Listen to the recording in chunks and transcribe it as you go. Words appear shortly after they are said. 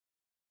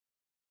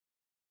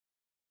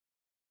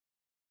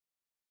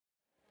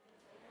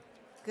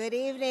Good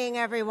evening,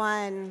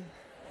 everyone.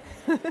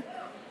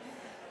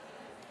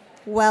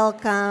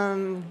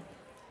 Welcome.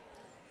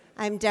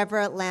 I'm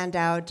Deborah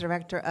Landau,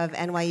 Director of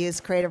NYU's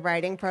Creative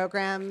Writing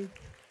Program.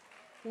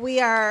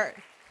 We are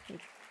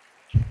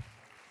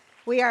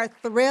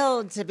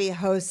thrilled to be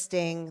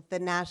hosting the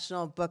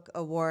National Book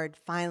Award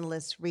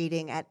finalist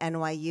reading at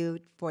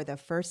NYU for the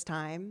first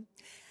time.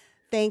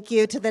 Thank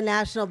you to the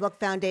National Book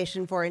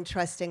Foundation for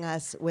entrusting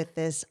us with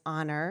this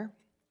honor.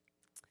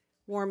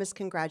 Warmest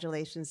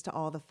congratulations to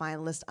all the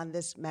finalists on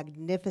this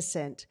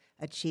magnificent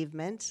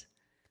achievement.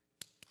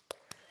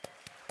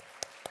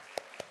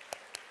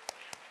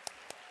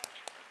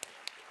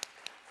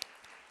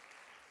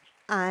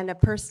 On a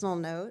personal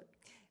note,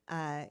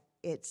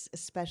 it's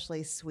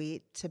especially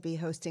sweet to be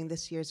hosting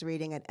this year's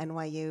reading at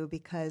NYU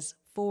because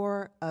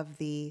 4 of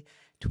the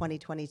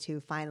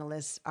 2022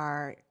 finalists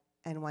are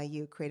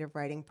NYU Creative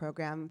Writing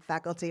Program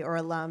faculty or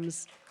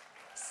alums.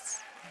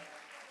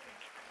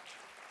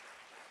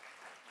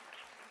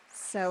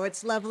 So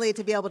it's lovely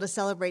to be able to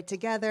celebrate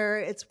together.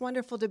 It's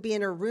wonderful to be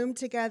in a room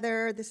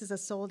together. This is a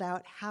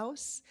sold-out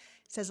house.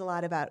 It says a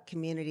lot about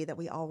community that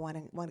we all want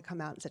to come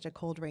out on such a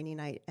cold, rainy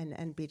night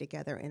and be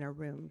together in a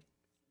room.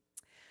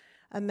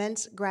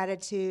 Immense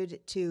gratitude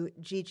to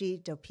Gigi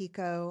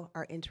Dopico,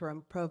 our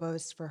interim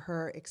provost, for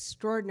her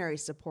extraordinary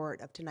support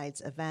of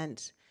tonight's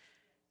event,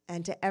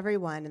 and to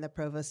everyone in the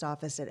provost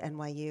office at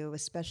NYU,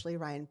 especially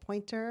Ryan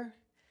Pointer,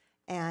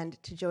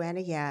 and to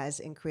Joanna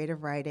Yaz in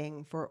creative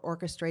writing for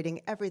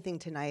orchestrating everything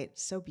tonight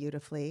so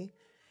beautifully,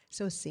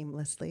 so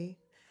seamlessly.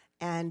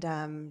 And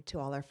to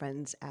all our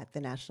friends at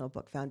the National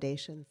Book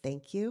Foundation,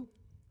 thank you.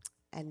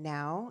 And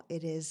now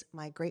it is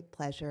my great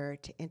pleasure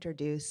to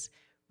introduce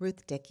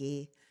Ruth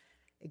Dickey,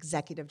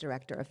 Executive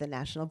Director of the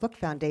National Book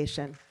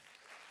Foundation.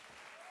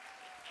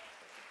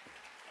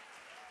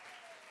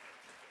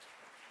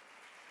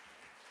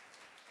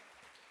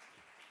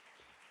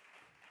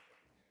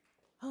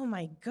 Oh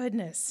my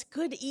goodness.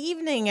 Good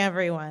evening,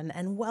 everyone,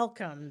 and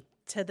welcome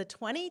to the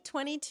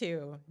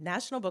 2022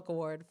 National Book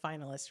Award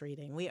finalist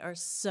reading. We are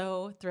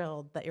so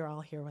thrilled that you're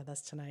all here with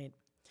us tonight.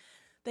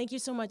 Thank you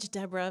so much,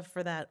 Deborah,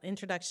 for that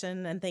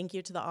introduction, and thank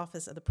you to the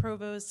Office of the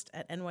Provost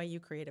at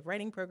NYU Creative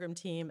Writing Program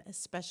team,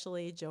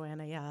 especially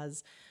Joanna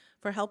Yaz,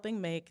 for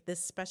helping make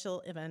this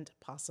special event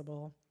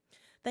possible.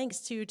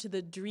 Thanks to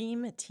the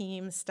Dream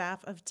Team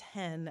staff of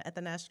 10 at the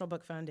National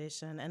Book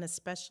Foundation, and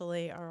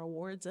especially our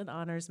awards and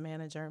honors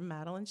manager,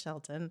 Madeline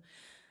Shelton,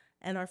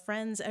 and our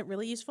friends at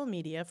Really Useful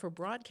Media for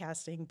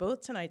broadcasting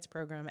both tonight's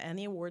program and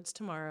the awards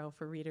tomorrow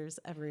for readers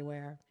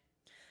everywhere.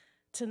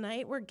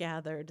 Tonight we're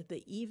gathered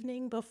the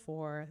evening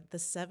before the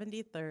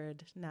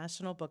 73rd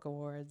National Book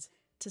Awards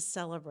to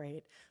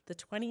celebrate the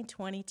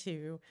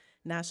 2022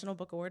 National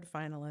Book Award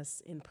finalists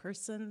in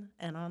person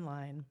and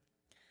online.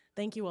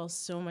 Thank you all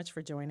so much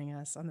for joining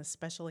us on this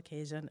special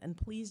occasion, and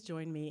please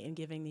join me in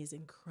giving these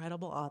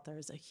incredible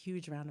authors a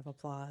huge round of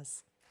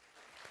applause.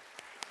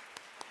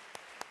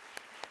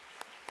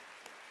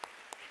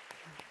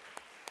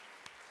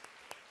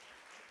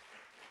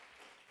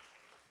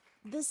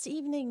 This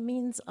evening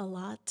means a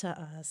lot to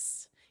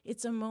us.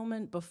 It's a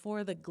moment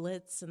before the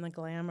glitz and the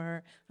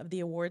glamour of the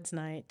awards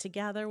night to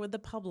gather with the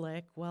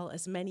public, well,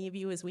 as many of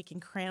you as we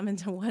can cram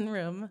into one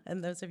room,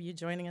 and those of you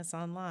joining us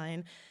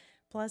online,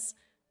 plus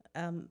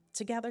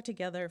to gather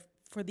together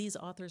for these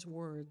authors'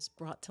 words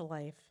brought to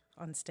life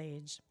on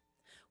stage.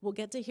 We'll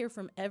get to hear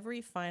from every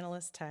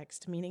finalist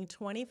text, meaning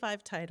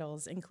 25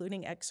 titles,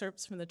 including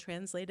excerpts from the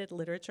translated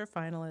literature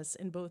finalists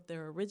in both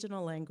their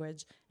original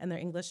language and their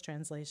English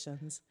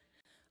translations.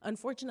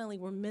 Unfortunately,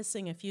 we're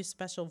missing a few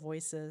special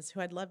voices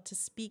who I'd love to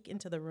speak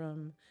into the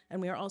room,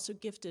 and we are also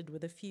gifted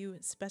with a few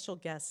special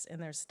guests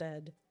in their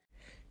stead.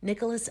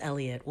 Nicholas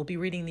Elliott will be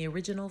reading the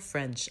original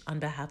French on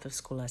behalf of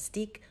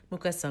Scholastique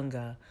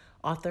Mukasonga,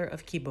 author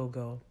of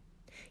Kibogo.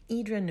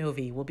 Idra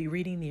Novi will be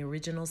reading the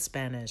original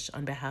Spanish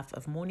on behalf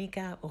of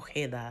Monica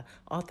Ojeda,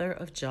 author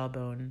of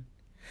Jawbone.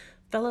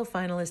 Fellow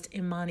finalist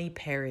Imani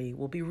Perry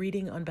will be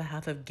reading on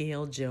behalf of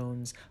Gail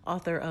Jones,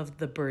 author of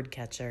The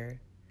Birdcatcher.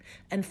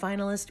 And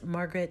finalist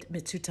Margaret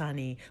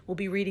Mitsutani will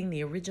be reading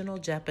the original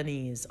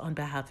Japanese on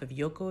behalf of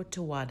Yoko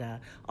Tawada,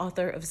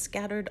 author of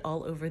Scattered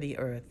All Over the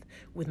Earth,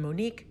 with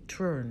Monique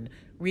Trurn,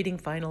 reading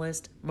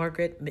finalist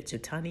Margaret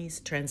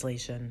Mitsutani's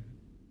translation.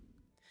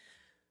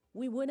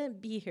 We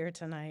wouldn't be here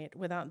tonight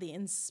without the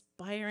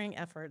inspiring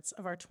efforts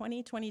of our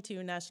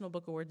 2022 National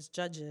Book Awards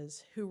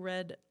judges who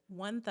read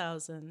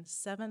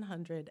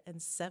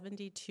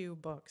 1,772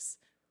 books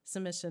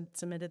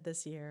submitted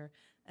this year,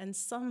 and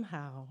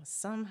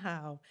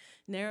somehow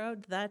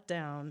narrowed that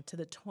down to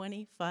the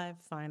 25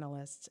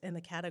 finalists in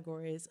the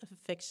categories of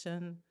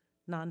fiction,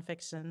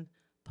 nonfiction,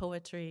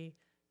 poetry,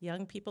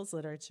 young people's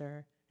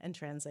literature, and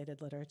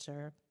translated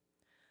literature.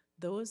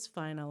 Those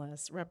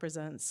finalists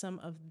represent some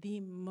of the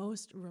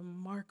most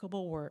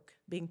remarkable work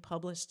being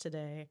published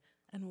today,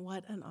 and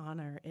what an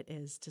honor it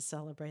is to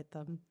celebrate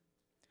them.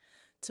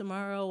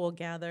 Tomorrow we'll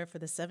gather for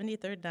the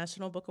 73rd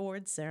National Book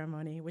Awards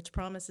ceremony, which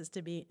promises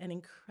to be an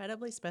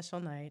incredibly special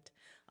night,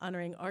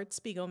 honoring Art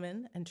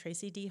Spiegelman and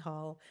Tracy D.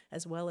 Hall,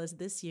 as well as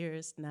this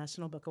year's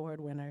National Book Award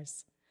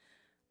winners.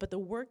 But the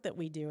work that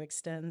we do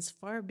extends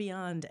far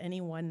beyond any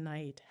one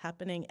night,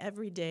 happening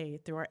every day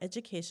through our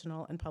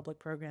educational and public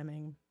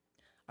programming.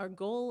 Our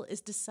goal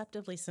is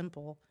deceptively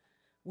simple.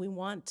 We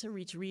want to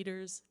reach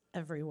readers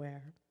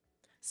everywhere.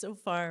 So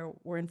far,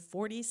 we're in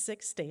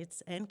 46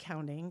 states and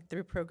counting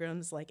through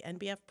programs like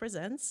NBF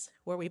Presents,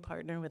 where we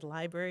partner with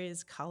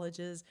libraries,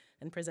 colleges,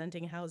 and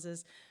presenting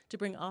houses to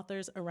bring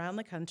authors around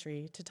the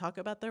country to talk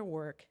about their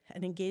work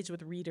and engage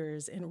with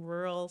readers in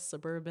rural,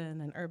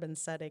 suburban, and urban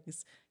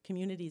settings,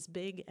 communities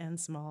big and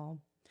small.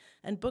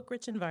 And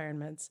book-rich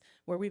environments,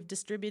 where we've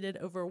distributed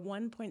over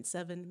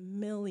 1.7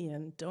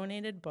 million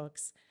donated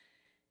books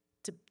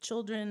to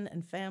children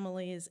and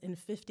families in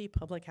 50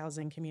 public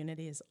housing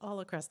communities all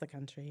across the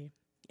country.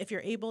 If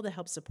you're able to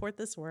help support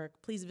this work,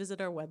 please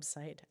visit our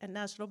website at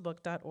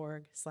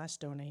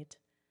nationalbook.org/donate.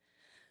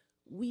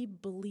 We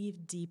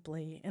believe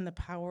deeply in the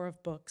power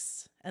of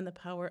books and the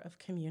power of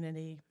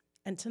community,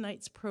 and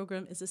tonight's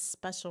program is a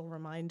special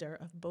reminder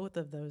of both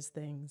of those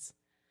things.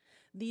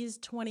 These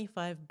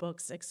 25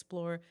 books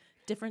explore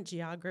different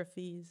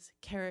geographies,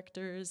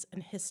 characters,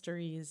 and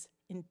histories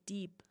in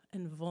deep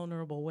and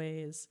vulnerable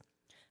ways,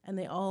 and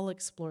they all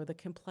explore the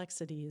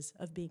complexities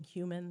of being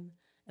human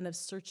and of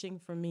searching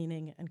for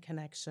meaning and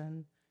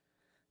connection.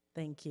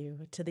 Thank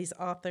you to these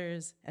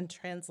authors and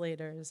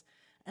translators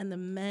and the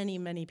many,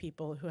 many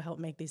people who help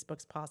make these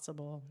books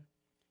possible.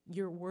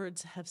 Your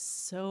words have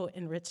so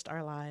enriched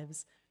our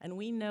lives, and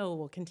we know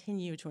will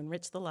continue to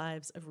enrich the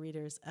lives of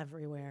readers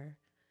everywhere.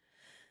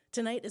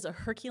 Tonight is a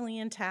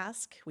Herculean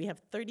task. We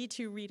have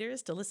 32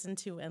 readers to listen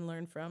to and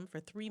learn from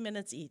for 3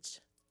 minutes each.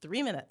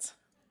 3 minutes.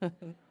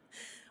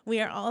 We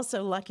are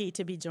also lucky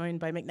to be joined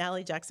by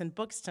McNally Jackson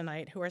Books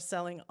tonight, who are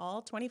selling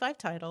all 25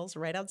 titles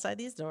right outside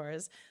these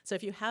doors. So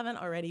if you haven't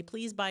already,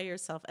 please buy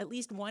yourself at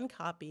least one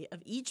copy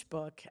of each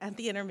book at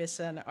the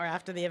intermission or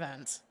after the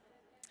event.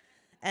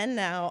 And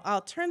now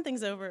I'll turn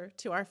things over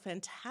to our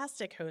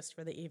fantastic host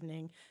for the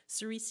evening,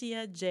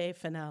 Saraciea J.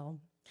 Fennell.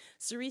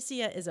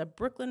 Saraciea is a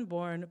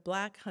Brooklyn-born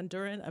Black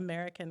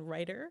Honduran-American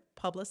writer,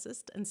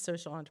 publicist, and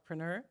social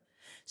entrepreneur.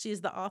 She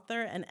is the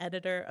author and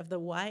editor of the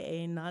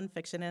YA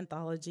nonfiction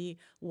anthology,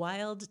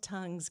 Wild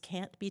Tongues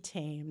Can't Be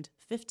Tamed,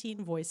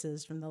 15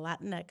 Voices from the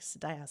Latinx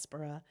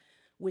Diaspora,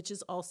 which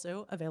is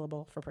also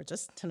available for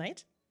purchase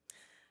tonight.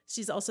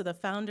 She's also the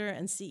founder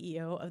and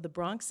CEO of The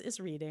Bronx is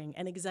Reading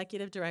and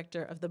executive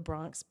director of the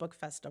Bronx Book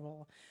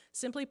Festival.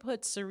 Simply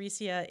put,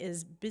 Saraciea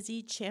is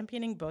busy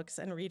championing books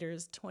and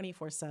readers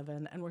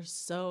 24/7, and we're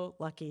so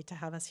lucky to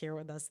have us here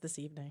with us this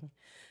evening.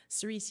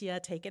 Saraciea,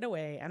 take it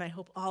away, and I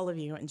hope all of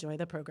you enjoy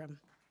the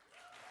program.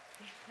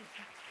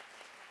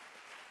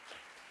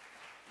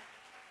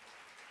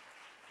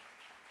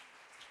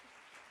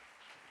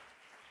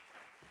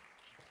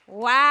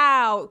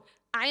 Wow.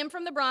 I am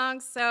from the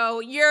Bronx,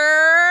 so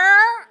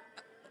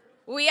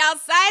we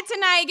outside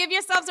tonight. Give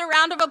yourselves a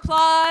round of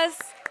applause.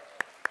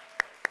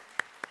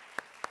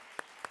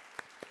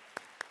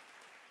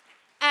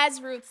 As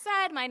Ruth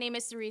said, my name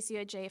is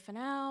Saraciea J.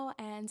 Fennell,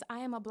 and I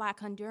am a Black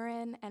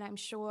Honduran, and I'm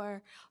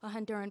sure a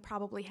Honduran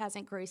probably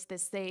hasn't graced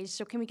this stage,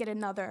 so can we get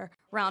another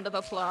round of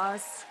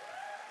applause?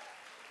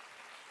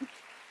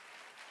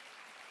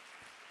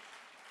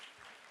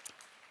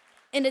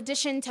 In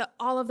addition to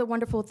all of the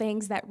wonderful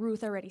things that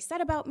Ruth already said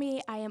about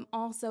me, I am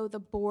also the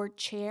board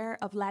chair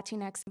of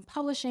Latinx in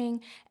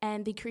Publishing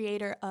and the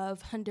creator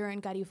of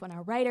Honduran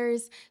Garifuna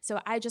Writers.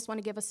 So I just want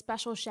to give a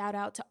special shout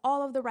out to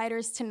all of the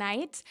writers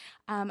tonight.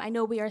 I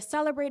know we are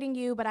celebrating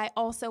you, but I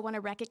also want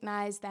to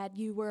recognize that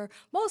you were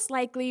most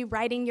likely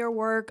writing your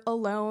work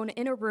alone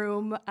in a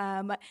room.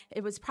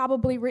 It was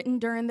probably written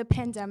during the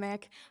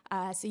pandemic,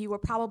 so you were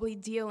probably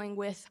dealing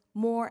with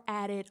more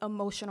added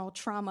emotional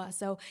trauma.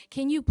 So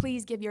can you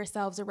please give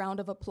yourselves a round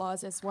of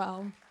applause as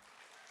well?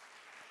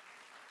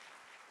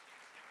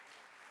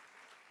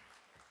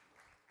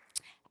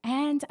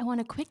 And I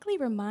want to quickly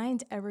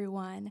remind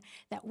everyone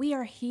that we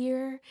are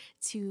here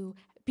to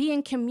be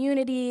in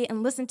community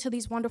and listen to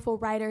these wonderful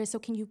writers. So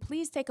can you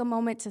please take a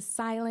moment to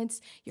silence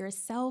your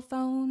cell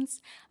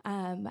phones?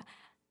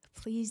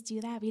 Please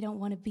do that. We don't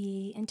want to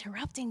be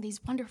interrupting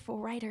these wonderful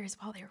writers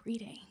while they're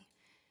reading.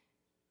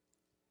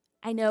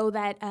 I know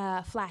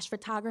that flash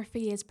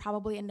photography is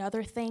probably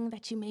another thing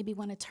that you maybe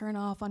want to turn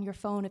off on your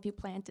phone if you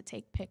plan to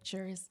take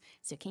pictures.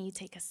 So can you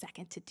take a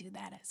second to do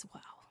that as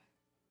well?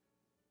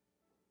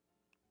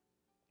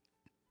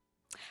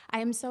 I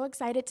am so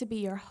excited to be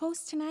your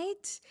host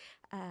tonight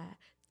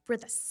for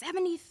the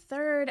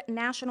 73rd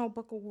National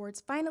Book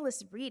Awards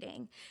Finalist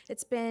reading.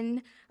 It's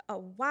been a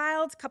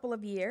wild couple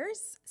of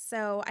years,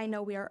 so I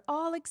know we are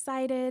all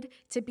excited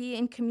to be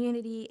in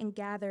community and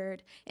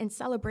gathered in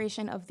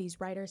celebration of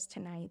these writers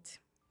tonight,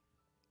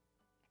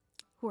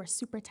 who are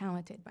super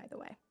talented, by the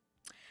way.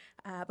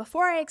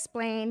 Before I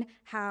explain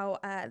how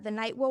the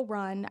night will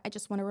run, I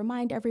just want to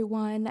remind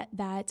everyone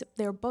that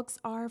their books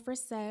are for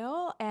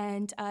sale,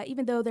 and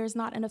even though there's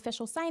not an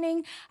official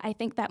signing, I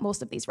think that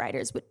most of these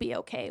writers would be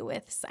okay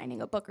with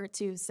signing a book or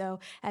two. So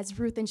as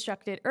Ruth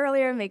instructed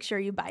earlier, make sure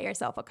you buy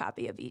yourself a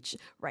copy of each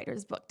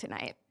writer's book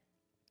tonight.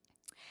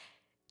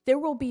 There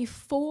will be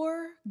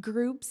 4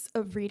 groups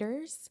of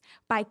readers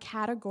by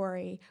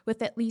category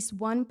with at least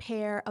one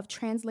pair of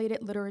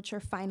translated literature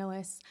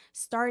finalists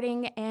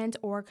starting and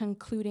or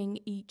concluding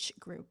each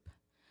group.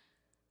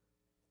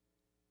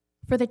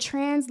 For the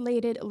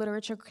translated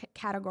literature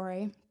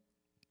category,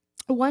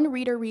 one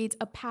reader reads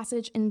a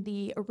passage in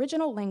the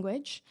original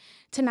language.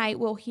 Tonight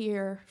we'll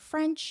hear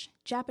French,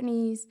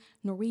 Japanese,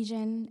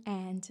 Norwegian,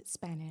 and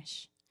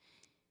Spanish.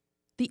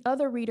 The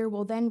other reader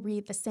will then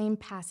read the same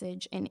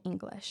passage in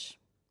English.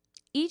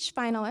 Each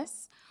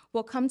finalist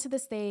will come to the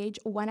stage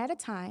one at a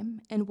time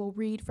and will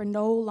read for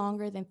no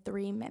longer than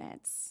 3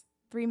 minutes.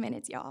 3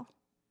 minutes, y'all.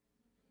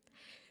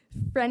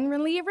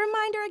 Friendly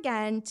reminder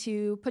again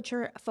to put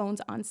your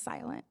phones on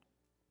silent.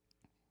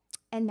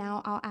 And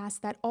now I'll ask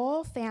that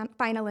all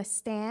finalists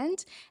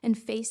stand and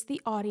face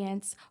the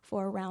audience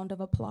for a round of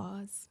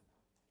applause.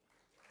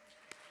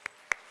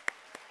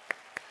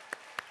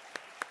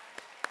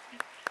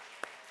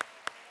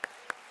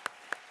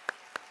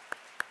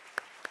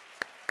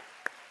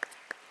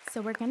 So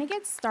we're going to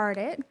get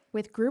started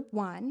with group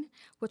 1,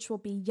 which will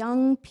be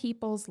young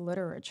people's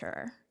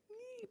literature.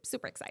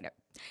 Super excited.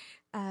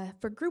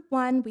 For group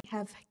 1, we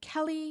have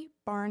Kelly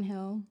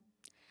Barnhill,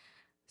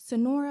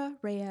 Sonora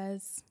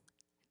Reyes,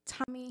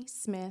 Tommy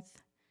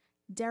Smith,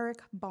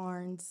 Derek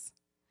Barnes,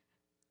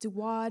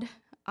 Duwad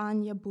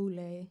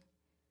Anyabule,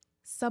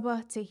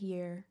 Saba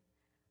Tahir,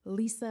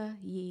 Lisa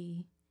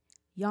Yee,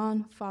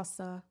 Jan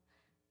Fossa,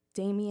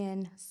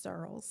 Damien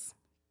Searles.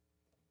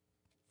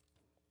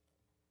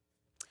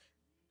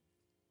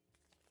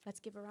 Let's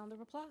give a round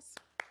of applause.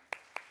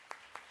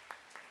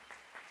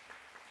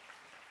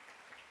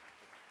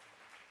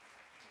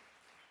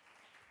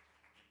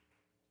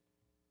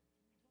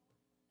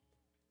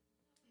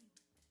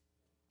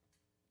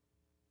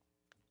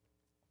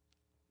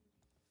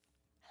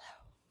 Hello.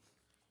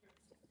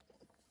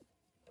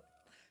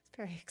 It's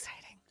very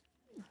exciting.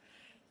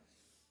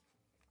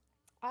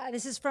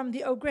 This is from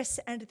The Ogress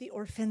and the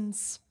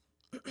Orphans.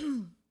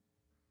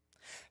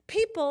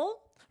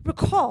 People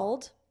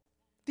recalled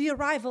the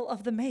arrival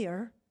of the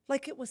mayor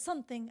like it was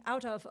something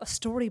out of a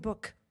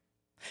storybook.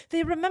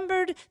 They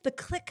remembered the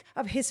click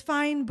of his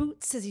fine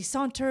boots as he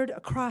sauntered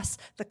across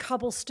the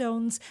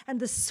cobblestones,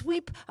 and the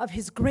sweep of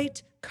his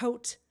great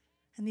coat,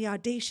 and the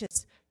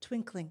audacious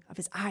twinkling of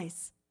his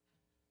eyes.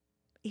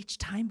 Each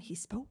time he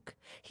spoke,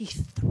 he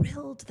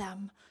thrilled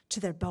them to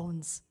their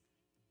bones.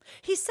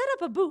 He set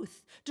up a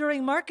booth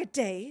during market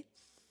day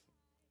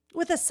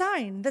with a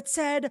sign that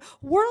said,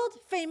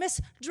 "World-famous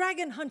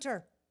dragon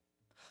hunter.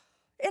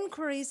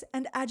 Inquiries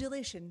and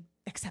adulation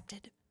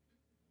accepted."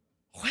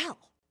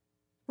 "Well,"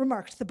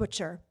 remarked the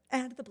butcher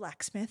and the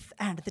blacksmith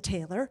and the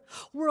tailor,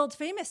 "world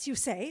famous, you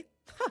say?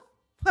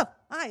 Well,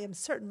 I am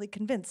certainly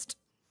convinced."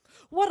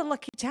 "What a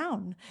lucky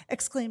town,"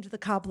 exclaimed the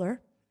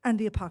cobbler and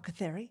the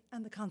apothecary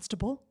and the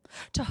constable,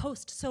 "to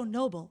host so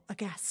noble a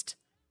guest.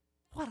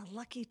 What a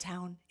lucky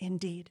town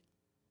indeed."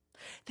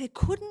 They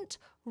couldn't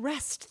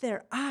wrest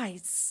their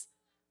eyes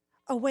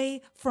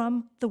away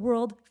from the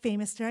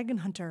world-famous dragon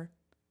hunter.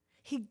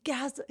 He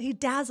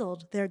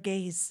dazzled their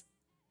gaze.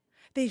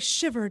 They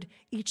shivered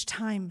each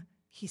time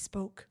he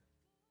spoke.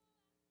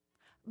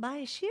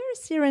 By sheer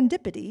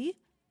serendipity,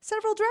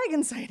 several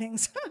dragon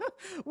sightings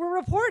were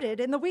reported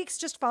in the weeks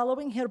just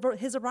following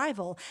his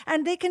arrival,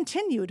 and they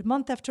continued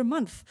month after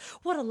month.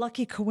 What a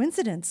lucky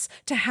coincidence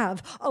to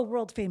have a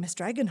world-famous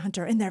dragon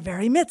hunter in their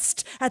very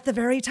midst at the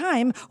very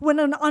time when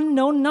an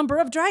unknown number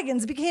of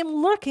dragons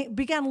began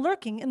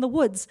lurking in the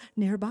woods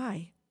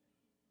nearby.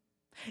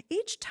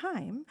 Each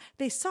time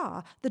they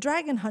saw the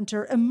dragon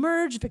hunter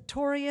emerge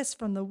victorious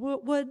from the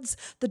woods,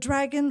 the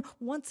dragon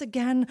once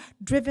again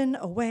driven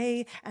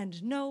away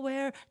and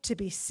nowhere to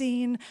be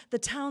seen, the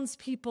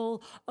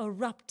townspeople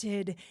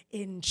erupted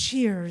in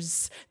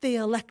cheers. They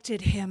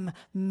elected him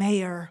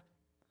mayor.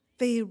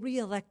 They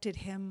re-elected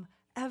him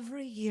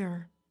every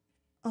year,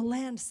 a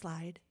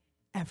landslide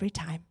every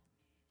time.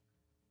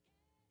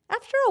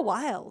 After a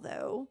while,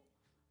 though,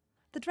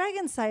 the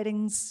dragon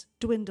sightings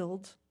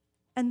dwindled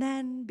and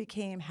then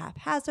became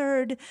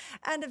haphazard,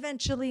 and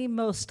eventually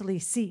mostly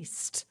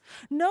ceased.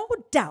 No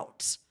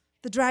doubt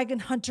the dragon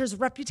hunter's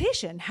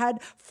reputation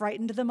had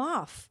frightened them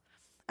off.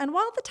 And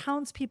while the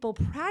townspeople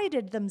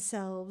prided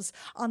themselves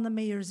on the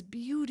mayor's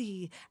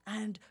beauty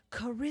and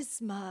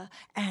charisma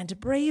and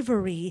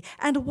bravery,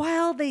 and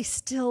while they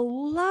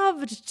still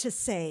loved to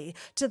say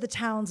to the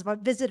town's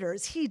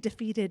visitors, "He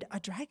defeated a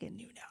dragon,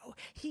 you know.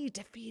 He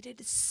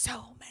defeated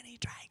so many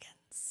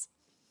dragons."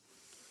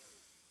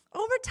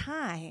 Over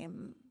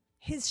time,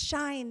 his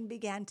shine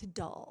began to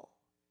dull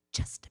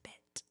just a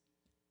bit,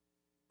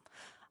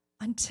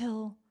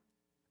 until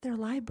their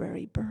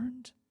library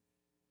burned,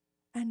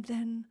 and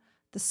then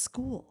the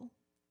school,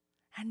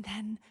 and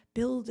then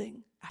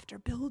building after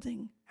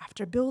building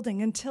after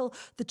building until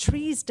the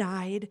trees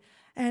died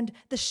and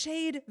the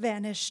shade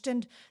vanished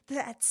and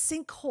that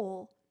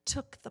sinkhole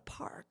took the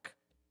park.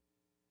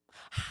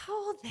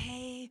 How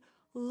they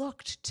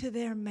looked to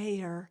their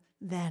mayor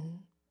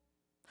then.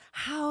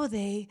 How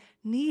they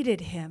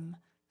needed him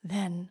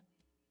then.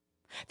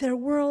 Their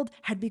world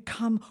had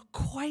become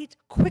quite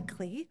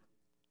quickly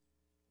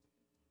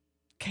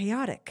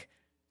chaotic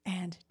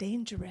and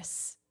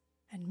dangerous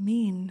and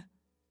mean.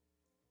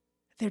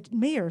 Their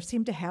mayor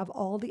seemed to have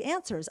all the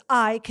answers.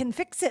 I can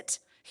fix it,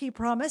 he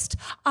promised.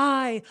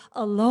 I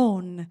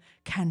alone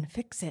can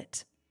fix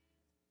it.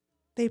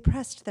 They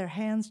pressed their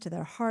hands to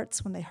their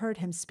hearts when they heard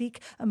him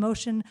speak,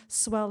 emotion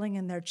swelling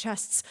in their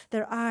chests.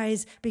 Their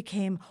eyes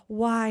became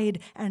wide,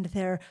 and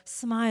their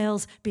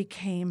smiles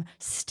became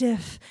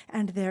stiff,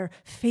 and their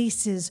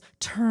faces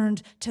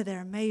turned to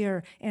their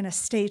mayor in a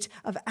state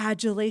of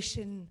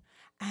adulation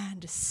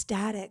and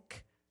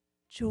ecstatic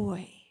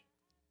joy.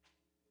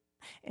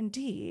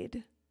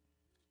 Indeed,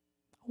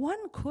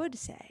 one could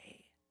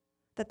say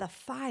that the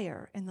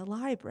fire in the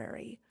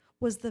library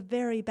was the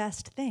very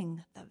best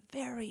thing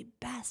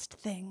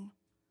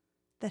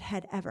that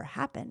had ever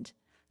happened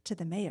to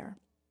the mayor.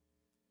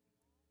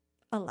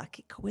 A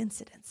lucky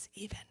coincidence,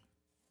 even.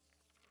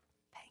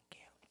 Thank you.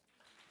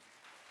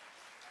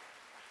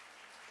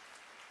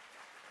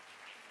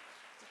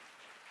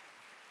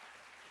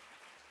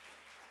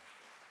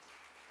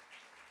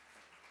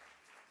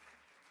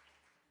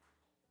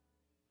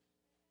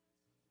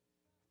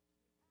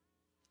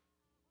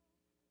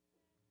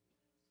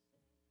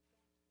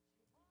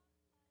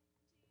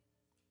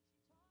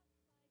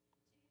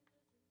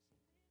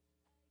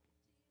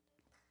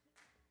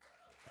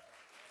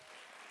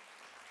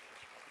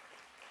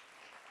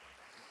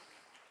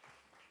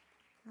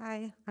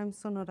 Hi, I'm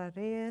Sonora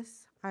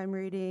Reyes. I'm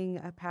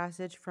reading a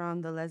passage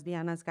from the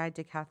Lesbiana's Guide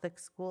to Catholic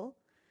School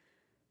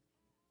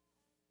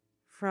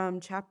from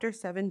chapter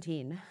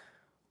 17.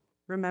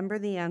 Remember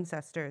the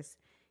ancestors,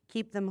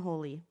 keep them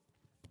holy.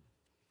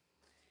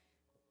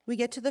 We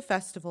get to the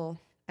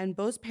festival, and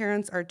Beau's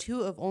parents are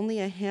two of only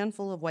a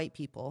handful of white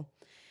people.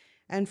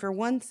 And for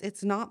once,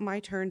 it's not my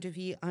turn to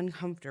be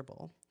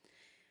uncomfortable.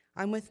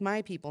 I'm with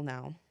my people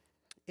now.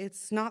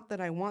 It's not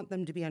that I want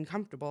them to be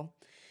uncomfortable.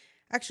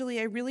 Actually,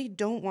 I really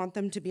don't want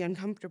them to be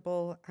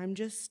uncomfortable. I'm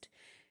just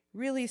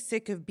really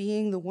sick of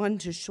being the one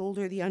to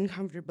shoulder the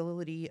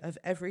uncomfortability of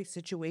every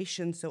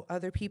situation so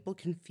other people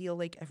can feel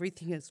like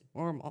everything is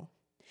normal.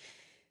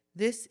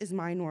 This is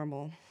my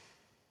normal.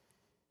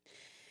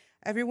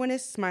 Everyone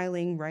is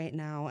smiling right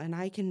now, and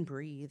I can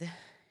breathe.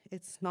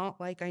 It's not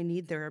like I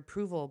need their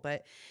approval,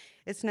 but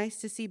it's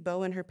nice to see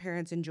Beau and her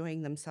parents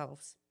enjoying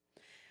themselves.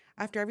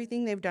 After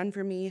everything they've done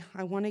for me,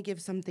 I want to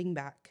give something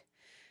back.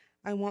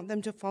 I want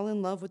them to fall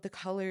in love with the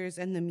colors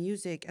and the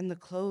music and the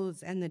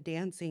clothes and the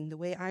dancing the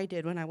way I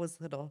did when I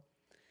was little.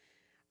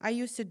 I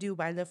used to do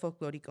baile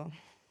folklorico.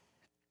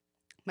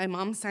 My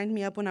mom signed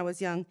me up when I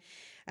was young,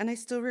 and I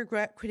still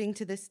regret quitting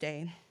to this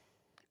day.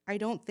 I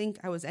don't think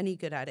I was any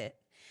good at it,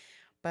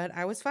 but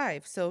I was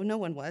 5, so no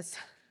one was.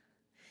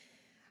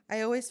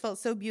 I always felt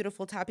so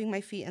beautiful tapping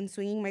my feet and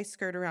swinging my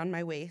skirt around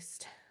my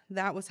waist.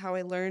 That was how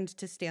I learned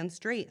to stand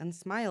straight and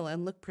smile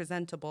and look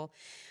presentable,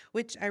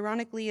 which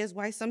ironically is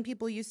why some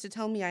people used to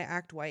tell me I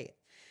act white.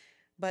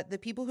 But the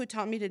people who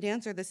taught me to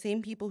dance are the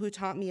same people who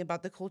taught me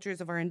about the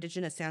cultures of our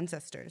indigenous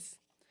ancestors.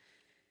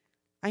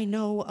 I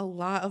know a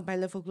lot of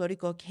baile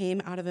folklorico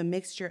came out of a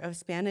mixture of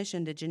Spanish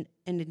and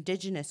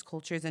indigenous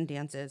cultures and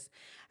dances,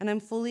 and I'm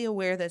fully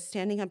aware that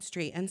standing up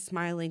straight and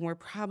smiling were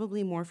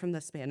probably more from the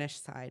Spanish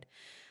side.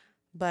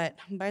 But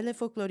baile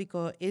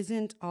folklorico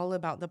isn't all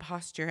about the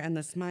posture and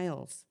the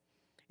smiles.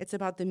 It's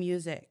about the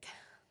music,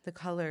 the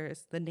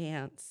colors, the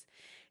dance.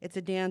 It's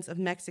a dance of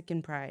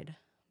Mexican pride,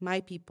 my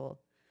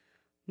people,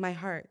 my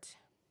heart.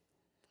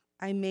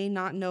 I may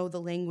not know the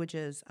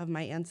languages of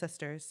my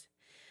ancestors.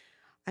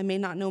 I may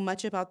not know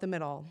much about them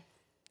at all.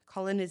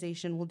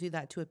 Colonization will do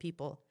that to a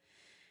people.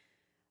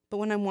 But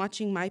when I'm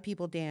watching my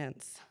people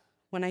dance,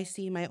 when I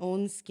see my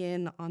own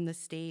skin on the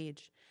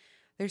stage,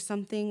 there's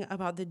something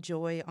about the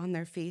joy on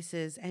their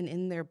faces and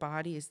in their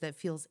bodies that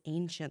feels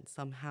ancient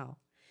somehow.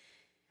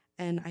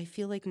 And I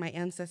feel like my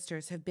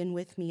ancestors have been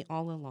with me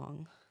all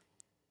along.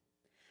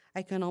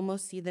 I can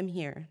almost see them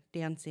here,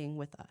 dancing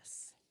with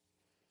us.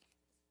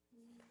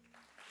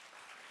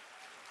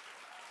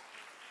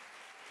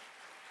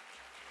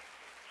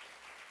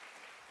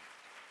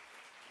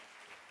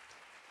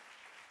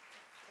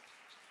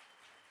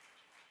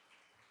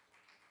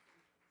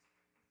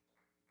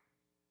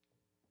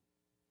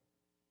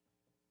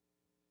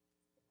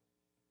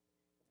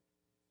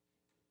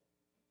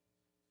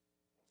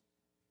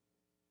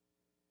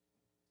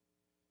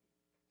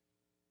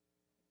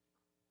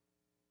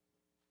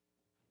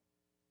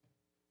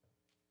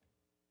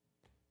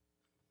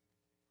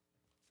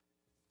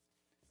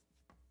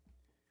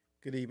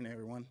 Good evening,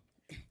 everyone.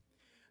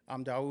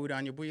 I'm Dawood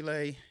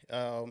Anyabwile,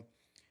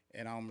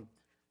 and I'm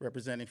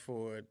representing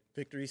for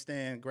Victory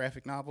Stand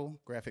graphic novel,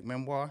 graphic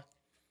memoir.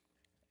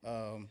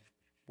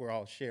 We're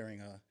all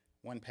sharing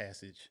one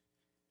passage.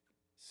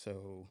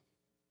 So,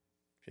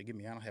 forgive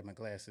me, I don't have my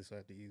glasses, so I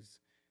have to use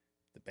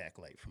the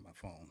backlight from my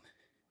phone.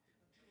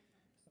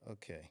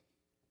 Okay.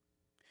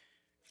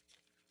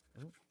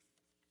 Okay.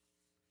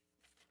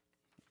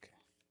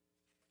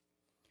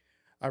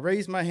 I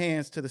raised my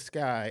hands to the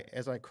sky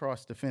as I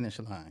crossed the finish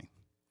line.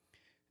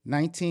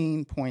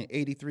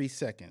 19.83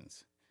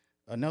 seconds,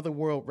 another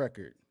world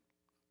record.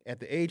 At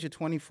the age of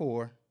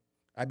 24,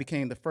 I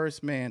became the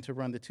first man to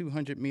run the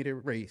 200-meter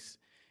race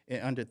in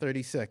under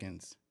 30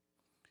 seconds.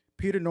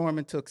 Peter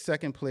Norman took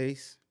second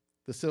place,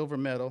 the silver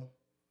medal,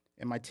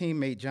 and my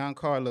teammate John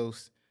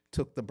Carlos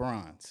took the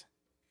bronze.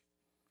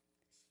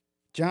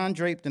 John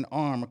draped an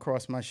arm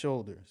across my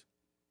shoulders.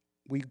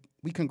 We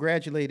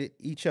congratulated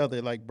each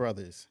other like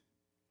brothers,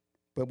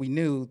 but we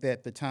knew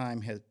that the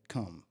time had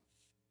come.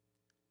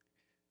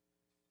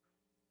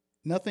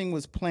 Nothing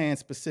was planned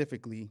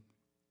specifically.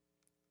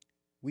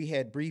 We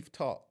had brief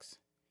talks.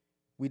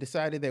 We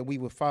decided that we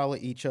would follow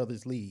each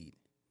other's lead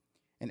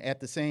and at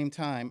the same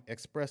time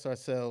express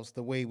ourselves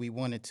the way we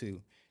wanted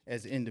to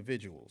as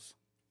individuals.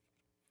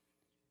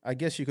 I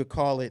guess you could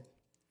call it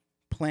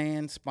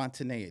planned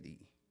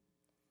spontaneity.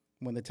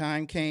 When the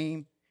time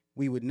came,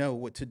 we would know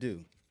what to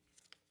do.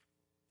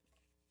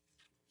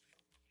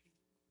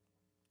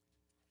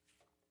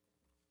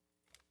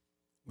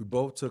 We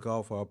both took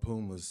off our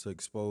Pumas to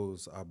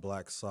expose our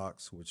black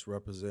socks, which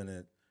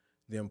represented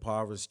the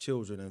impoverished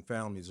children and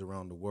families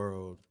around the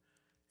world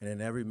and in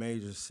every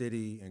major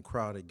city and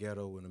crowded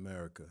ghetto in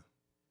America.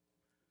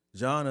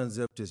 John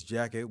unzipped his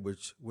jacket,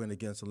 which went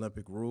against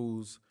Olympic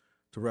rules,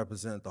 to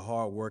represent the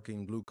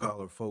hard-working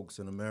blue-collar folks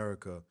in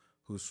America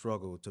who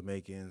struggled to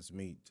make ends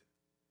meet.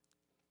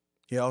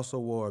 He also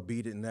wore a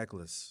beaded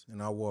necklace,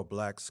 and I wore a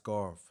black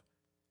scarf.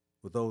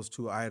 With those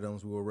two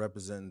items, we were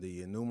representing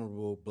the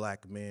innumerable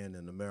black men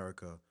in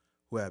America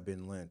who had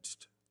been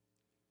lynched.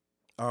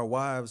 Our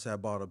wives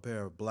had bought a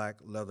pair of black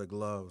leather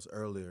gloves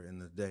earlier in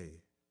the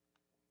day.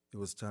 It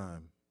was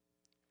time.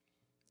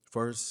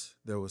 First,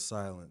 there was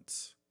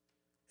silence.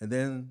 And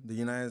then the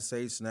United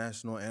States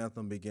national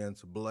anthem began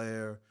to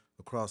blare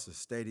across the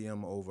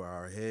stadium, over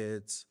our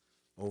heads,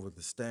 over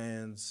the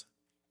stands.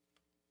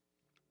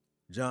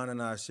 John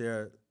and I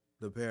shared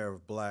the pair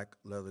of black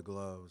leather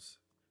gloves.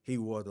 He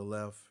wore the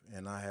left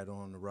and I had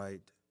on the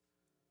right.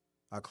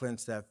 I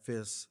clenched that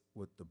fist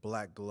with the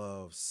black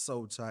glove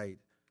so tight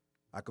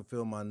I could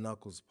feel my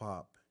knuckles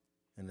pop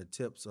and the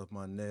tips of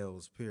my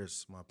nails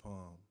pierce my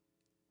palm.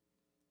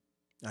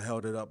 I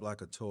held it up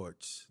like a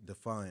torch,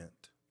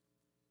 defiant.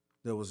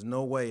 There was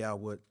no way I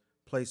would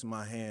place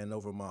my hand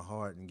over my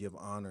heart and give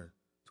honor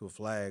to a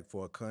flag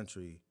for a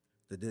country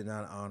that did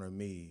not honor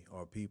me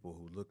or people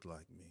who looked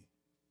like me.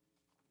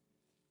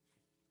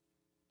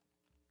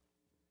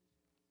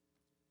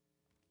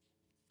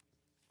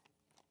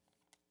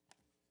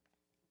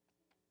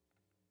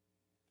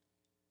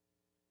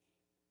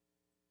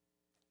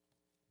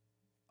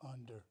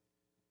 Under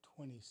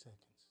 20 seconds.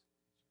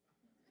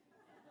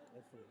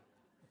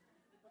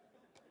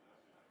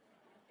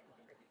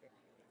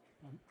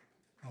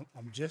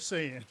 I'm just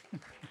saying.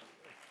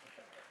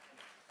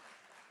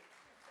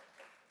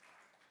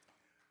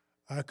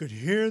 I could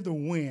hear the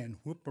wind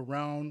whip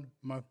around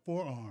my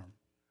forearm.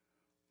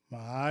 My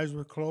eyes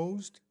were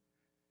closed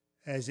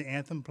as the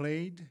anthem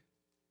played,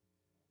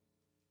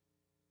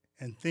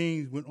 and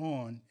things went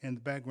on in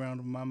the background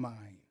of my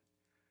mind.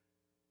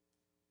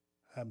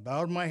 I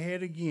bowed my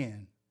head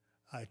again.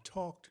 I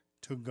talked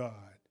to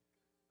God.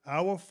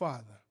 Our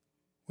Father,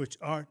 which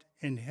art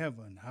in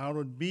heaven,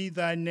 hallowed be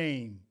thy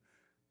name.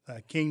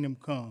 Thy kingdom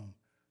come,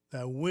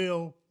 thy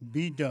will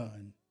be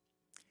done.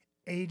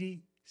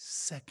 80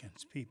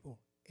 seconds, people,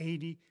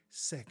 80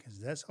 seconds.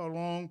 That's how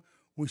long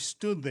we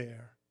stood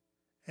there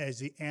as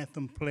the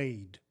anthem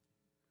played.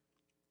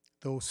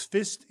 Those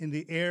fists in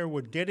the air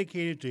were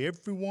dedicated to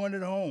everyone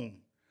at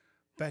home,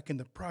 back in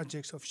the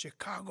projects of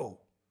Chicago,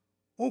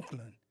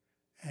 Oakland,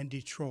 and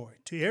Detroit,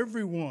 to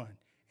everyone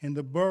in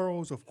the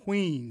boroughs of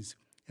Queens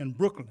and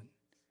Brooklyn,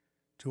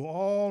 to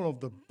all of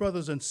the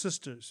brothers and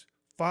sisters,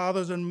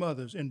 fathers and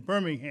mothers in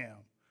Birmingham,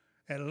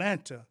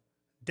 Atlanta,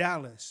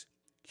 Dallas,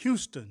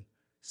 Houston,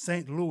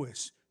 St.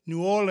 Louis,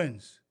 New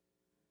Orleans,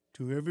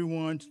 to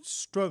everyone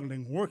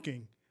struggling,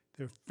 working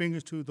their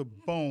fingers to the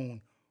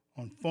bone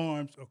on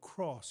farms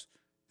across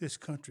this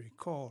country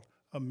called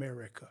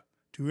America,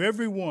 to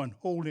everyone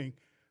holding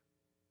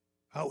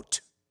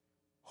out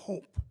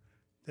hope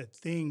that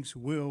things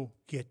will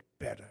get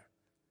better.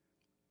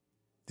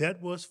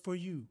 That was for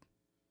you,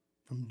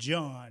 from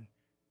John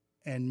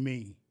and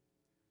me.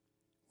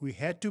 We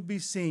had to be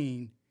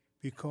seen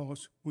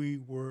because we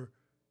were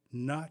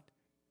not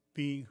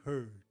being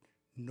heard.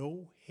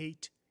 No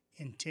hate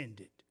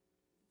intended.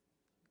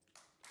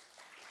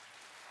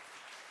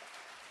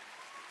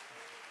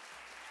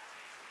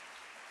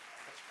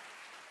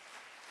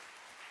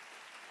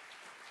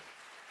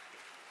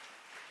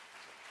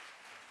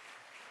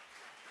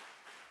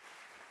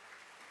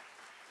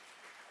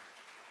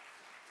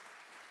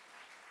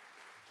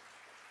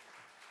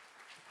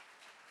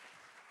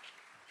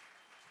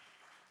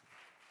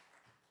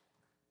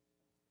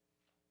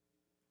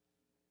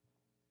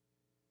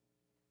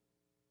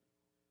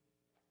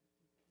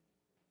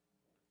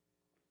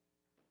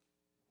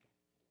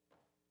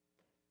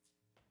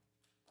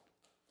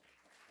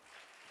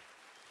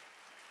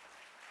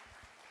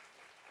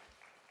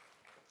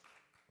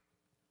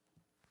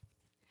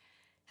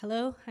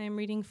 Hello, I am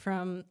reading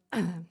from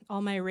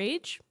All My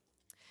Rage.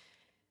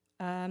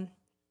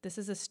 This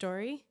is a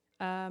story.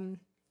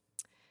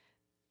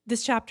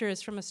 This chapter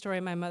is from a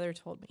story my mother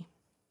told me.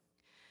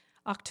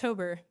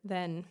 October,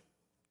 then.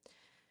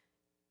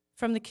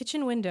 From the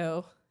kitchen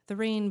window, the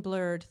rain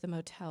blurred the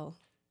motel.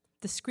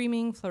 The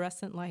screaming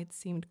fluorescent lights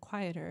seemed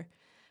quieter.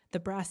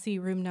 The brassy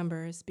room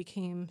numbers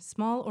became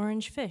small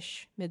orange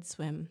fish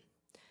mid-swim.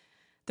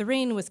 The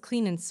rain was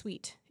clean and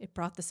sweet. It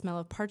brought the smell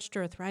of parched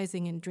earth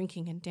rising and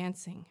drinking and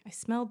dancing. I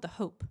smelled the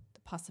hope, the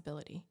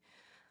possibility.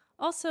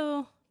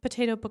 Also,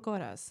 potato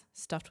pakoras,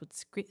 stuffed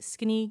with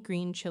skinny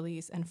green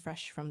chilies and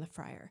fresh from the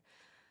fryer.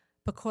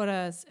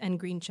 Pakoras and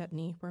green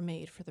chutney were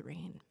made for the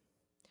rain.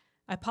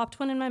 I popped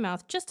one in my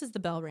mouth just as the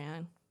bell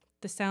rang.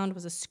 The sound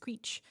was a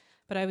screech,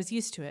 but I was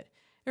used to it.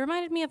 It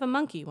reminded me of a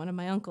monkey one of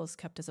my uncles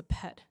kept as a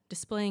pet,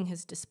 displaying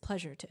his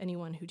displeasure to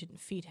anyone who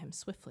didn't feed him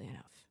swiftly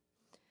enough.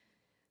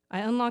 I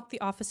unlocked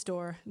the office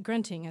door,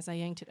 grunting as I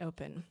yanked it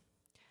open.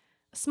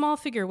 A small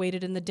figure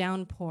waited in the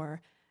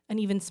downpour, an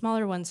even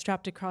smaller one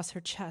strapped across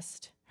her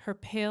chest, her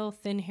pale,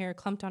 thin hair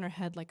clumped on her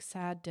head like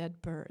sad,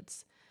 dead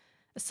birds.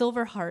 A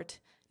silver heart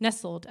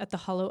nestled at the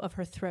hollow of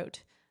her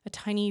throat, a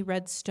tiny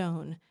red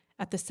stone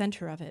at the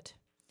center of it.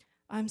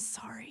 "I'm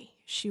sorry,"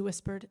 she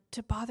whispered,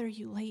 "to bother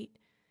you late."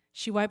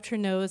 She wiped her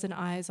nose and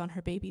eyes on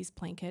her baby's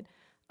blanket.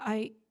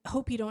 "I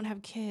hope you don't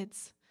have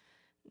kids."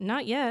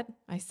 "Not yet,"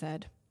 I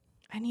said.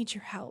 "I need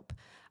your help.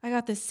 I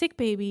got this sick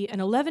baby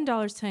and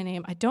 $11 to my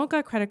name. I don't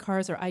got credit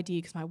cards or ID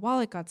because my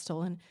wallet got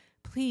stolen.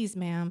 Please,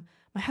 ma'am.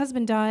 My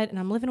husband died and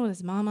I'm living with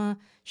his mama.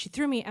 She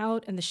threw me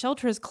out and the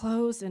shelter is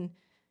closed and—"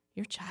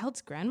 "Your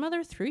child's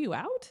grandmother threw you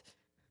out?"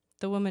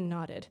 The woman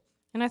nodded,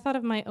 and I thought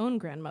of my own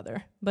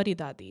grandmother, Buddy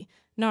Dadi,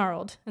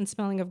 gnarled and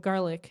smelling of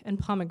garlic and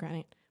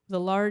pomegranate, with a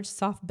large,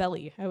 soft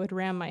belly I would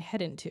ram my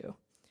head into.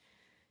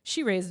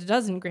 She raised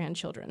 12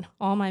 grandchildren,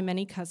 all my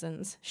many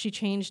cousins. She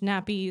changed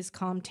nappies,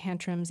 calmed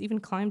tantrums, even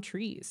climbed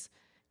trees.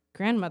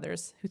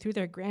 Grandmothers who threw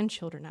their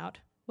grandchildren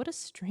out. What a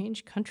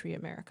strange country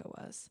America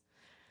was.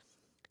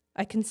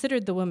 I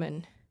considered the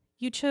woman.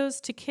 "You chose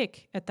to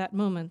kick at that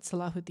moment,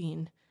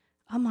 Salahuddin.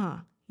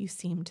 Amma, you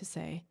seemed to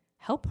say,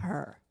 help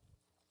her.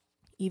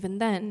 Even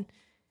then,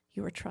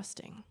 you were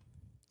trusting."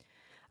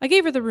 I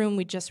gave her the room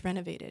we'd just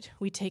renovated.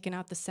 We'd taken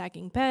out the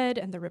sagging bed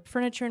and the ripped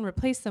furniture and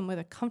replaced them with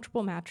a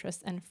comfortable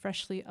mattress and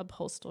freshly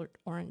upholstered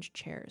orange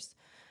chairs.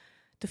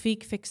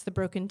 Tawfiq fixed the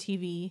broken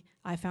TV.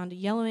 I found a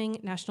yellowing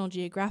National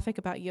Geographic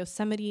about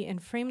Yosemite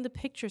and framed the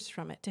pictures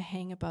from it to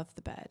hang above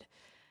the bed.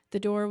 The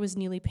door was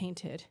newly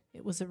painted.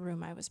 It was a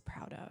room I was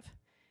proud of.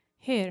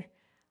 Here,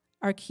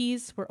 our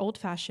keys were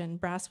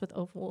old-fashioned, brass with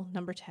oval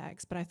number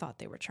tags, but I thought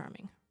they were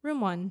charming. Room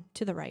 1,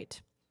 to the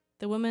right.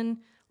 The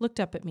woman looked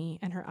up at me,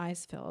 and her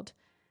eyes filled.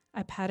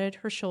 I patted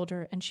her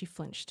shoulder, and she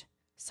flinched.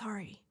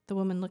 "Sorry." The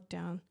woman looked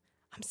down.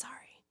 "I'm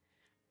sorry."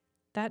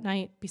 That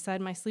night, beside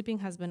my sleeping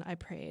husband, I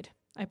prayed.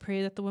 I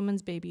prayed that the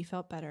woman's baby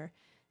felt better,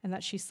 and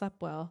that she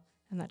slept well,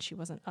 and that she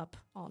wasn't up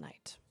all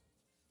night.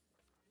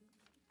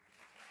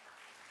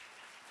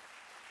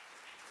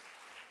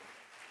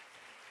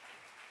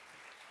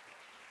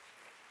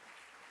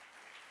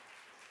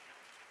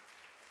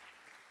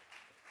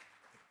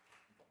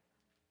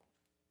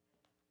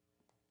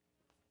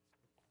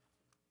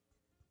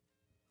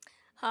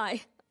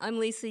 Hi, I'm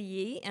Lisa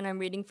Yee, and I'm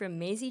reading from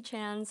Maisie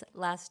Chan's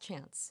Last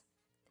Chance.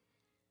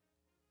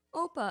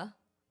 "Opa,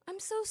 I'm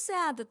so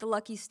sad that the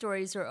Lucky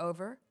stories are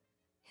over."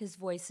 His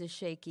voice is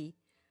shaky.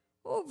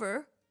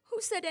 "Over?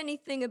 Who said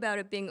anything about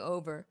it being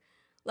over?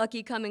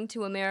 Lucky coming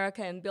to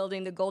America and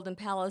building the Golden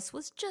Palace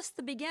was just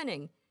the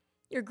beginning.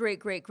 Your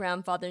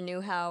great-great-grandfather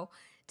knew how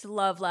to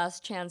love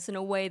Last Chance in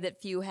a way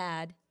that few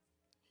had.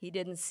 He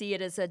didn't see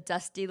it as a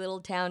dusty little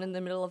town in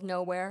the middle of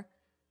nowhere.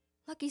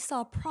 Lucky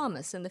saw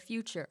promise in the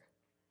future.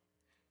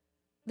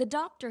 The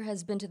doctor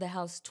has been to the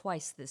house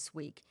twice this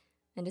week,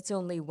 and it's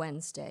only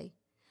Wednesday.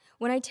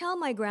 When I tell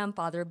my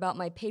grandfather about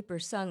my paper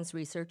son's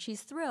research,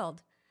 he's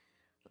thrilled.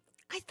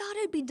 I thought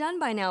it'd be done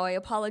by now, I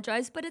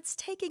apologize, but it's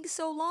taking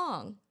so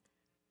long."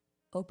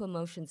 Opa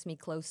motions me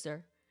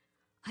closer.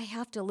 I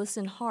have to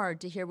listen hard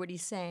to hear what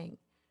he's saying.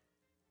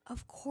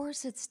 "Of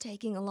course it's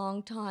taking a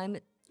long time.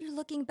 You're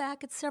looking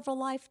back at several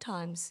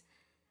lifetimes.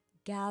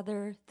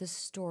 Gather the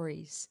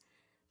stories.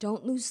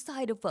 Don't lose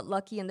sight of what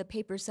Lucky and the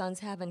paper sons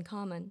have in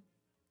common."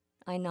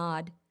 I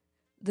nod.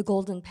 "The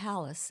Golden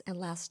Palace and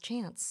Last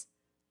Chance."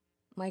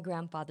 My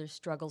grandfather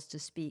struggles to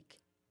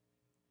speak.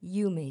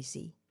 "You,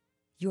 Maisie.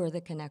 You're the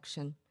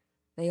connection.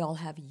 They all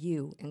have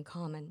you in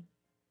common."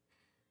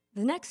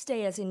 The next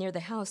day, as I near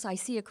the house, I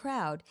see a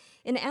crowd.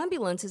 An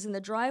ambulance is in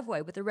the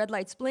driveway with the red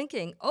lights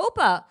blinking.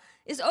 "Opa!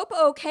 Is Opa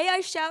okay?"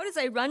 I shout as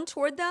I run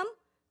toward them.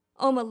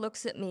 Oma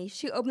looks at me.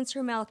 She opens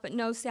her mouth, but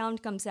no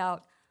sound comes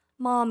out.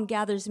 Mom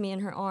gathers me in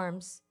her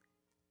arms.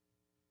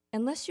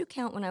 Unless you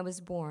count when I was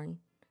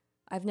born,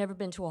 I've never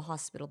been to a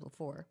hospital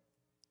before.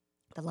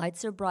 The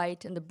lights are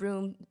bright, and the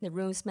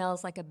room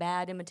smells like a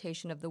bad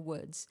imitation of the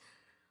woods.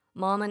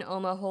 Mom and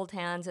Oma hold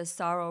hands as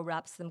sorrow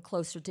wraps them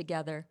closer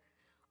together.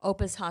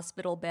 Opa's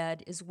hospital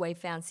bed is way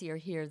fancier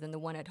here than the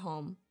one at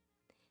home.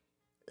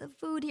 The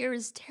food here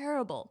is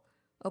terrible.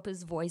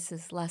 Opa's voice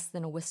is less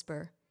than a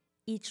whisper.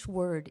 Each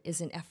word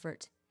is an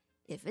effort.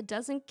 If it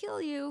doesn't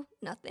kill you,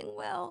 nothing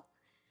will.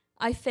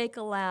 I fake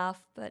a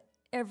laugh, but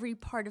every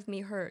part of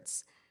me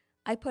hurts.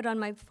 I put on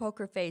my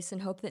poker face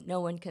and hope that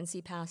no one can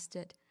see past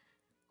it.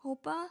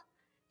 Opa,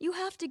 you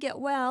have to get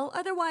well,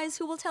 otherwise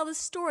who will tell the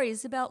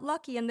stories about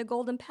Lucky and the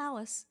Golden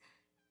Palace?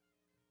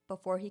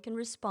 Before he can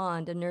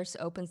respond, a nurse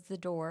opens the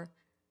door.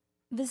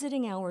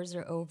 Visiting hours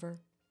are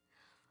over.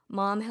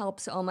 Mom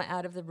helps Oma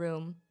out of the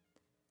room.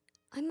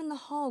 I'm in the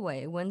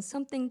hallway when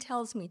something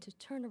tells me to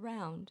turn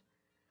around.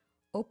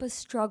 Opa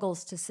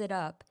struggles to sit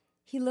up.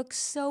 He looks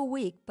so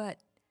weak, but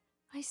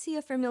I see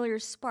a familiar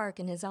spark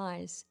in his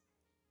eyes.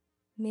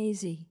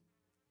 Maisie,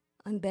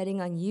 I'm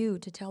betting on you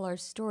to tell our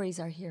stories,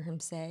 I hear him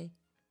say.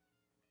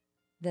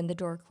 Then the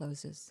door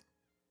closes.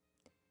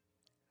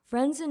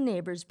 Friends and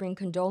neighbors bring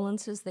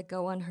condolences that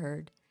go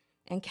unheard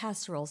and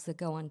casseroles that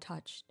go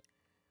untouched.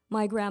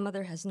 My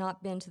grandmother has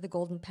not been to the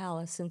Golden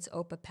Palace since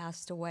Opa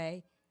passed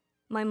away.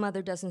 My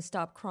mother doesn't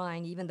stop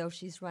crying even though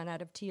she's run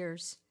out of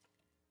tears.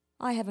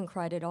 I haven't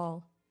cried at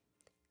all.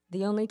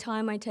 The only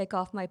time I take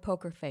off my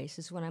poker face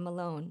is when I'm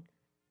alone.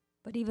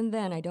 But even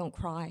then, I don't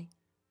cry.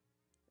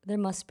 There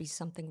must be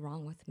something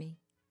wrong with me.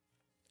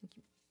 Thank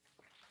you.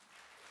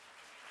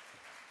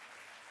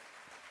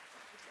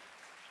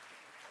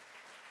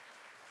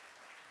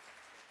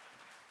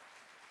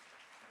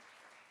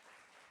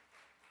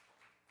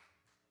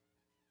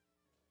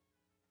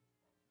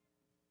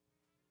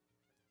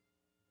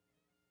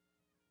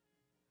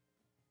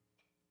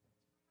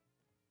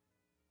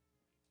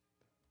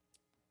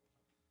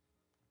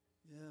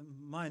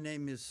 My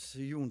name is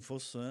Jon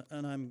Fosse,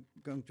 and I'm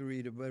going to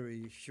read a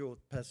very short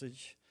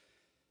passage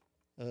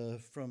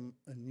from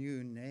a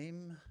new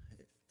name.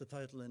 The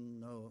title in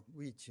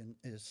Norwegian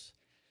is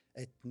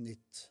Et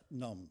nytt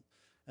navn.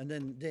 And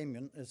then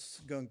Damien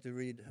is going to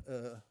read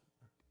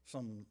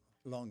some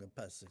longer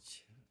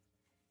passage.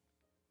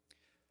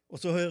 Og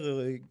så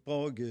hører jeg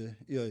Brage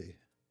J.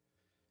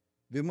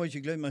 Vi må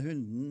ikke glemme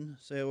hunden,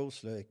 sier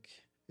Åsleik.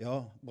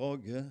 Ja,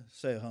 Brage,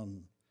 sier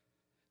han.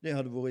 Det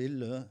hadde vært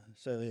ille,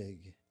 sier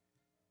jeg.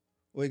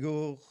 Og jeg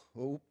går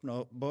og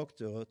åpner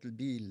bakdøra til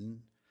bilen,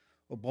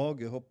 og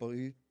Brage hopper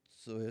ut,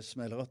 så jeg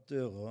smeller att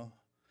døra,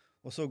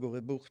 og så går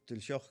jeg bort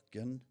til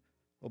kjarken,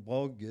 og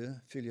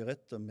Brage følger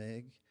etter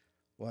meg,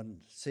 og han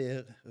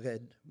ser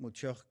redd mot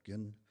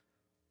kjarken,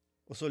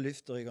 og så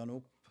lyfter jeg han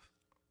opp,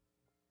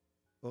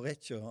 og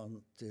rekker han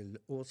til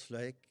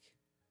Åsleik,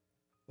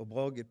 og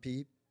Brage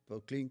piper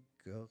og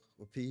klynker,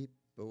 og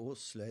piper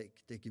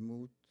Åsleik tek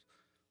imot,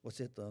 og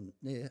setter han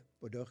ned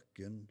på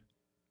dørken,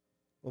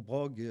 og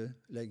Brage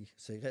legger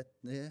seg rett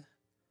ned,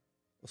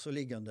 og så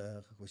ligger han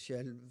der og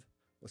skjelv,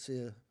 og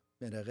ser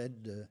med de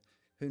redde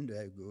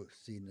hundeøynene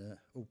sine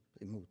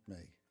opp imot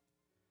meg.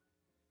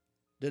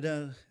 Det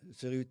der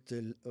ser ut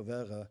til å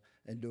være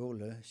en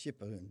dårlig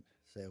skipperhund,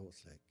 sier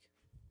Åsleik.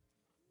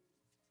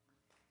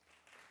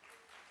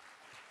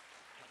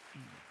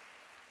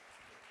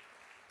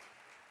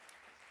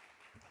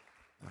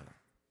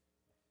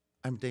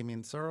 I'm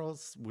Damien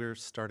Searles. We're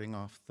starting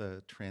off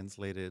the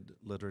translated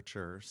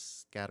literature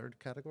scattered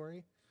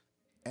category.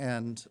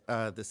 And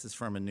this is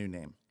from a new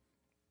name.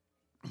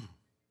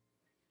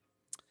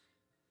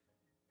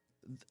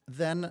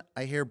 Then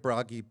I hear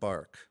Bragi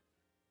bark.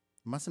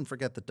 Mustn't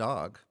forget the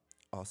dog,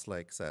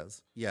 Åsleik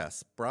says.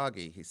 Yes,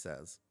 Bragi, he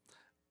says.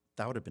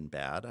 That would have been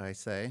bad, I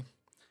say.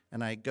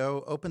 And I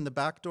go open the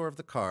back door of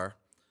the car,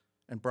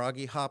 and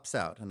Bragi hops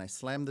out, and I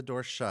slam the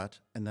door shut,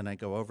 and then I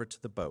go over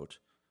to the boat.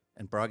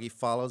 And Bragi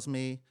follows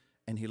me,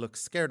 and he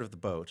looks scared of the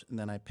boat, and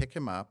then I pick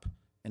him up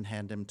and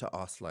hand him to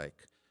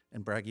Åsleik.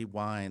 And Bragi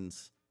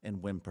whines and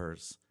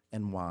whimpers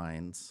and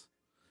whines.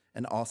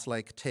 And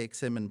Åsleik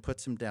takes him and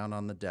puts him down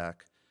on the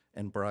deck,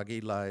 and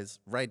Bragi lies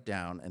right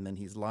down, and then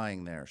he's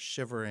lying there,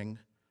 shivering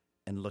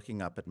and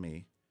looking up at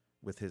me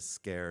with his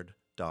scared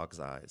dog's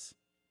eyes.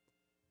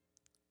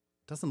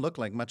 Doesn't look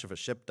like much of a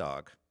ship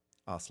dog,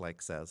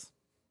 Åsleik says.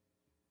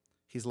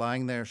 He's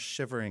lying there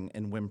shivering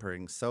and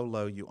whimpering so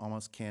low you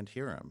almost can't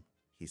hear him,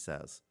 he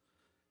says.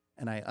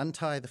 And I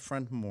untie the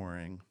front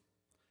mooring,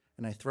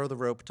 and I throw the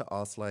rope to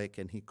Åsleik,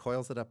 and he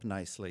coils it up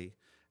nicely,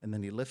 and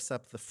then he lifts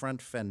up the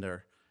front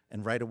fender,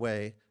 and right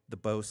away the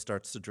bow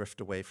starts to drift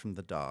away from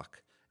the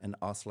dock. And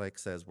Åsleik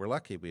says, we're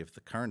lucky we have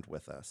the current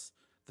with us.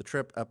 The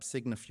trip up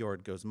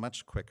Signafjord goes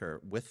much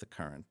quicker with the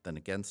current than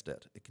against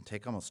it. It can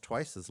take almost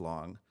twice as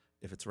long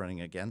if it's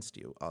running against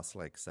you,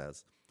 Åsleik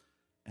says.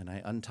 And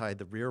I untie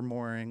the rear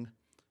mooring,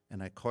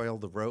 and I coil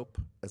the rope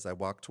as I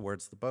walk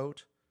towards the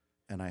boat,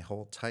 and I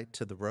hold tight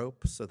to the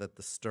rope so that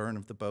the stern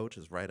of the boat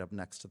is right up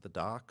next to the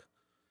dock.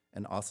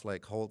 And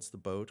Åsleik holds the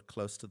boat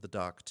close to the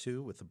dock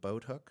too with a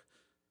boat hook.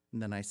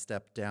 And then I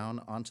step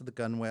down onto the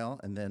gunwale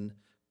and then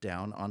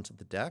down onto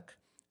the deck,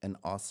 and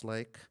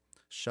Åsleik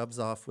shoves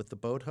off with the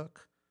boat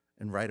hook,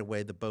 and right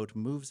away the boat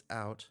moves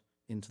out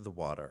into the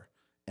water.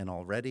 And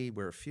already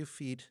we're a few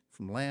feet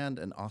from land,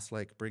 and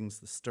Åsleik brings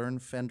the stern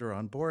fender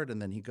on board,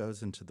 and then he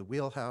goes into the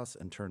wheelhouse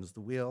and turns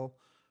the wheel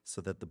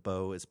so that the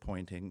bow is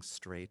pointing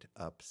straight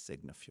up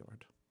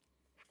Signafjord.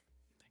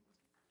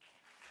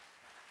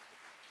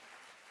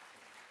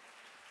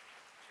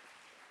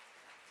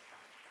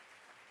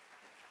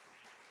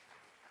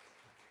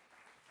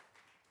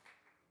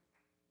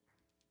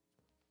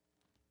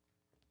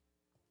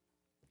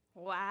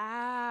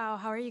 Wow,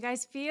 how are you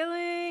guys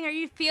feeling? Are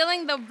you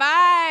feeling the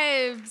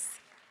vibes?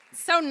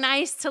 So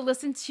nice to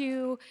listen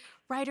to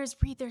writers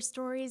read their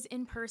stories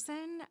in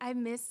person. I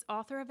miss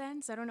author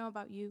events. I don't know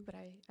about you, but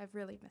I've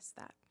really missed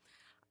that.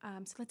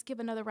 So let's give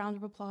another round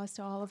of applause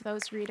to all of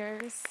those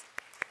readers.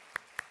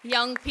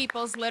 Young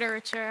people's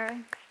literature.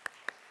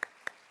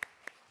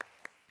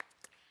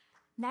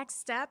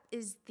 Next up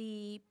is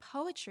the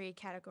poetry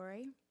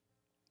category.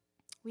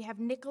 We have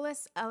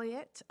Nicholas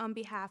Elliott on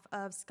behalf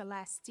of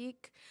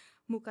Scholastique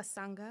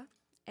Mukasanga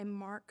and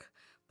Mark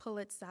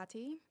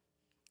Polizzati.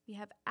 We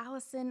have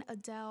Allison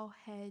Adele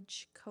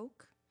Hedge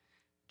Koch,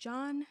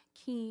 John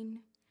Keene,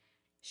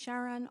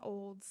 Sharon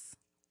Olds,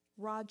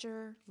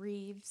 Roger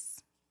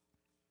Reeves,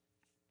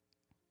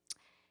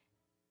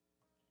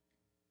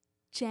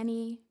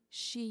 Jenny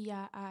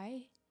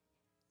Shiyai,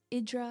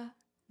 Idra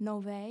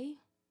Nove,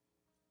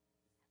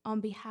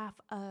 on behalf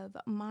of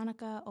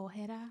Monica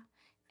Ojeda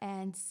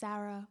and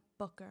Sarah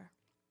Booker.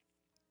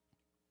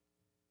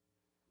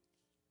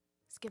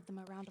 Let's give them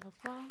a round of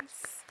applause.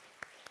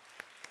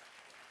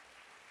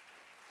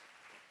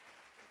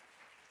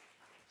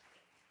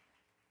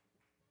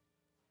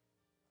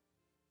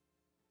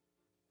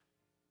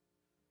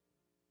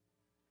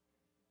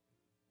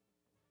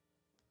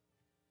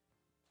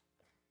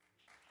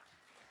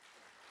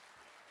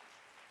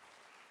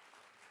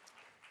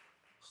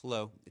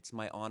 Hello, it's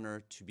my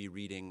honor to be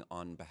reading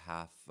on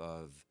behalf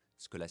of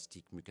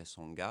Scholastique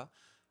Mukasanga.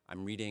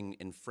 I'm reading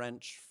in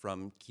French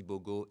from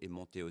Kibogo et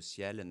Monté au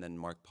Ciel, and then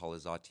Mark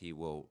Polizzati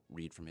will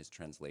read from his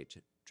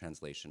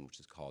translation,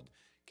 which is called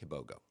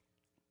Kibogo.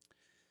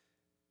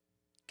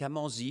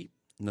 Kamanzi,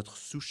 notre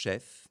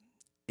sous-chef,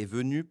 est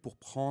venu pour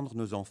prendre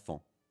nos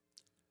enfants.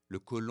 Le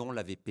colon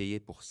l'avait payé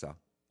pour ça.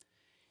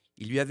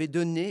 Il lui avait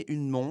donné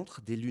une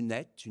montre, des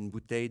lunettes, une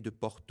bouteille de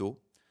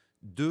Porto,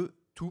 2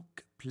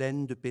 touques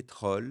pleines de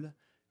pétrole,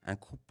 un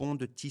coupon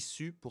de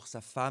tissu pour sa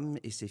femme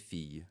et ses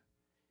filles.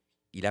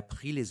 Il a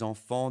pris les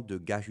enfants de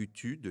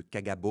Gahutu, de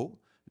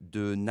Kagabo,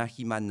 de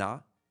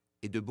Nahimana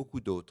et de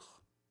beaucoup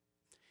d'autres.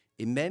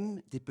 Et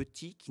même des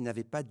petits qui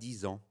n'avaient pas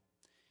 10 ans.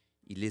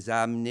 Il les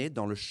a amenés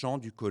dans le champ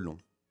du colon.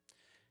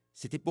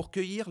 C'était pour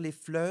cueillir les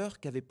fleurs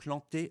qu'avait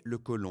plantées le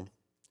colon.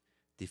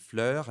 Des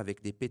fleurs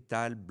avec des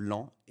pétales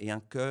blancs et un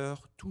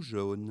cœur tout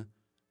jaune.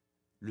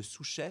 Le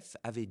sous-chef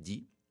avait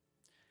dit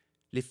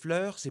 « Les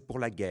fleurs, c'est pour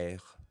la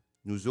guerre.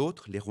 Nous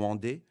autres, les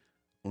Rwandais,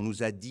 on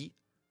nous a dit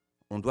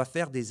 « On doit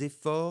faire des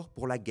efforts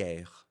pour la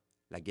guerre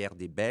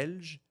des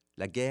Belges,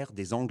 la guerre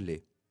des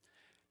Anglais,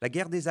 la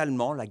guerre des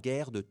Allemands, la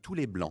guerre de tous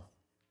les Blancs.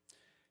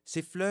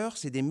 Ces fleurs,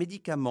 c'est des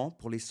médicaments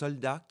pour les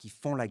soldats qui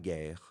font la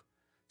guerre.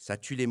 Ça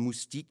tue les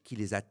moustiques qui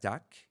les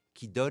attaquent,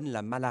 qui donnent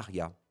la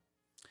malaria.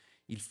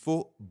 Il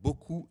faut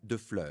beaucoup de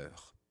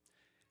fleurs.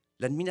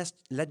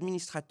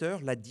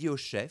 L'administrateur l'a dit au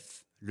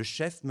chef, le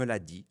chef me l'a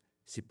dit,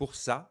 c'est pour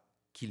ça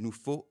qu'il nous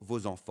faut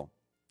vos enfants.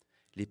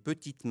 Les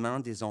petites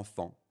mains des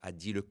enfants, a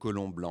dit le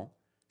colon blanc,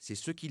 c'est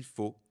ce qu'il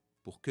faut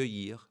pour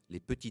cueillir les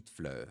petites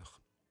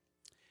fleurs.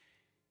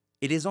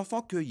 Et les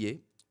enfants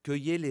cueillaient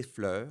les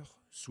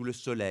fleurs, sous le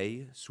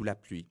soleil, sous la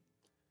pluie.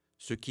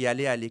 Ceux qui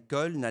allaient à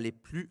l'école n'allaient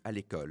plus à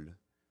l'école.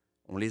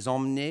 On les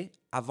emmenait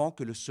avant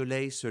que le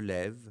soleil se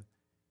lève,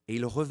 et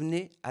ils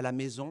revenaient à la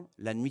maison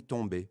la nuit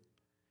tombée.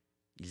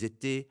 Ils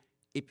étaient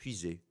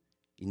épuisés,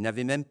 ils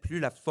n'avaient même plus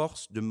la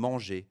force de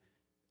manger,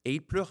 et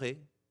ils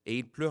pleuraient, et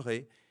ils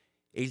pleuraient,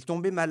 et ils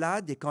tombaient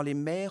malades, et quand les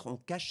mères ont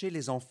caché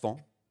les enfants,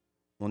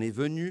 on est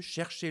venu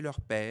chercher leur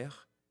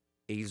père,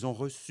 et ils ont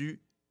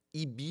reçu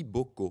Ibi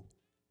Boko,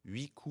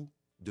 8 coups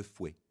de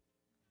fouet.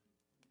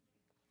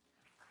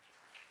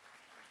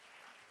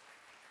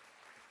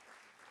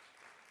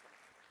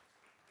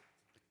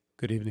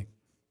 Good evening.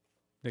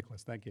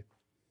 Nicholas, thank you.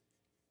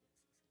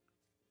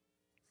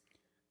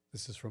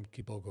 This is from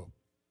Kibogo.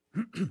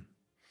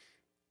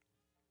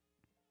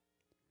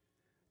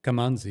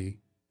 Kamanzi,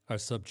 our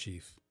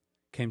sub-chief,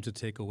 came to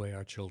take away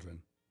our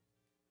children.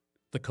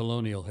 The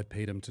colonial had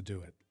paid him to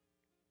do it.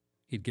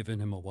 He'd given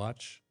him a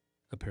watch,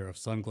 a pair of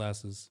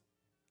sunglasses,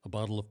 a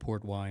bottle of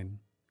port wine,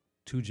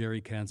 2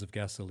 jerry cans of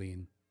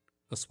gasoline,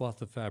 a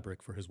swath of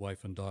fabric for his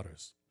wife and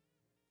daughters.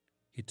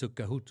 He took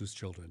Gahutu's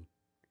children,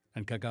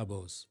 and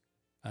Kagabos,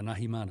 and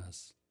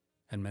Ahimanas,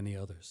 and many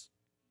others.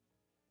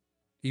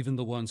 Even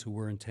the ones who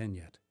weren't 10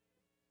 yet.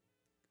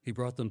 He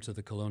brought them to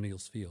the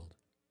colonial's field,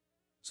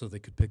 so they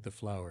could pick the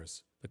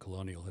flowers the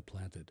colonial had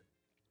planted.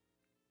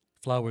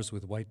 Flowers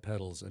with white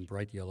petals and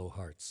bright yellow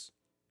hearts.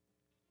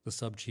 The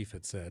sub-chief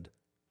had said,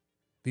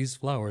 "These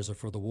flowers are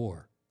for the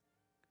war.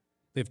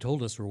 They've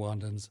told us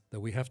Rwandans that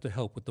we have to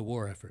help with the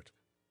war effort.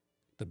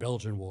 The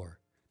Belgian war,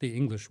 the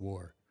English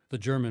war, the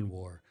German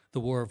war, the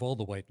war of all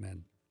the white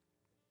men.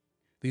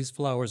 These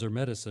flowers are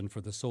medicine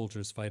for the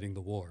soldiers fighting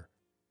the war.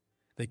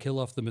 They kill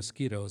off the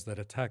mosquitoes that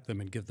attack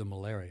them and give them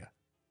malaria.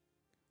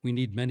 We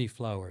need many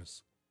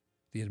flowers.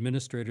 The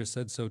administrator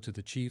said so to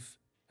the chief,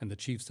 and the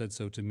chief said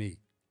so to me.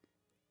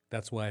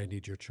 That's why I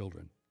need your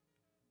children.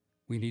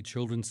 We need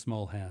children's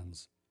small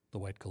hands, the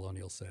white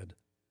colonial said,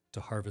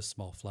 to harvest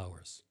small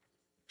flowers.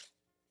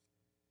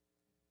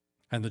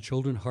 And the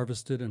children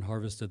harvested and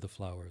harvested the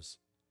flowers,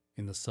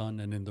 in the sun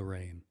and in the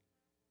rain.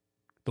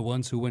 The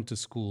ones who went to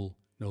school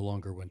no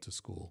longer went to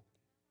school.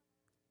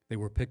 They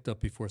were picked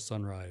up before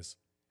sunrise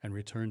and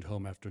returned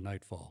home after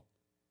nightfall.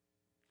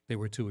 They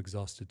were too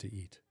exhausted to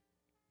eat.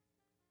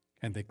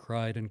 And they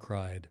cried,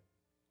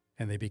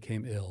 and they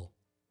became ill.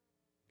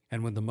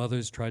 And when the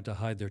mothers tried to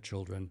hide their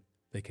children,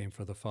 they came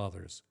for the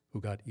fathers,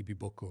 who got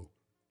ibiboku,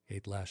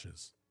 8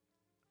 lashes.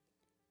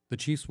 The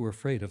chiefs were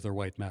afraid of their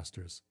white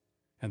masters,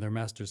 and their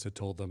masters had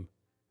told them,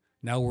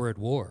 "Now we're at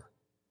war.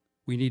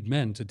 We need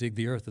men to dig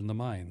the earth in the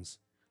mines.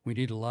 We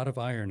need a lot of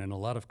iron and a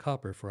lot of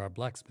copper for our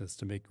blacksmiths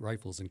to make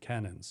rifles and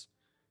cannons.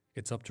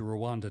 It's up to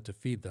Rwanda to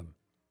feed them.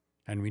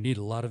 And we need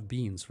a lot of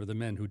beans for the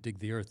men who dig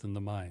the earth in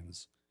the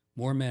mines.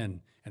 More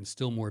men and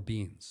still more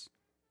beans."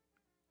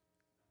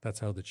 That's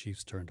how the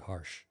chiefs turned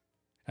harsh,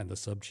 and the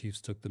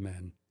sub-chiefs took the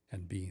men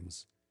and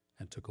beans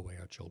and took away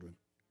our children.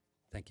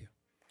 Thank you.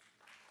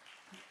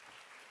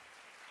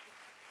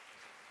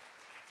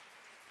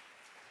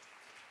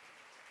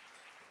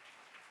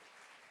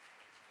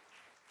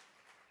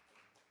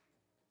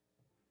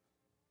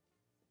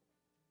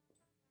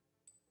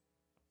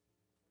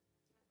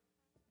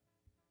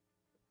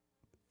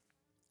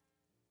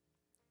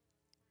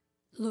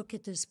 Look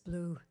at this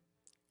blue.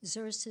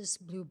 Xerxes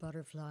blue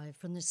butterfly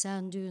from the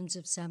sand dunes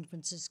of San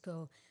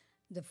Francisco,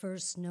 the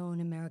first known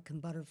American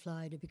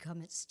butterfly to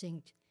become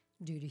extinct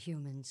due to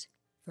humans,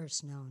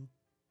 first known.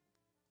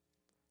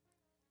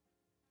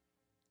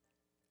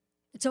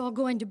 "It's all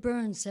going to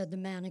burn," said the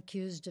man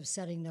accused of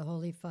setting the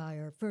holy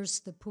fire.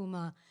 First the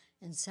puma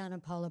and Santa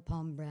Paula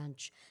palm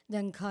branch,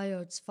 then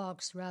coyotes,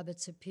 fox,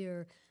 rabbits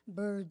appear,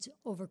 birds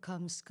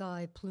overcome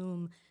sky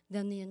plume,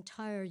 then the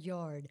entire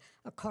yard,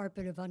 a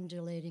carpet of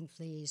undulating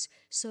fleas,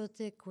 so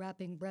thick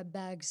wrapping bread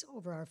bags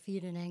over our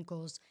feet and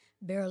ankles,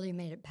 barely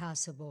made it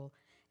passable.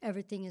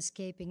 Everything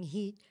escaping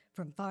heat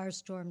from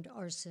firestormed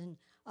arson,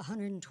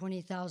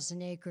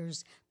 120,000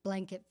 acres,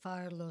 blanket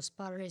fire, Los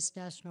Padres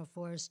National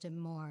Forest,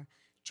 and more,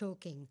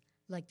 choking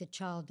like the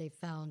child they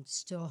found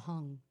still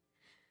hung.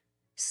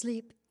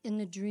 Sleep in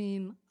the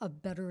dream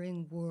of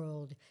bettering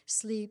world,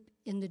 sleep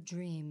in the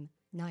dream,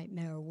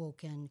 nightmare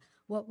woken.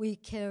 What we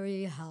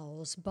carry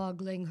howls,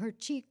 boggling. Her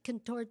cheek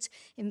contorts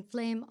in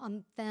flame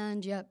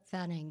unfanned yet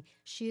fanning.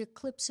 She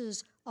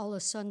eclipses all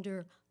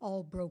asunder,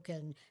 all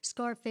broken.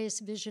 Scarface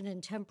vision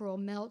and temporal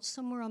melt.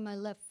 Somewhere on my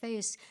left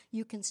face,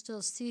 you can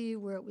still see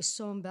where it was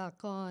sewn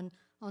back on.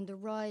 On the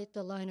right,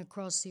 the line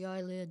across the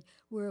eyelid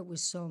where it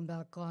was sewn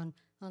back on.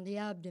 On the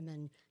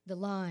abdomen, the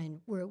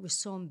line where it was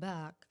sewn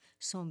back,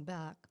 sewn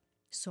back.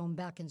 Sewn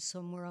back, and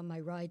somewhere on my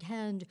right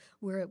hand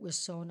where it was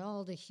sewn,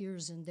 all the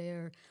here's and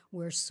there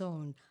were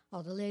sewn,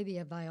 all the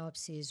labia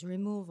biopsies,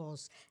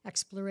 removals,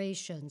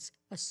 explorations,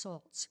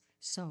 assaults,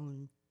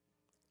 sewn.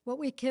 What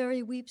we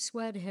carry weeps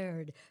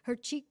wet-haired. Her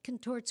cheek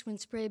contorts when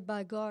sprayed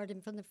by guard,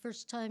 and from the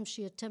first time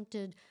she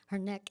attempted, her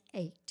neck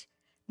ached.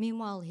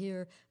 Meanwhile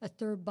here, a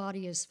third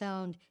body is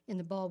found in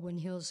the Baldwin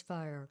Hills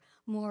fire.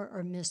 More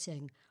are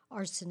missing.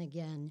 Arson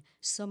again.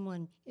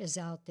 Someone is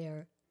out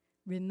there.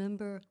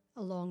 Remember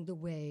along the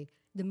way,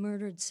 the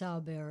murdered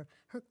Sauber.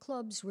 Her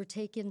clubs were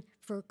taken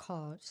for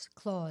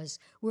claws.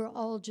 We're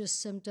all just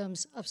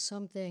symptoms of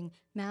something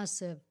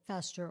massive,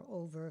 faster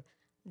over.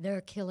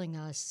 They're killing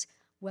us,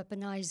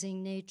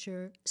 weaponizing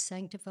nature,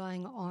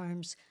 sanctifying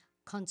arms,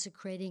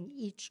 consecrating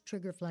each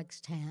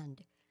trigger-flexed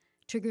hand.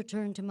 Trigger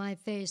turned to my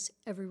face,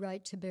 every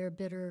right to bear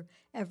bitter,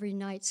 every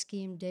night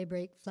scheme,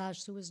 daybreak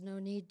flash. There was no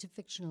need to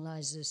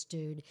fictionalize this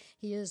dude.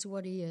 He is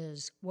what he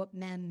is, what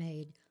man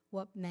made.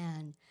 What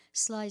man?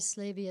 Slice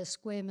labia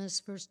squamous,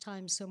 first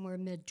time somewhere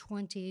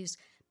mid-20s,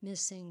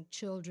 missing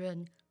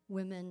children,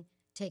 women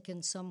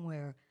taken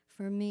somewhere.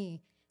 For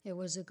me, it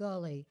was a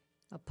gully,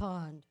 a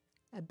pond,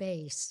 a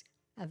base,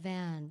 a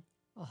van,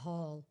 a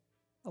hall,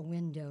 a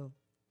window.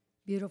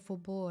 Beautiful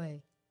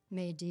boy,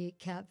 made to eat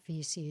cat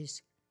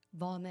feces,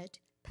 vomit,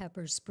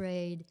 pepper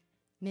sprayed,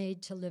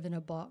 made to live in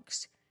a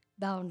box,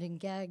 bound and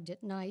gagged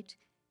at night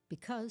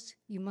because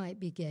you might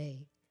be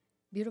gay.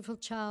 Beautiful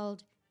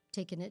child,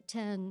 taken at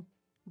 10,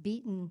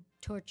 beaten,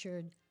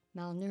 tortured,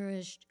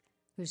 malnourished,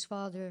 whose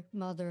father,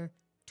 mother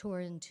tore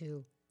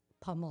into,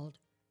 pummeled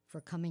for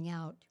coming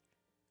out,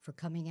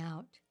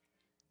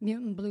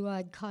 Mutant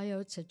blue-eyed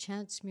coyotes, a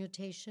chance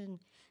mutation,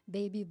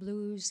 baby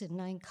blues and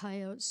 9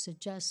 coyotes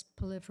suggest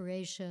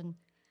proliferation,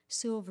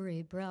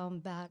 silvery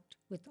brown-backed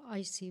with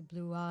icy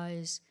blue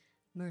eyes,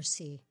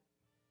 mercy,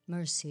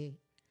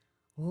 mercy,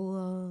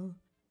 oh,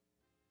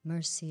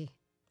 mercy,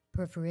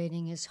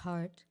 perforating his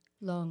heart,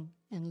 lung,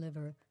 and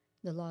liver.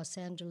 The Los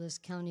Angeles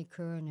County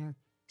coroner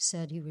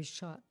said he was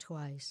shot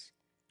twice.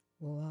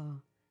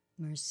 Wow,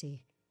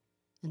 mercy.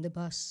 And the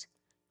bus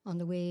on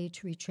the way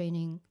to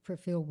retraining for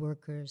field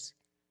workers.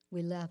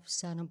 We left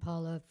Santa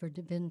Paula for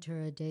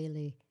Divintura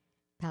daily,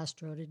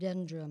 past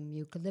rhododendron,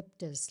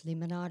 eucalyptus,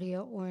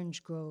 limonaria,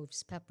 orange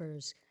groves,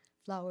 peppers,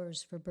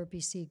 flowers for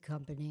Burpee Seed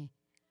Company,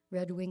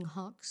 red-winged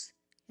hawks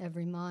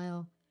every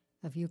mile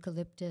of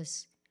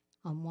eucalyptus,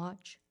 on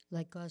watch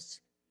like us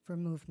for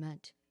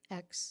movement.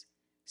 X,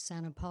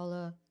 Santa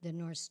Paula, the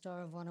North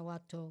Star of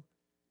Vanuatu,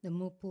 the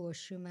Mupu of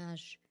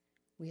Shumash.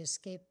 We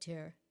escaped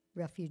here,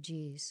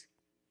 refugees.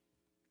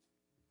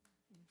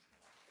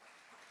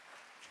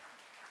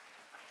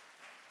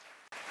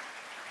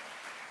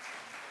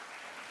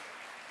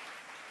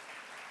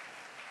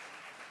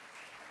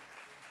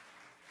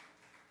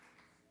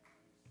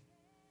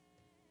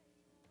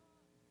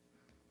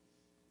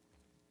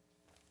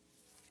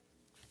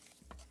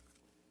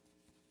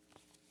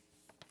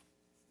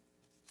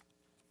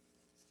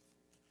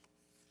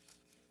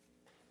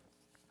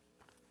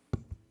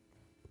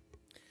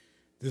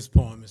 This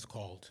poem is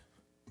called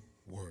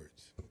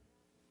Words.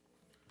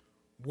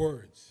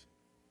 Words.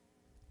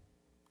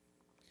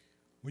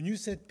 When you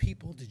said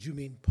people, did you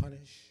mean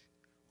punish?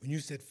 When you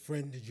said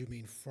friend, did you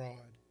mean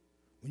fraud?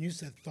 When you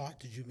said thought,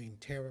 did you mean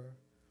terror?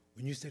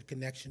 When you said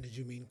connection, did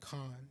you mean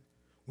con?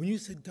 When you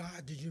said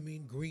God, did you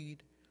mean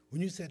greed?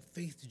 When you said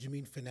faith, did you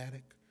mean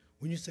fanatic?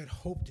 When you said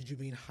hope, did you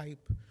mean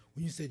hype?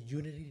 When you said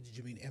unity, did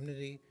you mean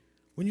enmity?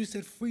 When you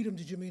said freedom,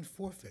 did you mean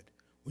forfeit?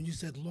 When you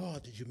said law,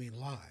 did you mean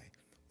lie?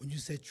 When you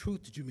said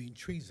truth, did you mean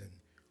treason?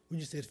 When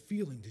you said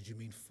feeling, did you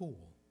mean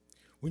fool?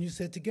 When you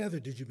said together,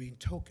 did you mean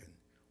token?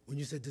 When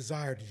you said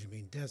desire, did you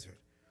mean desert?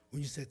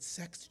 When you said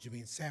sex, did you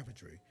mean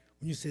savagery?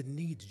 When you said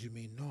need, did you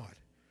mean naught?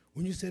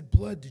 When you said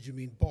blood, did you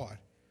mean bought?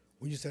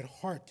 When you said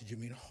heart, did you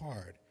mean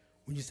hard?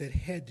 When you said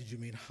head, did you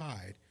mean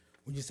hide?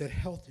 When you said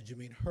health, did you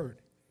mean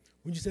hurt?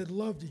 When you said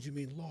love, did you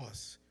mean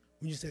loss?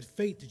 When you said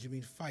fate, did you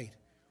mean fight?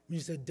 When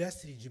you said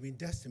destiny, did you mean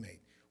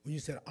decimate? When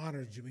you said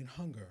honor, did you mean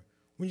hunger?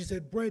 When you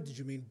said bread, did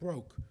you mean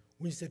broke?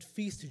 When you said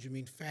feast, did you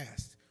mean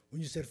fast? When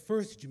you said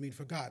first, did you mean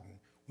forgotten?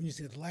 When you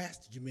said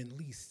last, did you mean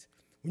least?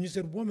 When you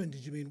said woman,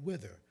 did you mean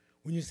wither?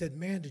 When you said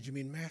man, did you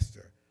mean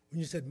master? When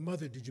you said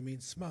mother, did you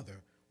mean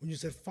smother? When you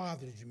said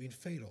father, did you mean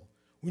fatal?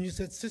 When you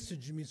said sister,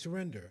 did you mean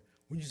surrender?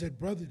 When you said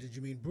brother, did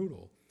you mean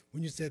brutal?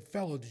 When you said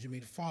fellow, did you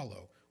mean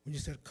follow? When you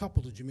said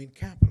couple, did you mean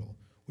capital?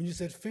 When you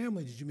said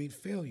family, did you mean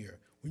failure?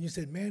 When you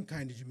said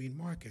mankind, did you mean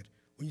market?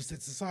 When you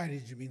said society,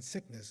 did you mean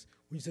sickness?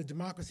 When you said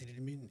democracy, did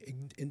you mean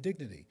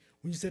indignity?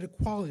 When you said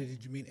equality,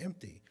 did you mean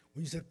empty?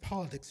 When you said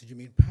politics, did you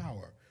mean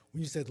power?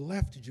 When you said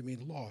left, did you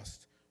mean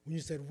lost? When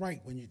you said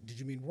right, did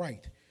you mean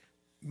right?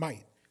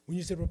 Might. When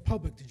you said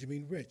republic, did you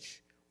mean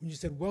rich? When you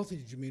said wealthy,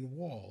 did you mean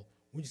wall?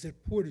 When you said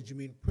poor, did you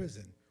mean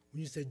prison?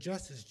 When you said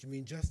justice, did you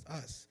mean just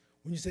us?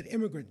 When you said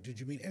immigrant, did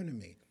you mean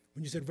enemy?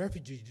 When you said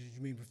refugee, did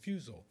you mean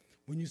refusal?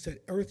 When you said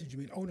earth, did you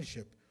mean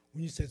ownership?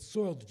 When you said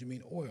soil, did you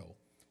mean oil?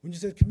 When you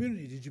said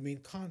community, did you mean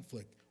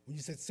conflict? When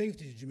you said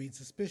safety, did you mean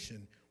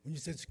suspicion? When you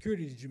said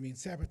security, did you mean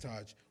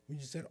sabotage? When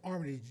you said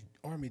army,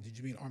 did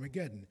you mean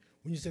Armageddon?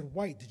 When you said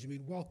white, did you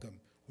mean welcome?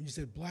 When you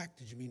said black,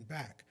 did you mean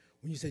back?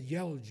 When you said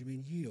yellow, did you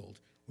mean yield?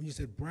 When you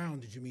said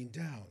brown, did you mean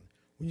down?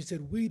 When you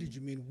said we, did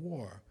you mean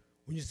war?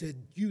 When you said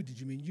you, did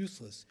you mean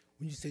useless?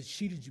 When you said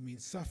she, did you mean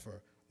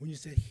suffer? When you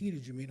said he,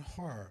 did you mean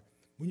horror?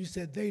 When you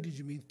said they, did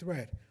you mean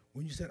threat?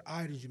 When you said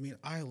I, did you mean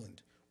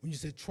island? When you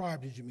said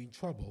tribe, did you mean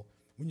trouble?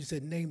 When you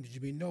said name, did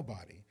you mean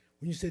nobody?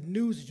 When you said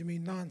news, did you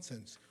mean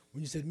nonsense?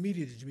 When you said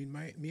media, did you mean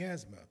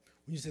miasma?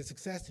 When you said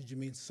success, did you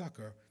mean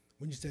sucker?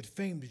 When you said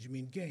fame, did you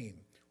mean game?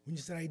 When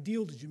you said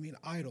ideal, did you mean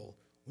idol?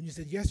 When you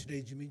said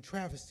yesterday, did you mean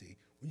travesty?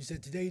 When you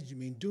said today, did you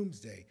mean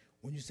doomsday?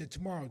 When you said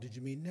tomorrow, did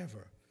you mean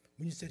never?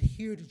 When you said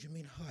hear, did you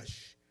mean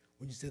hush?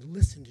 When you said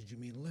listen, did you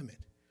mean limit?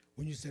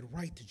 When you said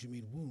right, did you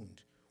mean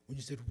wound? When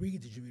you said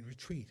read, did you mean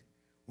retreat?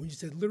 When you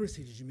said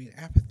literacy, did you mean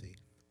apathy?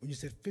 When you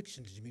said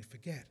fiction, did you mean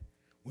forget?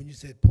 When you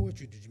said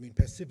poetry, did you mean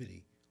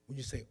passivity? When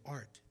you say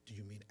art, do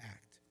you mean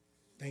act?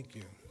 Thank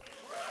you.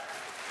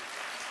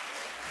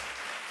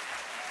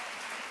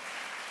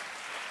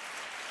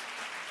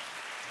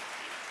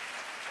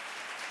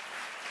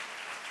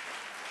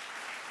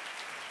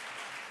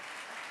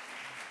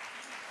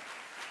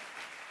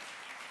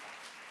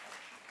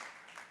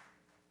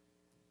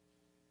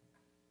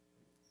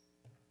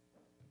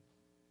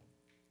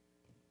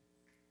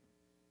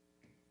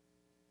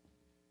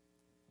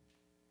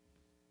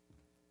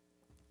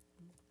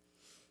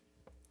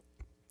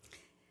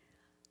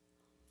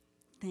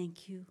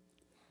 Thank you.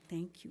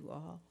 Thank you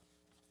all.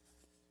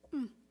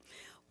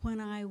 When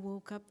I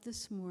woke up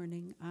this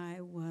morning,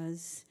 I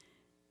was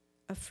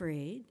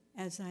afraid,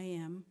 as I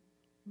am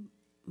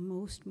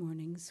most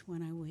mornings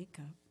when I wake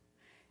up.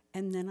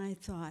 And then I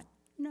thought,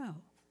 no,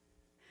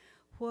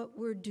 what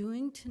we're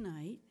doing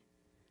tonight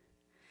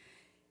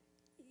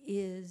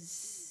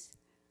is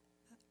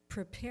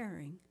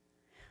preparing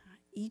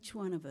each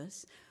one of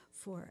us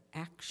for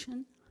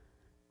action,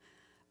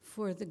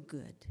 for the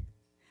good,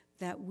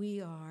 that we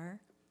are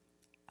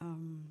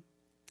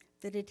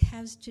that it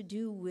has to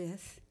do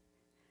with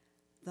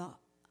the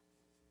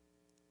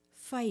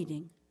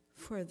fighting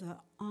for the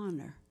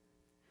honor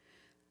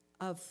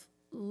of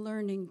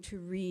learning to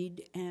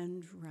read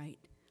and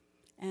write,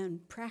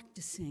 and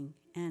practicing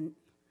and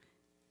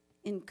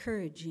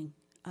encouraging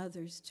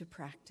others to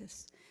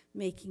practice,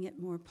 making it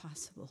more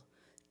possible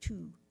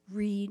to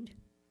read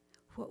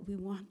what we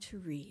want to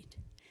read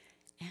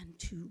and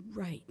to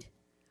write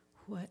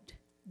what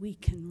we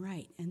can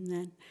write. And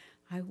then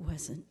I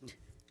wasn't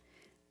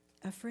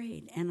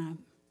afraid. And I'm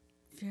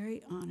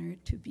very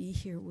honored to be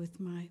here with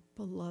my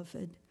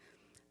beloved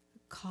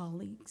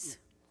colleagues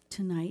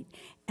tonight.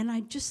 And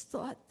I just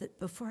thought that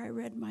before I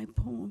read my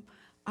poem,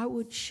 I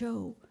would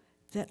show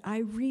that I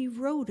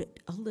rewrote it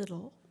a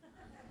little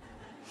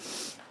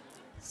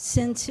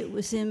since it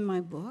was in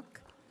my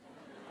book,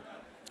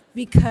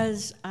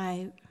 because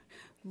I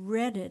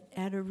read it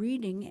at a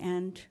reading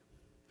and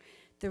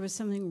there was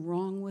something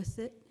wrong with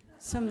it,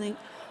 something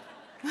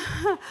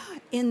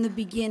in the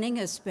beginning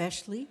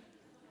especially,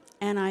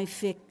 and I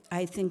think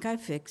I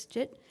fixed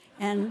it.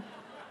 And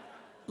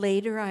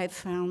later I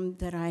found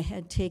that I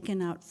had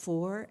taken out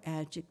 4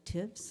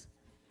 adjectives.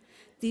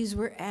 These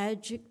were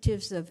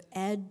adjectives of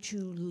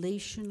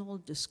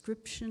adulational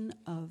description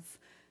of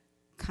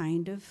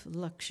kind of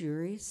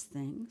luxurious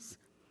things.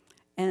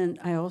 And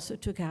I also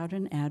took out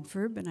an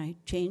adverb and I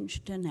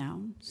changed a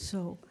noun.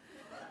 So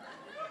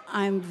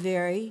I'm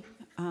very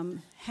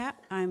I'm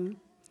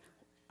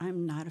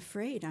not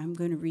afraid. I'm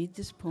going to read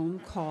this poem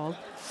called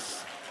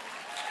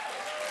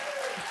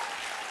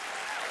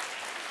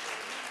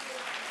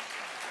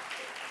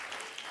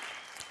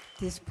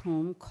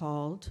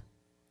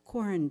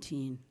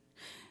Quarantine.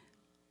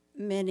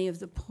 Many of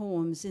the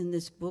poems in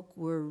this book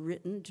were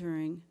written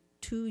during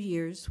 2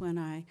 years when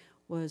I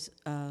was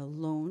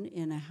alone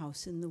in a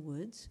house in the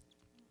woods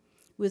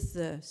with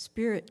the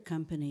spirit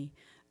company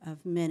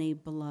of many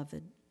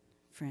beloved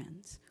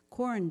friends.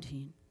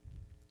 Quarantine.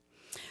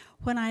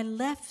 When I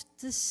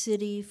left the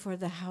city for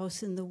the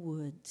house in the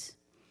woods,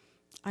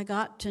 I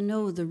got to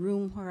know the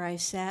room where I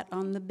sat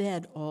on the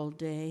bed all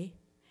day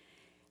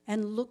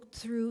and looked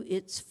through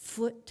its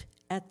foot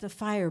at the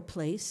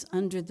fireplace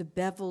under the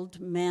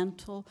beveled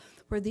mantel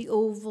where the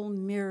oval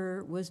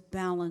mirror was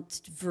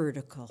balanced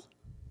vertical.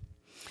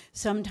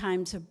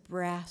 Sometimes a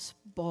brass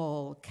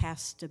ball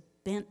cast a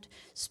bent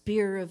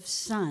spear of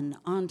sun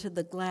onto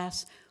the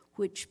glass,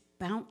 which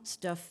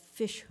bounced a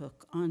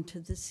fishhook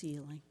onto the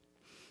ceiling.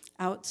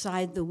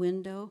 Outside the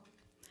window,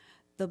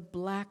 the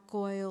black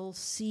oil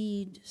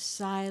seed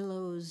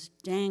silos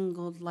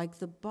dangled like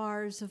the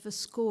bars of a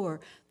score,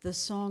 the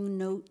song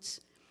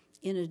notes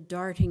in a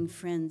darting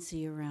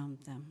frenzy around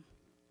them.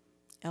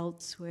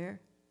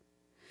 Elsewhere,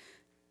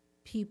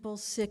 people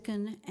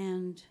sicken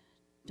and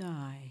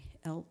die.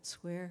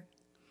 Elsewhere,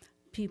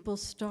 people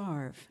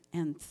starve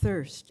and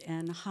thirst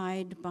and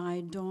hide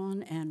by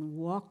dawn and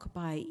walk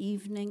by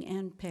evening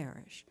and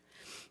perish,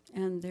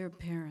 and their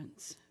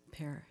parents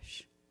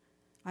perish.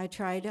 I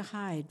try to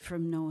hide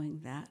from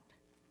knowing that.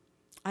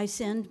 I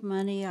send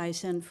money, I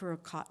send for a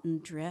cotton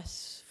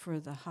dress, for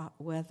the hot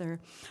weather,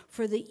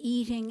 for the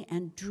eating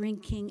and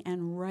drinking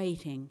and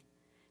writing,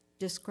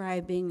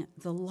 describing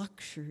the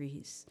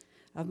luxuries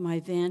of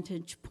my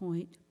vantage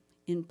point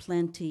in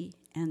plenty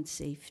and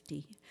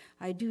safety.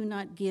 I do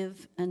not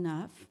give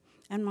enough,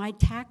 and my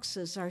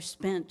taxes are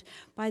spent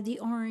by the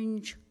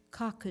orange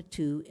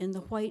cockatoo in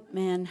the white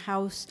man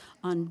house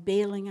on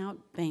bailing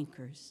out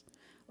bankers.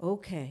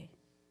 Okay.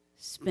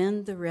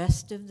 Spend the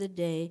rest of the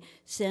day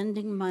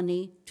sending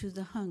money to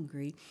the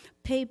hungry,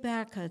 pay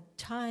back a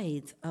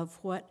tithe of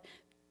what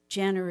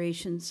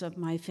generations of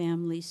my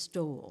family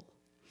stole.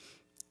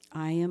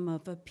 I am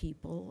of a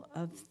people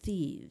of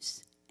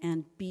thieves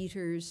and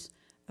beaters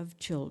of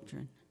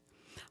children.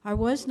 I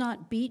was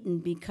not beaten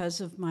because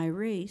of my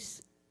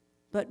race,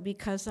 but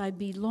because I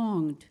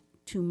belonged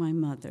to my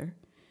mother,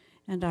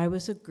 and I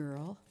was a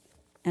girl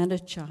and a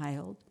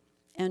child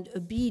and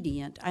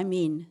obedient,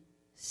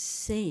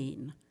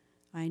 sane.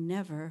 I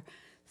never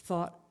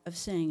thought of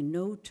saying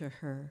no to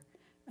her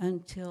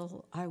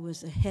until I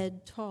was a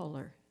head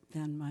taller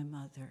than my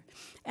mother.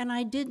 And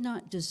I did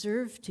not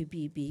deserve to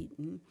be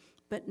beaten,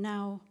 but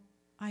now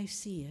I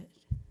see it.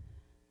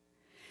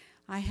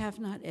 I have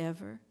not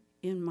ever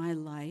in my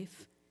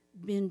life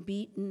been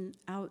beaten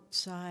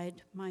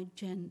outside my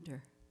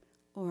gender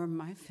or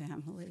my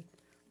family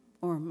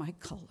or my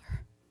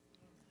color.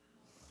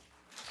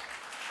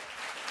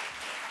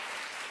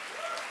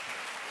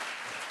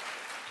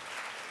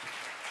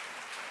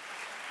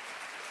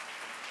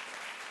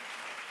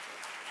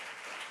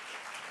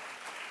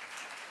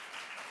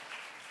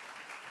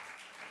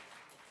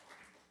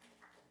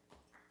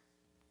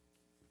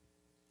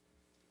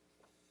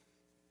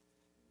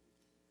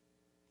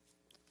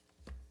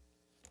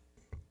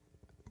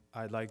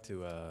 I'd like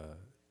to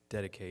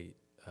dedicate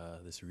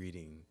this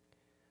reading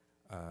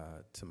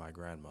to my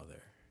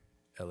grandmother,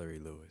 Ellery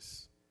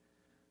Lewis,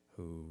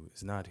 who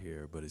is not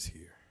here but is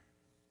here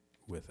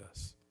with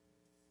us.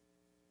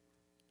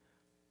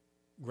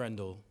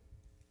 Grendel,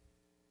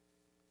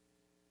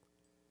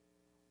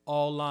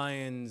 all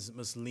lions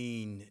must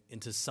lean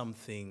into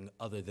something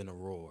other than a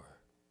roar.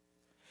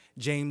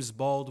 James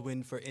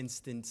Baldwin, for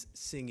instance,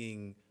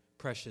 singing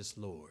Precious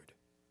Lord.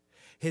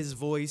 His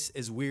voice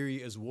as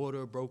weary as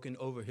water broken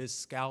over his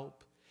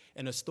scalp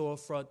in a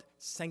storefront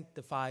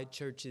sanctified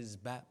church's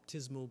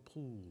baptismal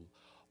pool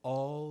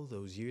all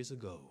those years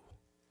ago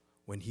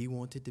when he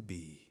wanted to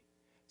be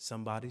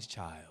somebody's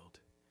child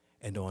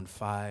and on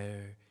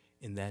fire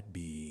in that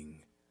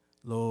being.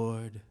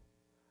 Lord,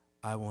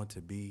 I want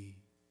to be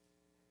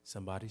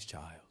somebody's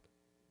child.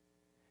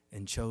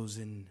 And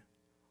chosen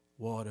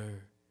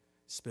water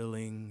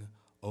spilling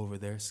over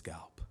their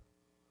scalp,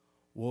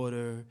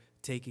 water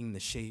taking the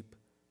shape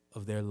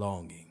of their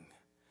longing,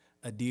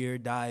 a deer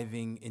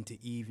diving into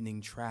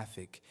evening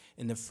traffic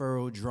in the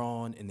furrow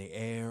drawn in the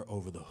air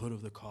over the hood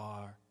of the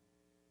car,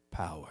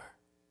 power,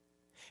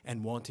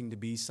 and wanting to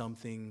be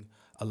something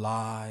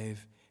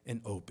alive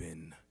and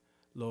open.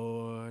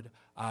 Lord,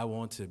 I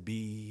want to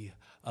be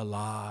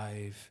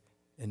alive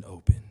and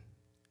open.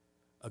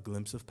 A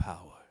glimpse of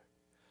power,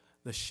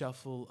 the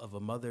shuffle of a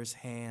mother's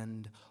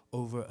hand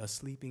over a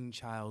sleeping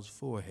child's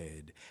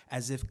forehead,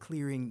 as if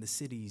clearing the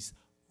city's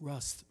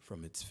rust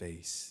from its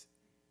face,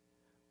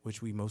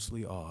 which we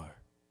mostly are,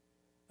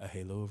 a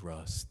halo of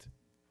rust,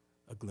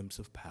 a glimpse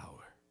of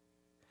power.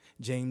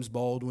 James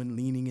Baldwin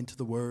leaning into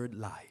the word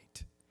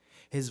light,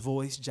 his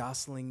voice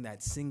jostling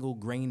that single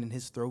grain in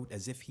his throat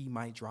as if he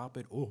might drop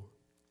it, or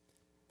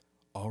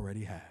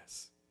already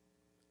has.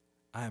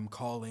 I am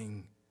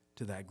calling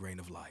to that grain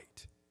of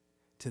light,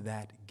 to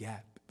that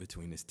gap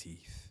between his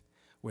teeth,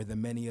 where the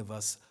many of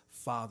us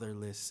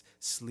fatherless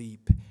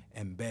sleep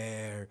and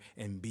bear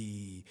and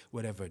be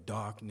whatever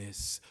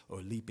darkness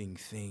or leaping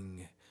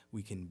thing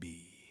we can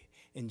be.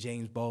 In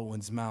James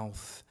Baldwin's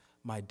mouth,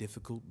 my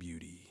difficult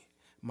beauty,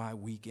 my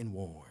weak and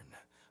worn,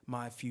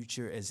 my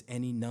future as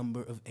any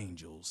number of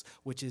angels,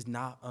 which is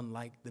not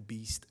unlike the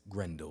beast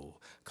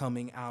Grendel,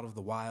 coming out of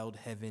the wild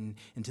heaven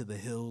into the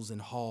hills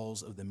and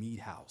halls of the mead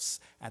house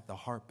at the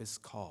harpist's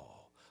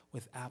call,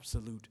 with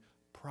absolute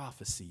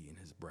prophecy in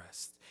his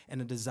breast and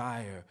a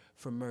desire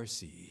for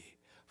mercy,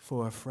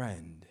 for a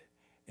friend,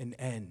 an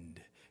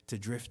end to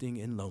drifting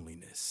in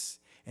loneliness.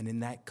 And in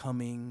that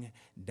coming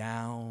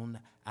down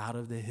out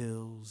of the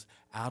hills,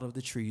 out of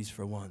the trees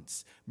for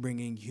once,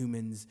 bringing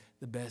humans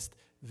the best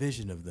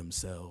vision of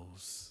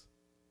themselves,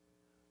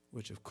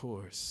 which of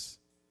course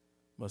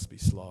must be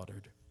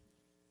slaughtered.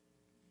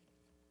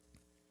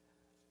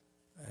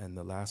 And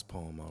the last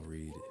poem I'll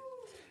read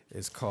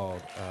is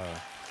called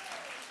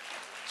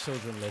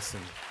Children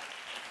Listen.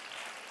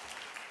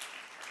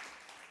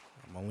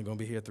 I'm only going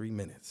to be here 3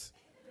 minutes.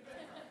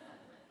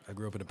 I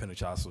grew up in a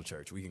Pentecostal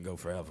church. We can go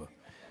forever.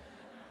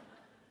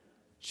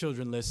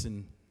 Children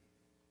listen.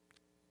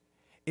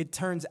 It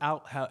turns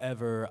out,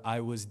 however,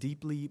 I was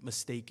deeply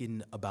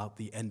mistaken about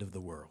the end of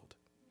the world.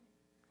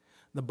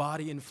 The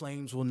body in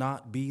flames will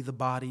not be the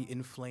body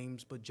in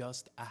flames, but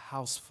just a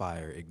house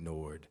fire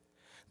ignored.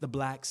 The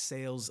black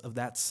sails of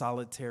that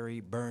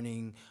solitary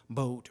burning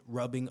boat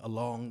rubbing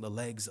along the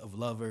legs of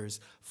lovers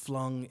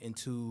flung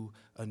into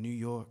a New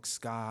York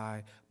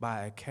sky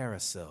by a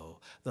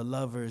carousel. The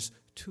lovers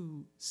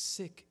too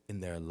sick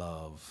in their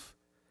love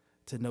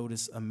to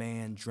notice a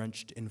man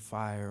drenched in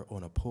fire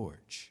on a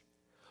porch,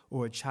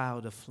 or a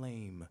child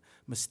aflame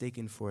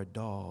mistaken for a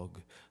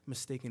dog,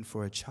 mistaken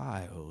for a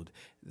child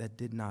that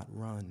did not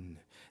run,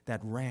 that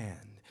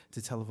ran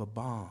to tell of a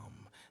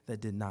bomb that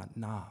did not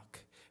knock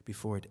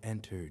before it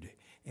entered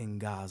in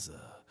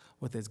Gaza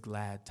with its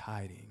glad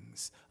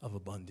tidings of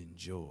abundant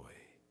joy.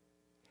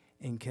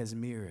 In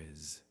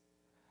Kesmirez,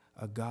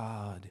 a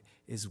god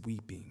is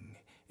weeping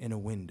in a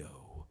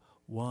window,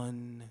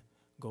 one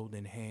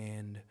golden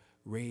hand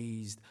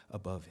raised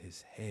above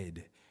his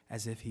head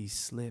as if he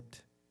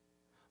slipped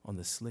on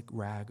the slick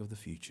rag of the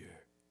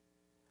future.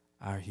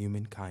 Our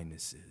human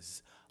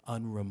kindnesses,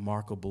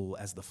 unremarkable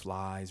as the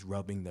flies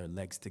rubbing their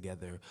legs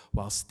together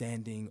while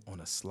standing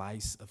on a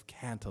slice of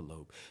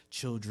cantaloupe.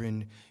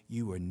 Children,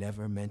 you were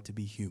never meant to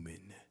be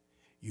human.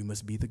 You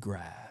must be the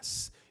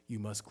grass. You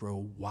must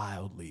grow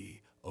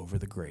wildly over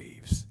the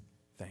graves.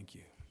 Thank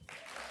you.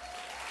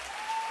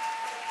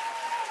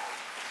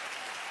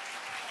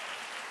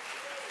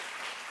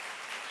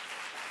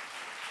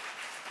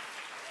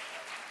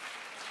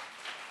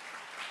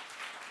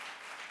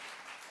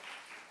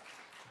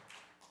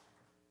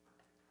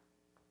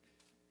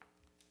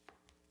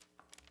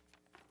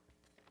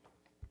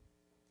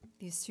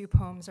 These two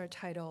poems are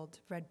titled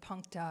Red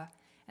Puncta,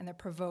 and they're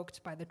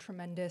provoked by the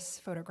tremendous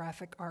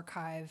photographic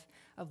archive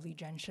of Li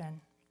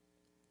Jianshen.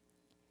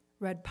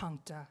 Red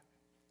Puncta.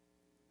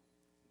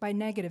 By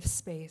negative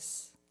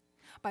space,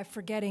 by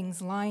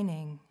forgetting's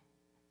lining,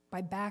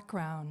 by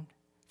background,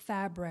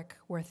 fabric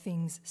where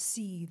things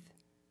seethe,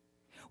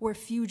 where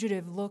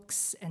fugitive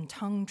looks and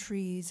tongue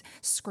trees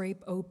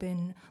scrape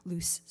open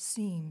loose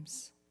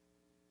seams.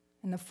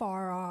 In the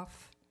far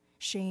off,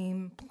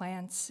 shame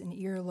plants in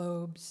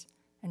earlobes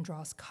and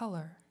draws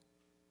color.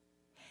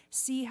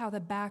 See how the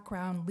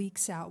background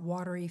leaks out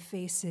watery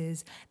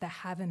faces that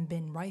haven't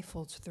been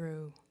rifled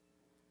through,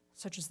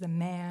 such as the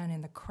man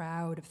in the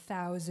crowd of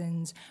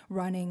thousands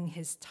running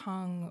his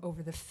tongue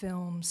over the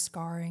film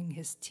scarring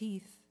his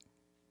teeth,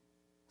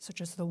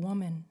 such as the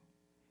woman,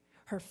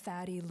 her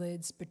fatty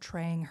lids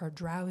betraying her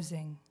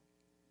drowsing.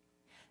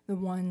 The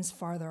ones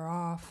farther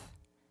off,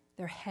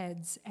 their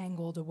heads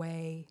angled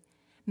away,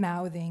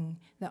 mouthing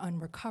the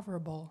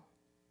unrecoverable.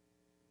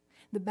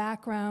 The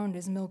background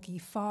is milky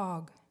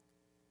fog,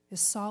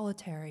 is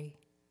solitary,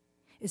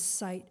 is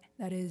sight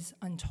that is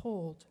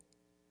untold.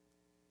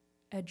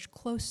 Edge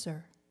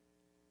closer.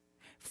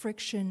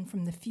 Friction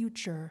from the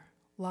future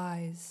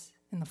lies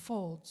in the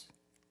folds.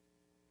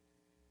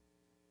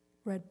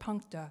 Red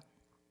puncta.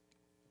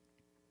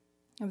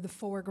 Of the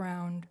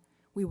foreground,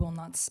 we will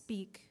not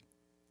speak.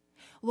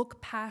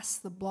 Look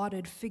past the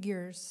blotted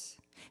figures,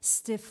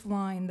 stiff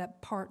line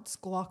that parts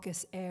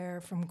glaucous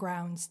air from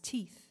ground's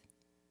teeth.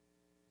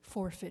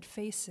 Forfeit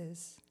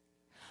faces,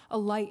 a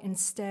light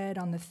instead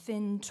on the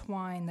thin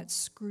twine that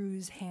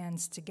screws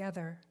hands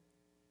together.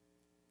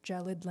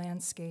 Gelid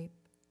landscape,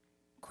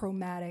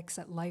 chromatics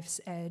at life's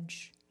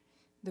edge,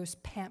 those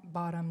pant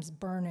bottoms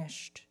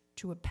burnished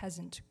to a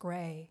peasant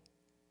gray.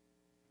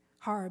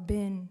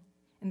 Harbin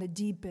in the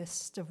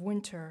deepest of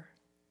winter,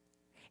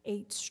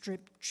 8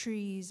 stripped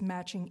trees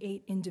matching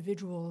 8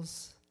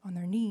 individuals on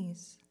their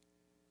knees.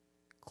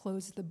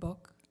 Close the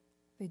book,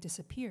 they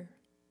disappear.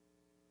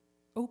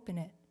 Open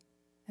it,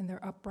 and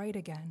they're upright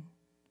again.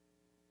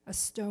 A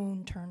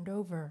stone turned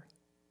over,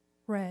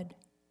 red.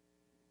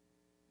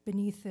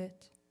 Beneath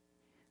it,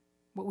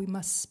 what we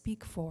must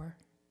speak for.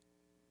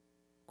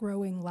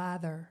 Growing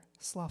lather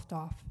sloughed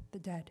off the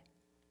dead.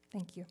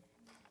 Thank you.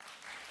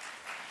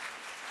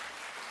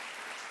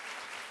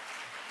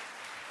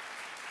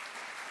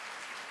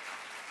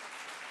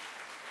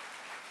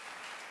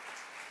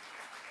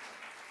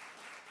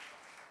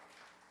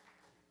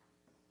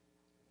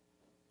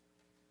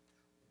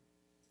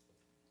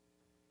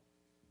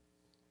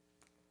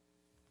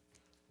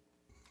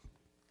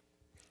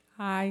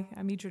 Hi,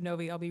 I'm Idra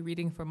Novi. I'll be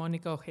reading for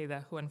Monica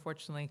Ojeda, who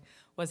unfortunately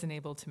wasn't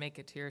able to make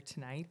it here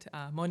tonight.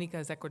 Monica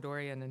is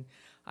Ecuadorian, and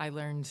I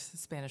learned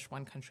Spanish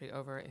one country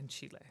over in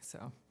Chile,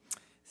 so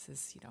this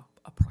is,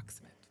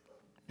 approximate.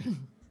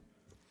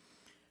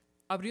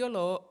 Abrió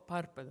los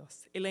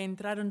párpados y le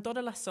entraron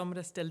todas las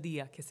sombras del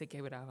día que se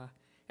quebraba.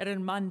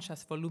 Eran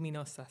manchas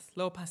voluminosas,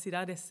 la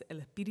opacidad es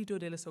el espíritu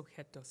de los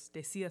objetos,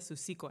 decía su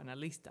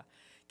psicoanalista,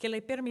 que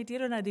le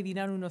permitieron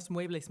adivinar unos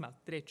muebles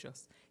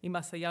maltrechos y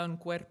más allá un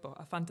cuerpo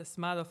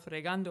afantasmado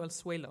fregando el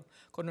suelo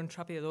con un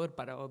trapeador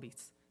para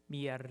obis.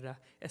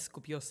 Mierda,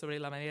 escupió sobre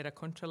la madera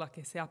contra la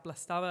que se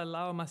aplastaba el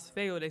lado más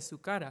feo de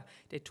su cara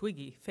de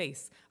Twiggy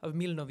Face of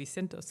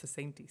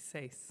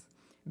 1966.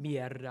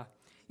 Mierda.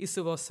 Y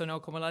su voz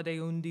sonó como la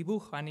de un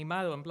dibujo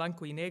animado en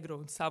blanco y negro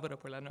un sábado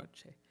por la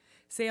noche.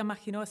 Se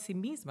imaginó a sí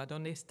misma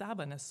donde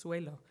estaba en el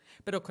suelo,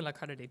 pero con la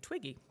cara de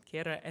Twiggy, que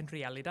era en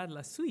realidad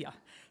la suya,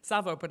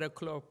 salvo por el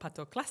color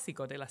pato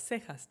clásico de las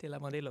cejas de la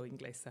modelo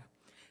inglesa.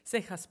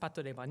 Cejas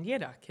pato de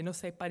bañera que no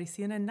se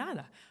parecían en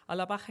nada a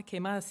la baja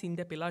quemada sin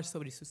depilar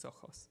sobre sus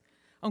ojos.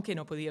 Aunque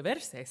no podía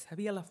verse,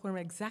 sabía la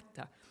forma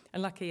exacta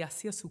en la que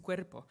yacía su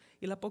cuerpo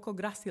y la poco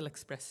grácil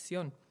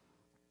expresión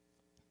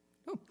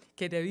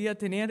que debía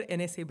tener en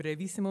ese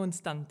brevísimo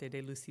instante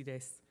de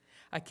lucidez.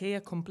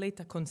 Aquella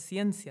completa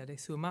conciencia de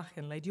su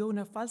imagen le dio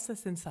una falsa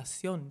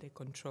sensación de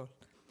control.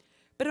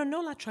 Pero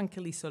no la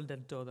tranquilizó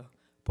del todo,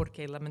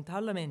 porque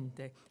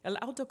lamentablemente el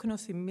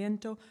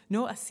autoconocimiento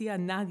no hacía a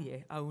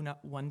nadie a una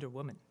Wonder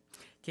Woman,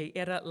 que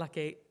era la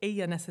que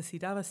ella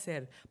necesitaba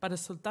ser para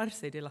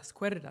soltarse de las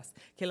cuerdas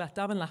que le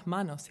ataban las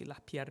manos y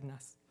las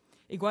piernas,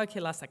 igual que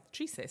las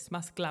actrices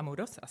más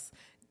glamurosas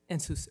en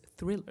sus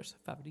thrillers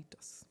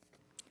favoritos.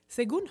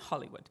 Según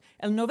Hollywood,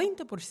 el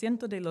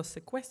 90% de los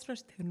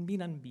secuestros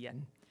terminan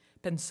bien.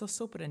 Pensó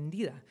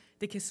sorprendida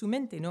de que su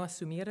mente no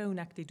asumiera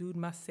una actitud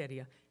más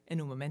seria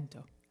en un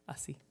momento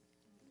así.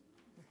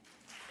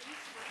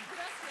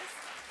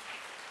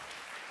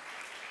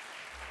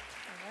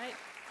 All right.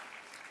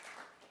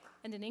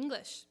 And in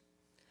English.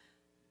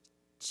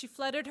 She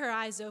fluttered her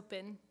eyes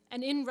open,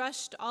 and in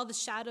rushed all the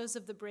shadows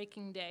of the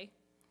breaking day.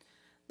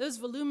 Those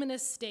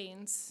voluminous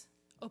stains,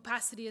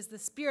 opacity is the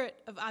spirit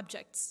of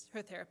objects,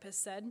 her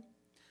therapist said,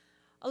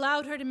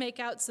 allowed her to make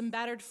out some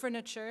battered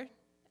furniture,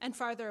 and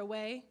farther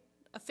away,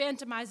 a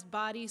phantomized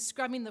body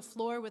scrubbing the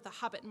floor with a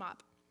hobbit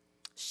mop.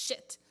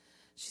 Shit,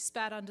 she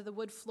spat onto the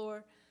wood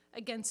floor,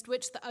 against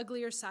which the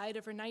uglier side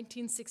of her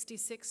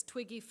 1966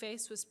 Twiggy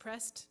face was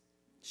pressed.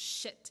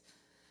 Shit.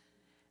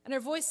 And her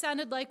voice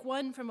sounded like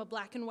one from a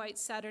black and white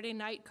Saturday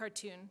night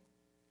cartoon.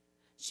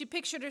 She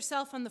pictured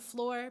herself on the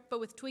floor, but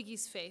with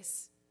Twiggy's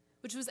face,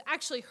 which was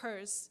actually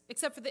hers,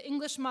 except for the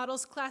English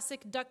model's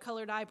classic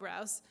duck-colored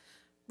eyebrows,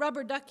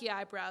 rubber ducky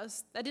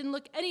eyebrows that didn't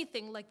look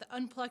anything like the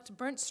unplucked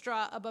burnt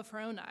straw above her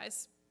own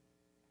eyes.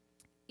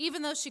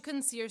 Even though she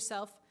couldn't see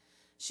herself,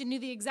 she knew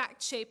the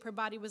exact shape her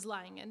body was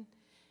lying in,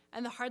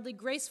 and the hardly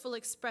graceful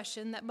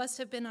expression that must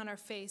have been on her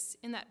face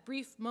in that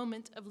brief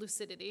moment of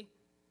lucidity.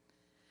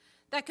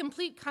 That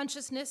complete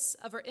consciousness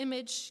of her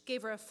image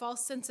gave her a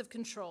false sense of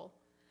control,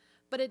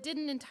 but it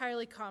didn't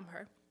entirely calm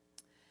her,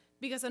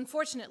 because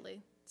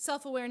unfortunately,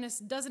 self-awareness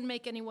doesn't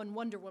make anyone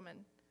Wonder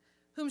Woman,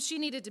 whom she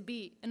needed to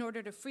be in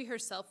order to free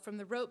herself from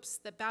the ropes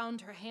that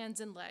bound her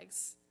hands and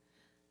legs.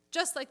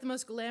 just like the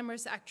most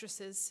glamorous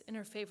actresses in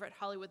her favorite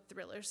Hollywood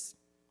thrillers.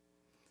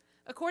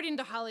 According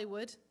to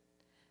Hollywood,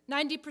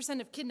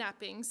 90% of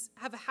kidnappings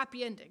have a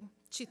happy ending,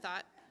 she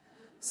thought,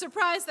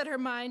 surprised that her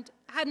mind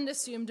hadn't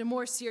assumed a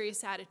more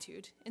serious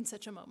attitude in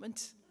such a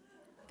moment.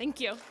 Thank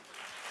you.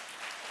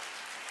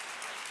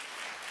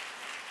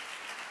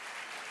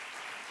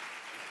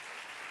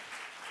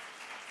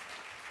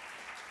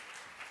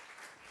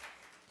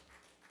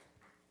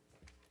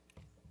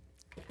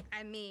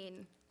 I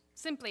mean,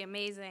 simply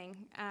amazing.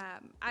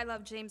 I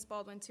love James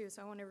Baldwin too,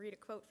 so I want to read a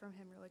quote from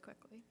him really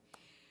quickly.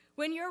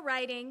 When you're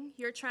writing,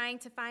 you're trying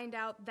to find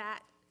out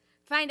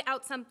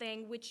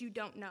something which you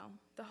don't know.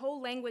 The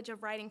whole language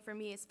of writing for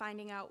me is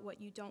finding out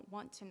what you don't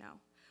want to know,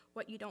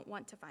 what you don't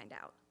want to find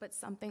out, but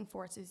something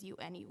forces you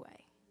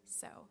anyway.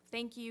 So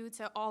thank you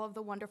to all of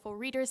the wonderful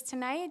readers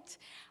tonight.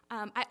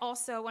 I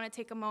also want to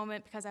take a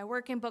moment, because I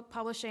work in book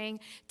publishing,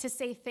 to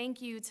say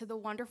thank you to the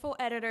wonderful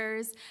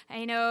editors.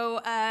 I know,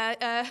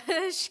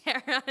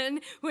 Sharon,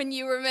 when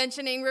you were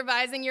mentioning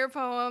revising your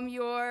poem,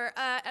 your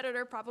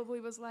editor probably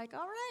was like,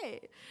 all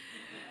right.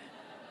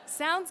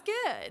 Sounds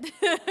good.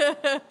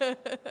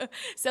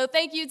 So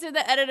thank you to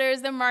the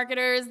editors, the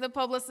marketers, the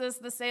publicists,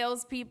 the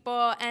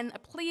salespeople, and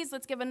please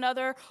let's give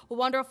another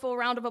wonderful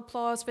round of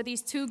applause for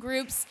these two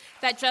groups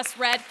that just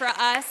read for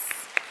us.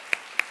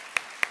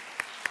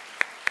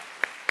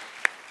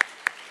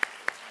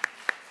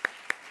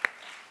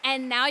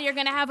 And now you're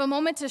gonna have a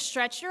moment to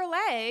stretch your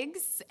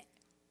legs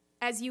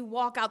as you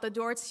walk out the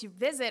door to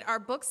visit our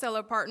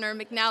bookseller partner,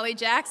 McNally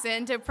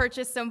Jackson, to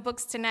purchase some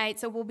books tonight.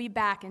 So we'll be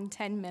back in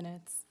 10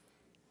 minutes.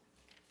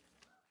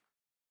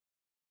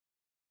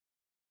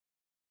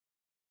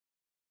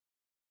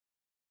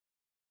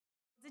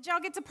 Did y'all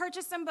get to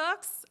purchase some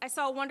books? I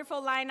saw a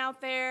wonderful line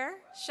out there.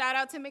 Shout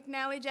out to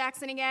McNally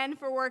Jackson again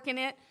for working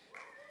it.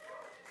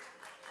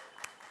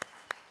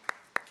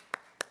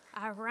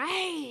 All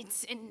right,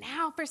 and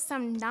now for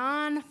some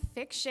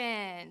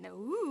nonfiction.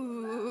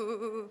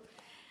 Ooh.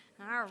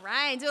 All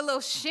right, do a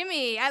little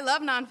shimmy. I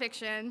love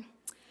nonfiction.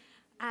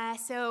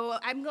 So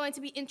I'm going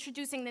to be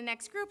introducing the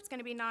next group. It's going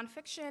to be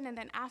nonfiction, and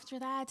then after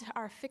that,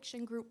 our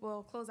fiction group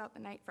will close out the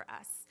night for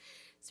us.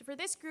 So for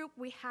this group,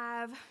 we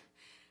have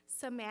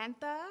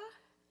Samantha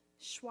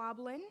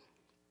Schwablin,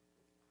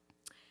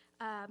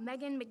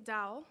 Megan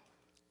McDowell,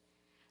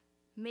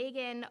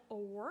 Megan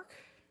O'Rourke,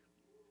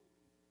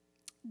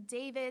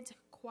 David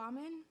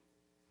Quammen,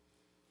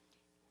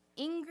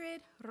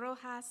 Ingrid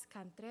Rojas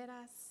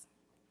Contreras,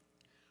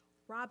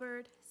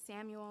 Robert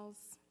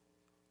Samuels,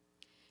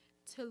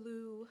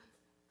 Tolu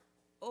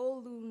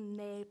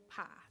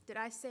Olunepa. Did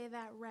I say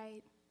that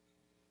right?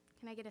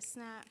 Can I get a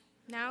snap?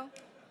 No?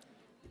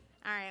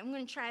 All right, I'm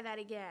going to try that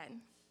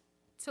again.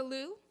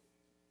 Tolu?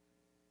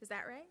 Is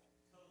that right?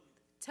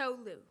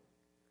 Tolu.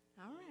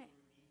 All right.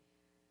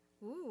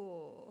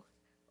 Ooh.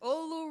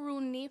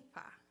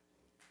 Olurunipa.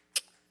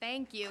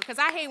 Thank you, because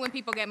I hate when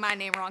people get my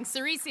name wrong.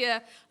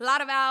 Saraciea, a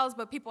lot of vowels,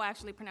 but people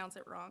actually pronounce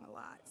it wrong a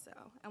lot, so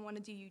I want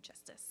to do you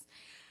justice.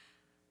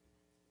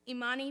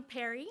 Imani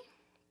Perry,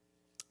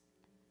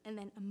 and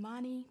then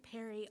Imani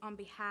Perry on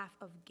behalf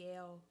of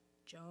Gail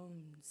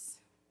Jones.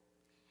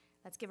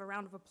 Let's give a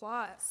round of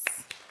applause.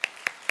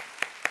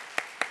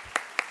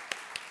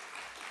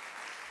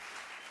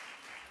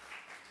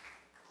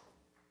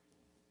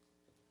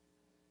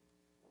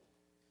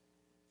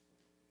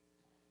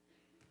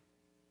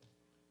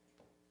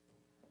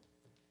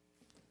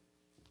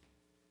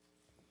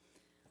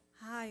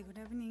 Hi,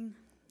 good evening.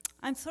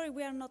 I'm sorry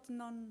we are not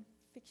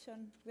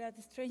non-fiction. We are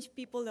the strange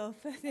people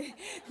of the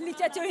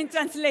literature in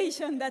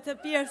translation that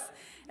appears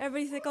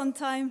every second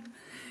time.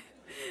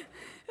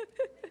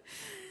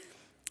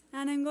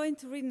 And I'm going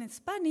to read in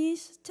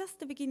Spanish just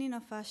the beginning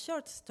of a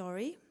short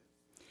story.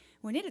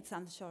 We needed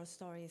some short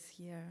stories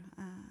here,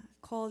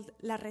 called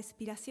La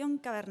respiración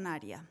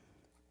cavernaria.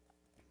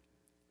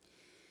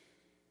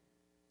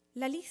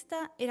 La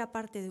lista era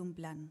parte de un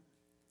plan.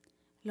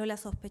 Lola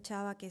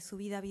sospechaba que su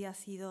vida había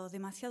sido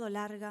demasiado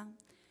larga,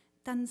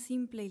 tan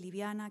simple y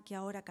liviana que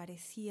ahora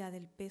carecía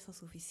del peso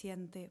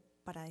suficiente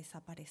para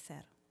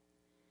desaparecer.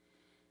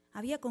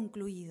 Había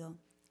concluido,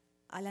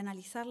 al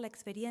analizar la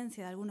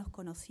experiencia de algunos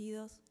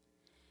conocidos,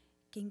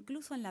 que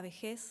incluso en la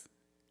vejez,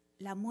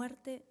 la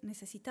muerte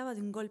necesitaba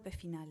de un golpe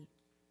final,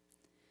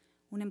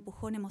 un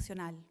empujón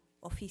emocional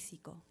o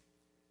físico,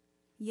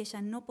 y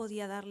ella no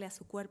podía darle a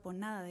su cuerpo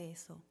nada de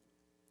eso.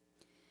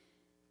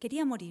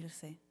 Quería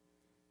morirse,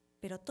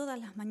 pero todas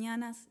las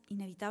mañanas,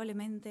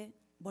 inevitablemente,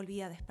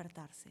 volvía a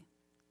despertarse.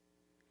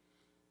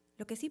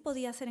 Lo que sí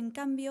podía hacer, en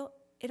cambio,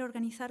 era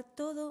organizar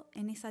todo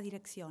en esa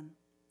dirección,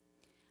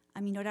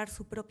 aminorar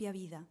su propia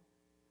vida,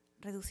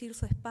 reducir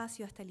su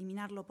espacio hasta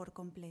eliminarlo por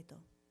completo.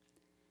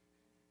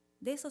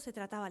 De eso se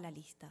trataba la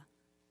lista,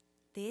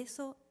 de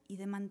eso y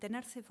de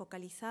mantenerse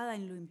focalizada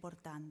en lo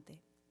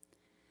importante.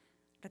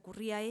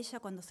 Recurría a ella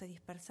cuando se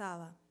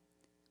dispersaba,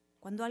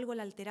 cuando algo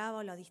la alteraba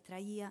o la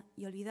distraía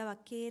y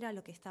olvidaba qué era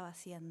lo que estaba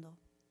haciendo.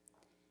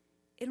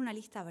 Era una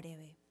lista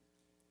breve.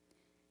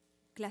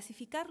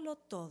 Clasificarlo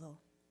todo,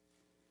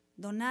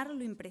 donar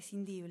lo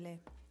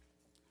imprescindible,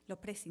 lo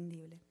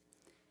prescindible.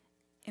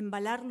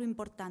 Embalar lo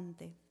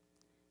importante,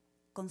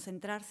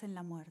 concentrarse en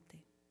la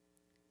muerte.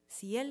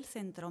 Si él se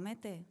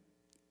entromete,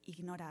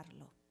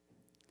 ignorarlo.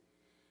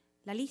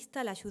 La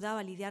lista la ayudaba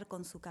a lidiar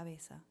con su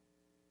cabeza,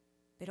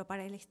 pero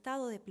para el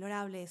estado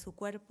deplorable de su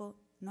cuerpo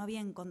no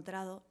había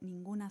encontrado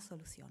ninguna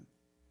solución.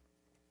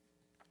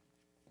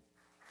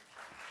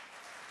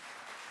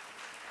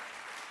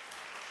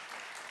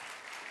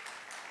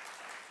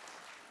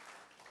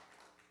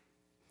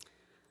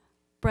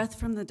 Breath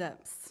from the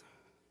depths.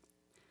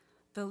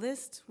 The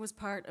list was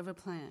part of a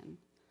plan.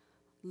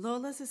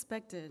 Lola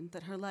suspected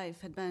that her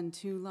life had been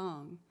too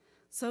long,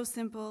 so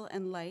simple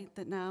and light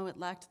that now it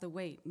lacked the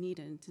weight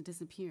needed to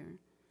disappear.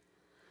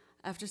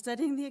 After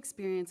studying the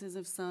experiences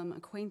of some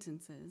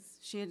acquaintances,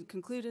 she had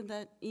concluded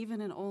that even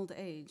in old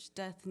age,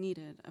 death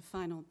needed a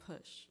final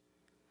push,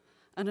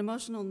 an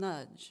emotional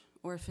nudge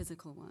or a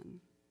physical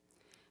one.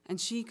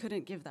 And she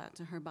couldn't give that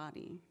to her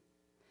body.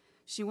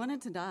 She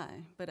wanted to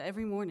die, but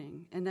every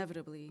morning,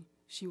 inevitably,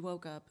 she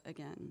woke up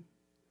again.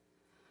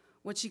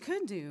 What she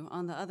could do,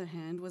 on the other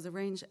hand, was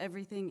arrange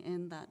everything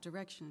in that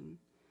direction,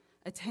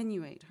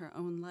 attenuate her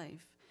own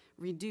life,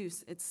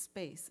 reduce its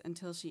space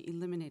until she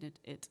eliminated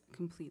it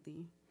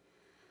completely.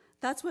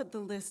 That's what the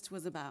list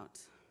was about,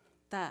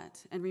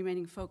 that and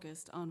remaining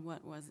focused on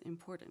what was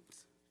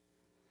important.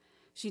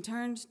 She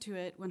turned to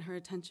it when her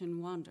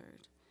attention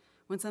wandered,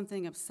 when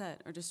something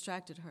upset or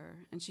distracted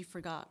her and she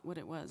forgot what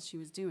it was she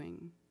was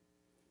doing.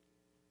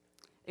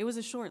 It was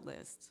a short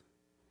list.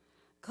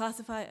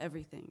 Classify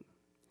everything.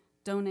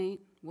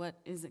 Donate what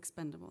is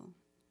expendable.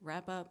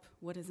 Wrap up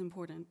what is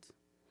important.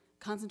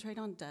 Concentrate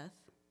on death.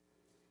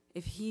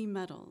 If he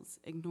meddles,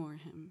 ignore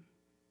him.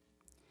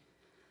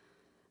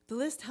 The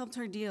list helped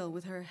her deal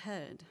with her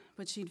head,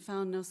 but she'd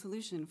found no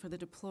solution for the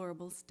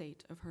deplorable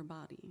state of her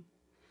body.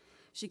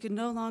 She could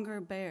no longer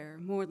bear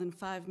more than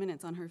 5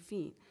 minutes on her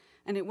feet,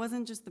 and it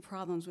wasn't just the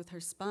problems with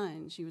her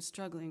spine she was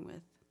struggling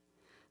with.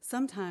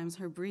 Sometimes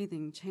her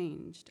breathing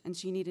changed, and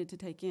she needed to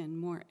take in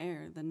more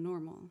air than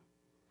normal.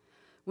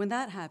 When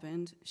that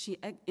happened, she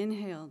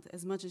inhaled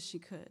as much as she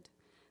could,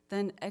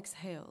 then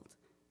exhaled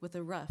with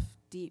a rough,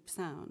 deep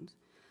sound,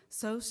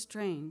 so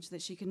strange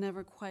that she could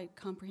never quite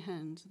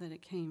comprehend that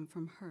it came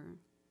from her.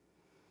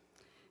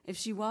 If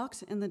she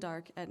walked in the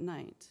dark at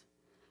night,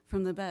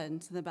 from the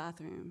bed to the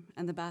bathroom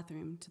and the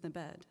bathroom to the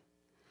bed,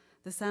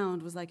 the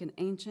sound was like an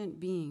ancient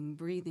being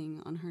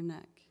breathing on her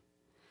neck.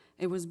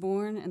 It was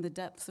born in the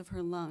depths of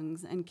her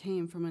lungs and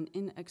came from an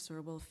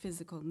inexorable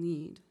physical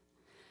need.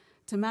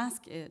 To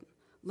mask it,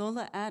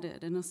 Lola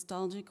added a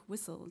nostalgic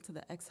whistle to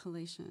the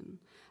exhalation,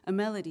 a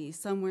melody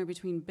somewhere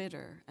between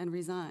bitter and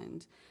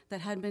resigned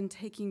that had been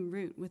taking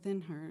root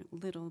within her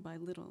little by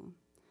little.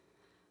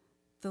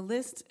 The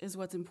list is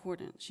what's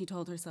important, she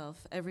told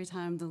herself every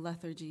time the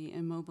lethargy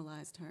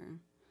immobilized her.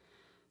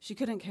 She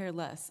couldn't care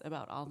less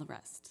about all the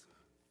rest.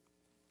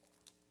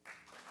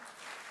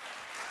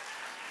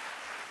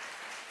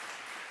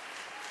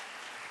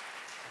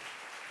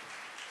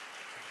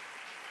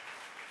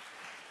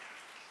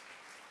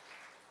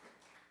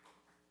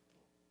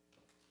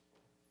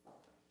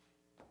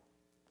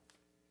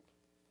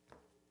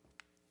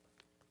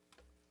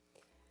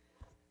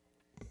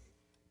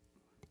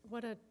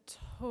 What a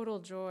total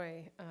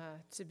joy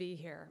to be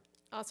here.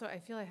 Also, I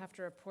feel I have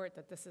to report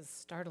that this is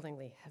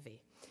startlingly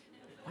heavy,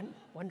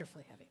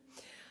 wonderfully heavy.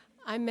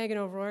 I'm Megan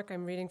O'Rourke.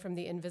 I'm reading from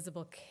The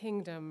Invisible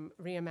Kingdom,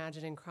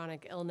 Reimagining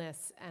Chronic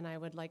Illness, and I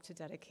would like to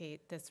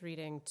dedicate this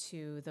reading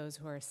to those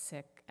who are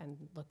sick and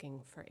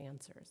looking for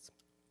answers.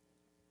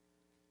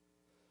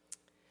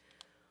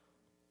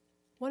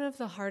 One of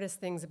the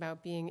hardest things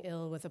about being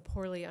ill with a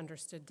poorly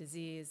understood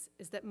disease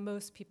is that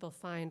most people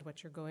find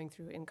what you're going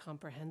through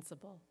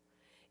incomprehensible,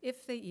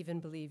 if they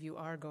even believe you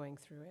are going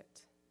through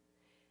it.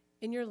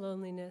 In your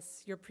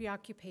loneliness, your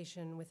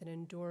preoccupation with an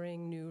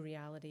enduring new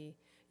reality,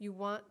 you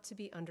want to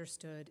be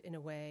understood in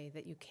a way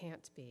that you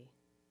can't be.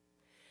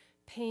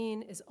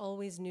 Pain is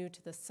always new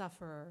to the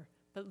sufferer,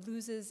 but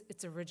loses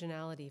its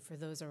originality for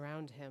those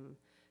around him,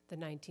 the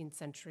 19th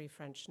century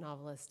French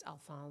novelist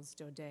Alphonse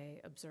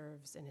Daudet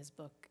observes in his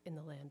book, In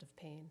the Land of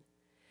Pain.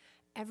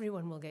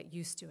 Everyone will get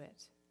used to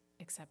it,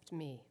 except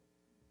me.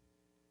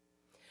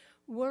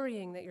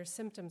 Worrying that your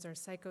symptoms are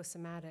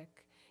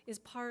psychosomatic is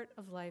part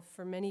of life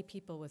for many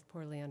people with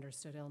poorly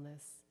understood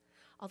illness.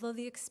 Although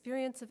the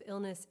experience of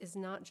illness is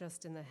not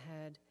just in the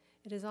head,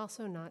 it is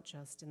also not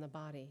just in the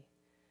body.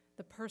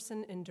 The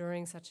person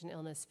enduring such an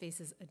illness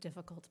faces a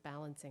difficult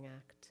balancing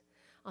act.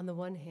 On the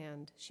one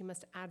hand, she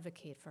must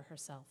advocate for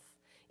herself,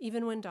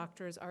 even when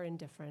doctors are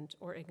indifferent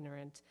or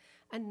ignorant,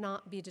 and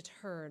not be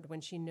deterred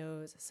when she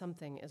knows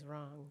something is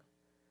wrong.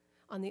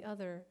 On the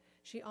other,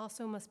 she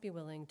also must be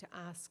willing to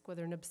ask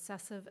whether an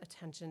obsessive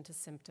attention to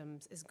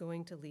symptoms is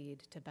going to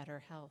lead to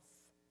better health.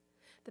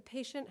 The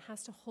patient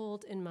has to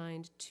hold in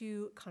mind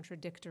two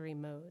contradictory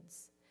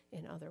modes,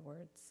 in other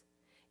words,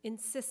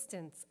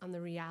 insistence on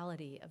the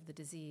reality of the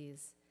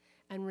disease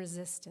and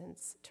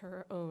resistance to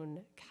her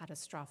own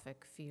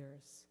catastrophic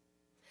fears.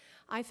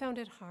 I found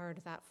it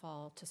hard that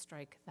fall to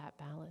strike that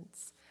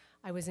balance.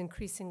 I was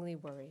increasingly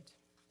worried.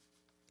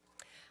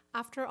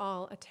 After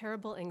all, a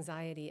terrible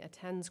anxiety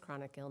attends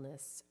chronic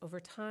illness. Over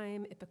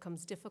time, it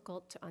becomes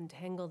difficult to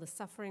untangle the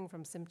suffering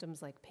from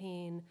symptoms like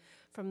pain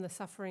from the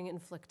suffering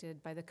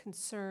inflicted by the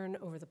concern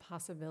over the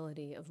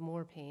possibility of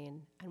more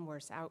pain and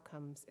worse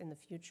outcomes in the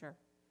future.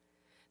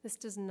 This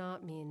does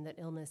not mean that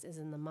illness is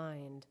in the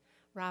mind.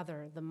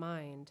 Rather, the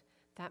mind,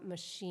 that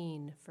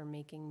machine for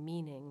making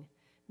meaning,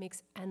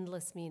 makes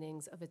endless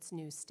meanings of its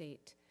new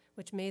state,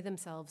 which may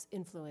themselves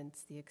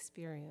influence the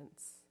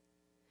experience.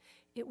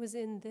 It was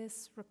in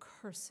this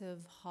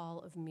recursive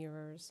hall of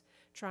mirrors,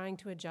 trying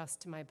to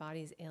adjust to my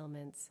body's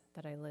ailments,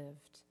 that I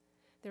lived.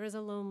 There is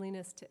a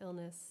loneliness to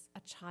illness, a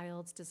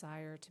child's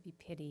desire to be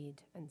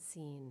pitied and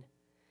seen.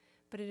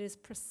 But it is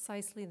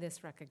precisely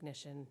this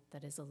recognition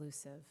that is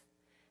elusive.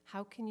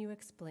 How can you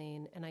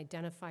explain and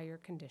identify your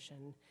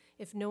condition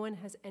if no one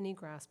has any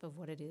grasp of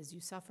what it is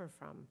you suffer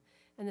from,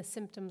 and the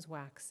symptoms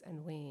wax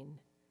and wane?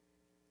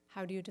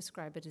 How do you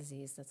describe a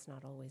disease that's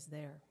not always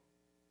there?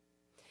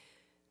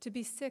 To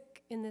be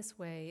sick in this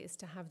way is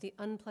to have the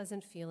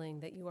unpleasant feeling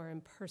that you are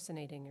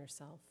impersonating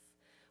yourself.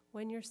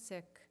 When you're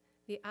sick,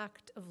 the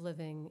act of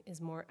living is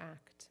more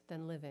act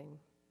than living.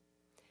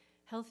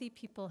 Healthy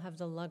people have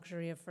the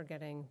luxury of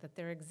forgetting that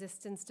their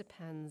existence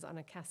depends on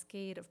a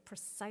cascade of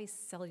precise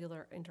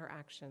cellular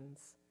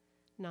interactions,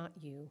 not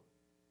you.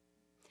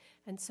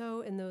 And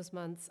so in those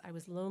months, I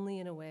was lonely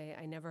in a way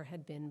I never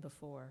had been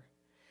before.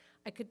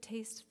 I could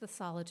taste the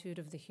solitude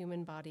of the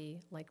human body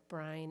like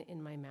brine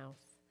in my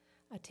mouth,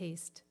 a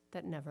taste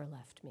that never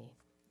left me.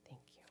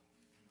 Thank you.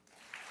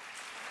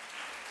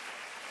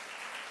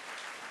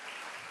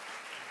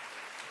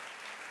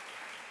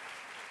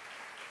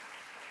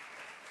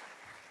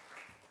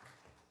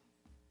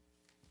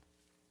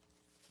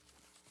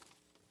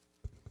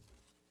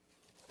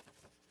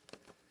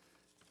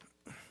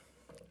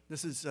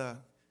 This is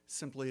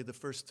simply the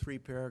first 3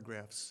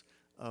 paragraphs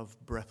of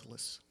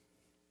Breathless.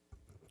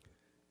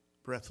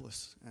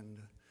 Breathless,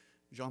 and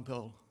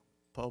Jean-Paul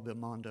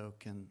Belmondo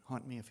can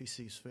haunt me if he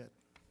sees fit.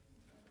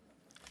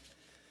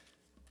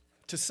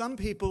 To some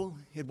people,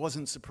 it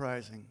wasn't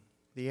surprising,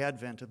 the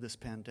advent of this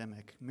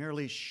pandemic,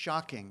 merely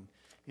shocking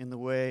in the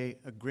way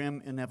a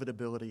grim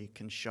inevitability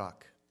can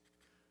shock.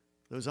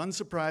 Those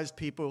unsurprised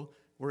people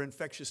were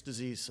infectious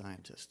disease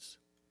scientists.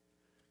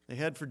 They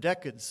had for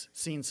decades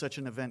seen such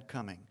an event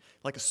coming,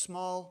 like a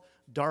small,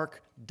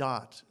 dark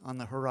dot on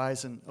the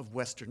horizon of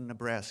western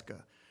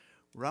Nebraska,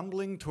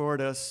 rumbling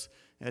toward us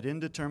at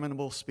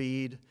indeterminable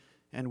speed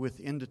and with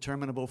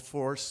indeterminable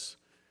force,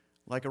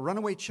 like a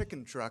runaway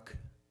chicken truck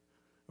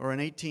or an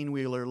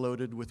 18-wheeler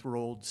loaded with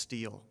rolled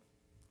steel.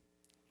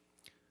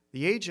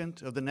 The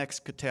agent of the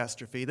next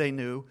catastrophe, they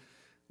knew,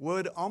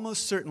 would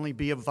almost certainly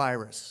be a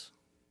virus.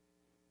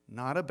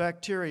 Not a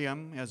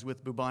bacterium, as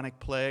with bubonic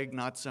plague,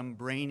 not some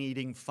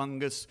brain-eating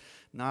fungus,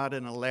 not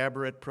an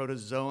elaborate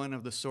protozoan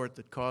of the sort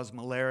that caused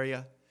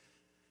malaria.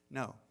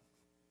 No,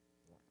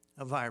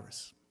 a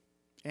virus.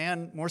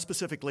 And more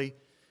specifically,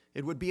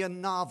 it would be a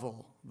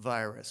novel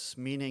virus,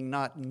 meaning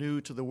not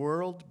new to the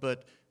world,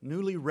 but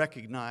newly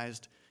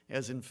recognized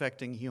as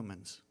infecting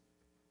humans.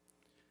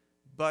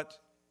 But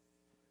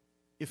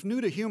if new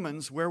to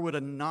humans, where would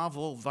a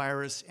novel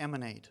virus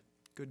emanate?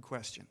 Good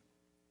question.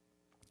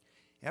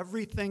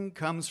 Everything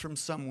comes from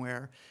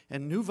somewhere,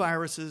 and new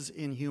viruses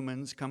in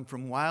humans come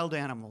from wild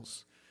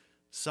animals,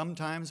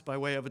 sometimes by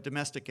way of a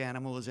domestic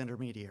animal as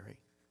intermediary.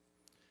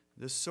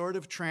 This sort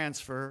of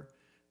transfer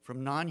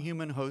from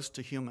non-human host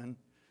to human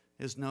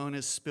is known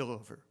as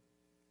spillover.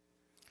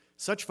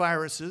 Such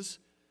viruses,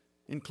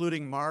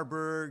 including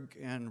Marburg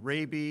and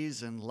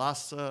rabies and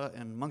Lassa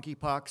and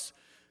monkeypox,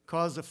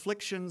 cause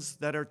afflictions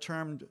that are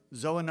termed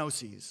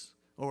zoonoses,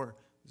 or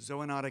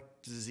zoonotic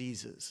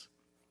diseases.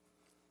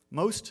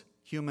 Most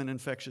human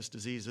infectious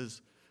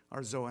diseases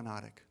are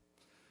zoonotic,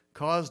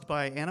 caused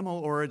by animal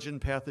origin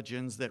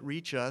pathogens that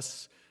reach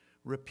us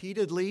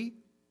repeatedly,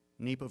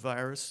 Nipah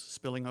virus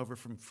spilling over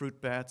from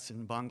fruit bats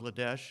in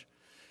Bangladesh,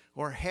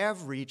 or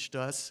have reached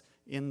us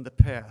in the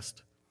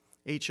past,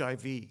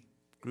 HIV,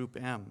 group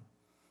M,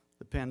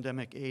 the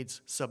pandemic AIDS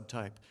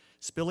subtype,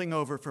 spilling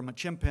over from a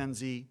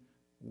chimpanzee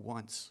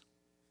once.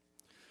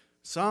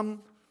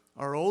 Some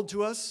are old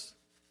to us,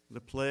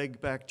 the plague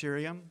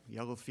bacterium,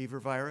 yellow fever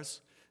virus,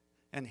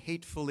 and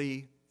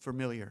hatefully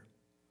familiar.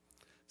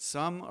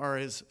 Some are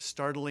as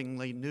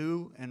startlingly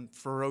new and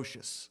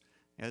ferocious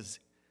as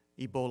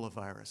Ebola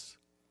virus,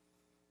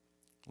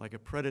 like a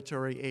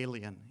predatory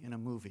alien in a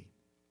movie.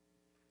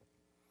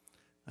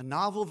 A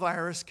novel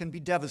virus can be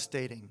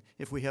devastating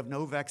if we have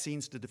no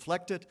vaccines to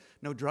deflect it,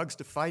 no drugs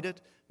to fight it,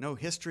 no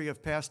history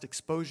of past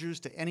exposures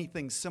to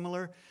anything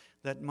similar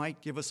that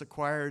might give us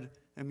acquired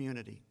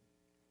immunity.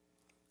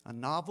 A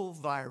novel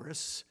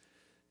virus,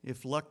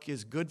 if luck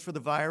is good for the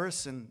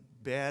virus and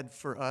bad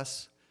for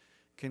us,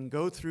 can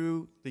go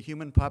through the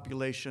human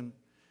population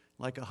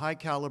like a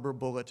high-caliber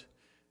bullet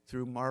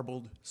through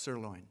marbled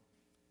sirloin.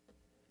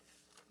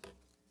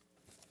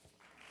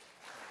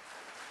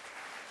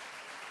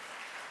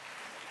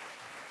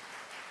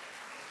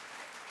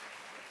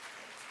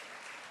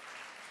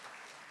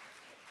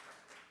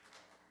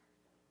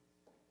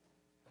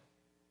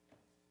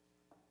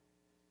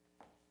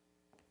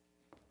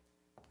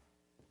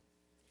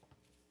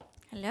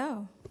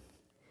 Hello.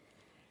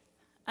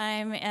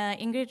 I'm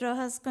Ingrid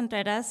Rojas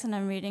Contreras, and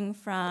I'm reading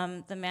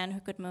from The Man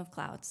Who Could Move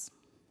Clouds.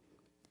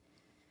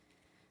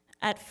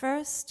 At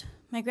first,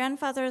 my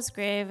grandfather's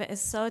grave is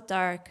so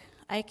dark,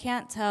 I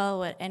can't tell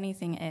what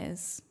anything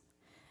is.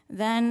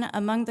 Then,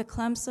 among the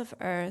clumps of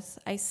earth,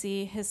 I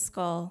see his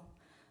skull,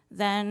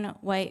 then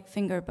white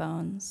finger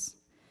bones.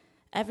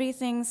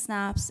 Everything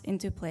snaps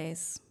into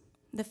place.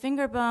 The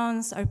finger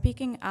bones are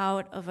peeking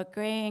out of a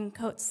graying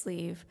coat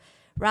sleeve,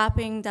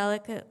 wrapping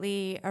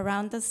delicately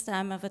around the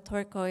stem of a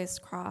turquoise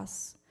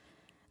cross.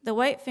 The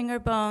white finger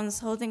bones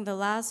holding the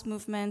last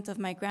movement of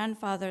my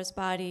grandfather's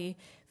body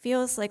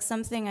feels like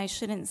something I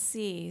shouldn't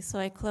see, so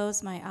I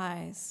close my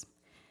eyes.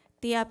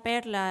 Tia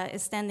Perla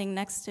is standing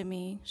next to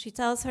me. She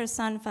tells her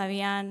son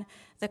Fabian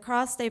the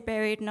cross they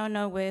buried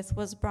Nono with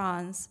was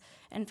bronze,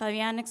 and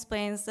Fabian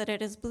explains that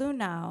it is blue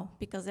now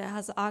because it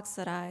has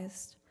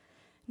oxidized.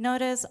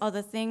 Notice all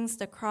the things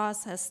the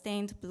cross has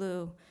stained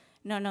blue: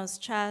 Nono's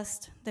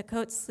chest, the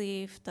coat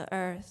sleeve, the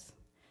earth.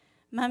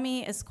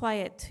 Mummy is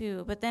quiet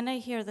too, but then I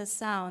hear the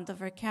sound of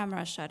her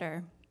camera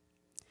shutter.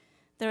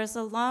 There is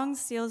a long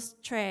steel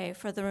tray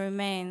for the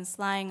remains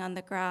lying on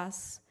the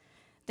grass.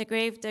 The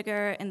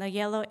gravedigger in the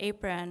yellow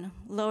apron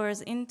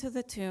lowers into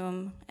the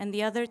tomb, and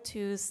the other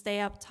two stay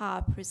up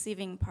top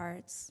receiving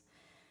parts.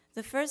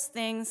 The first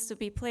things to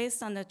be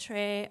placed on the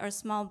tray are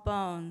small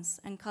bones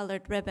and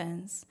colored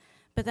ribbons,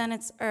 but then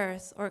it's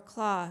earth or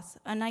cloth,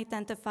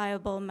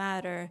 unidentifiable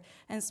matter,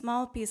 and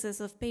small pieces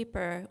of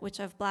paper which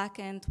have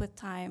blackened with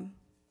time.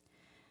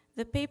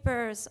 The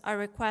papers are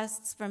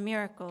requests for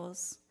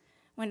miracles.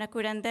 When a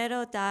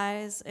curandero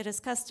dies, it is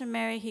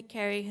customary he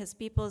carry his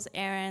people's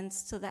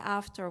errands to the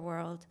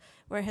afterworld,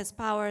 where his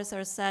powers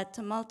are said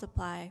to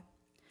multiply.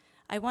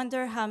 I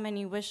wonder how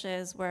many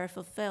wishes were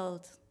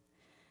fulfilled.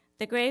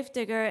 The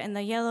gravedigger in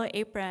the yellow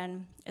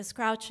apron is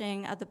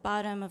crouching at the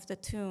bottom of the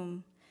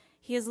tomb.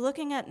 He is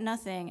looking at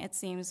nothing, it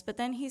seems, but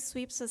then he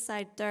sweeps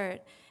aside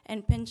dirt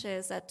and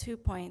pinches at 2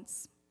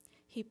 points.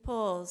 He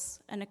pulls,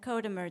 and a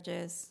coat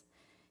emerges.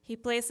 He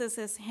places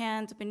his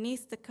hand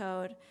beneath the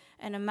coat,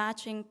 and a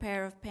matching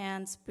pair of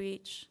pants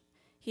breach.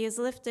 He is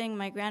lifting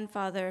my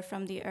grandfather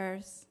from the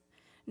earth.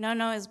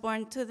 Nono is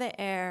borne to the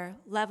air,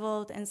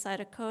 leveled inside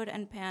a coat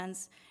and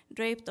pants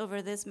draped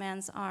over this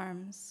man's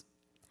arms.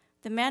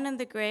 The man in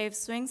the grave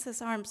swings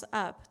his arms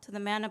up to the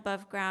man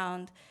above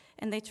ground,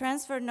 and they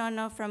transfer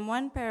Nono from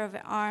one pair of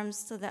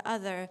arms to the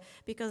other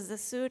because the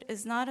suit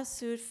is not a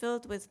suit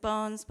filled with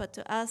bones, but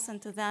to us and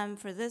to them,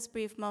 for this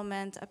brief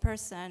moment, a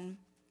person.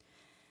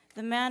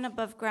 The man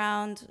above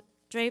ground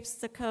drapes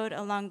the coat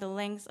along the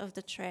length of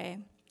the tray.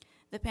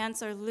 The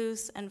pants are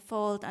loose and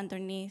fold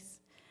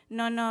underneath.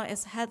 Nono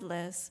is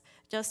headless,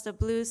 just a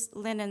blue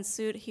linen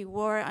suit he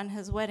wore on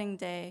his wedding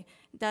day,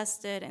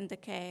 dusted in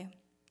decay.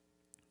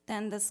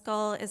 Then the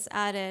skull is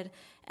added,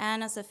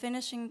 and as a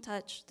finishing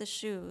touch, the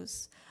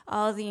shoes,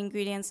 all the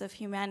ingredients of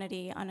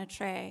humanity on a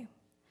tray.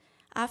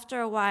 After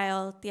a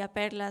while, Tia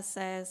Perla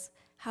says,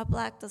 "How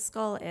black the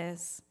skull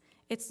is."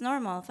 "It's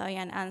normal,"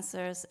 Fabian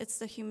answers. "It's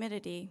the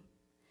humidity."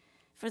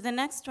 For the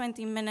next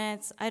 20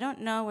 minutes, I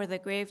don't know where the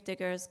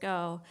gravediggers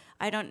go.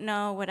 I don't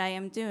know what I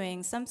am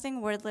doing.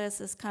 Something wordless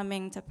is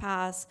coming to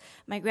pass.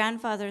 My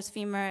grandfather's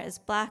femur is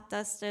black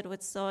dusted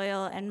with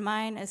soil, and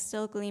mine is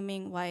still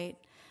gleaming white.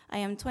 I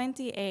am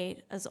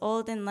 28, as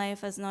old in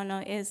life as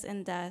Nono is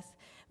in death.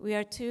 We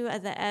are two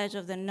at the edge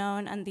of the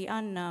known and the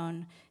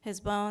unknown.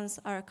 His bones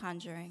are a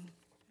conjuring.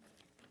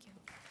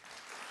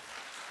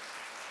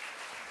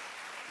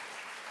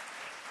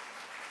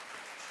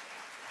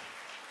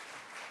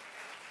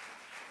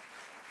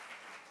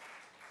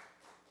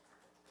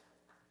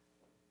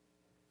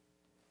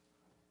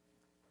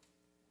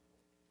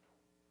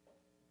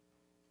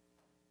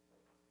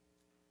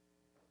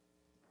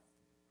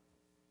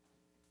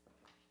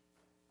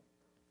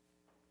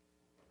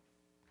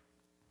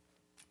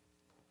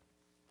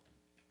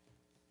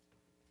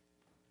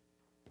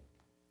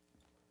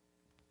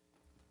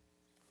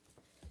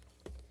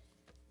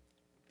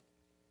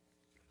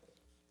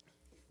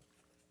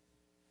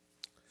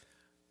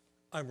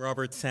 I'm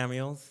Robert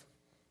Samuels.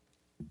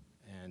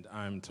 And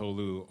I'm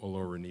Tolu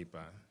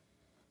Olorunipa.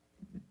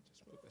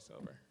 Just move this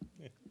over.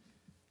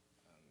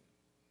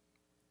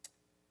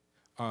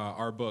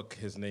 Our book,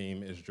 his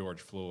name is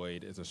George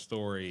Floyd, is a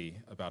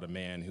story about a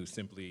man who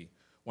simply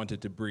wanted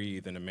to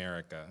breathe in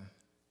America,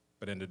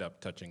 but ended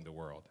up touching the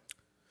world.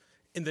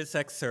 In this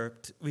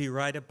excerpt, we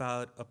write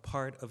about a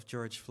part of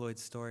George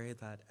Floyd's story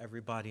that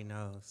everybody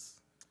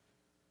knows.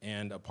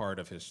 And a part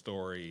of his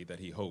story that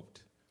he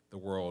hoped the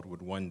world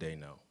would one day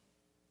know.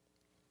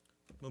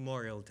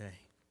 Memorial Day.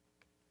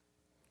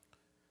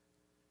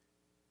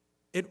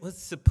 It was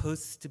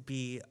supposed to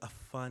be a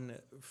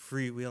fun,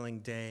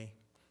 freewheeling day,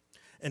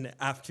 an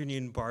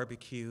afternoon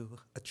barbecue,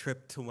 a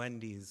trip to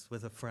Wendy's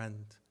with a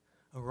friend,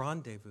 a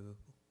rendezvous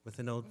with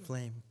an old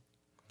flame.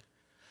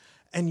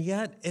 And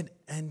yet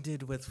it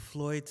ended with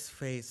Floyd's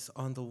face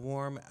on the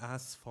warm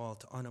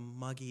asphalt on a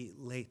muggy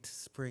late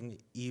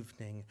spring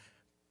evening,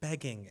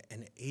 begging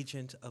an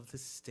agent of the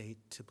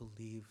state to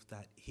believe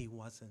that he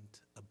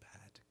wasn't a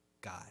bad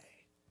guy.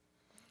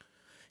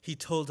 He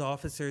told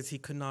officers he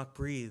could not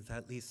breathe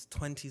at least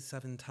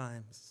 27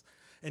 times,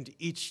 and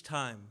each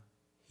time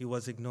he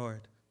was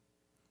ignored.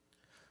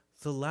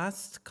 The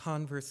last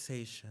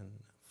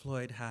conversation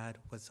Floyd had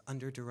was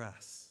under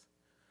duress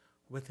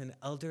with an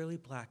elderly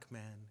black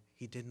man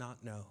he did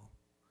not know,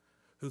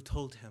 who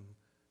told him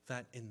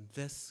that in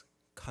this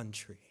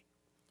country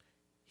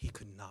he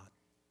could not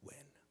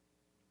win.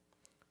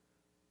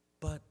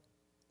 But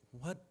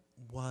what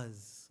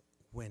was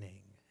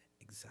winning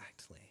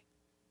exactly?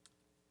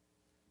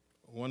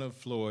 One of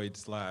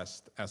Floyd's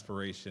last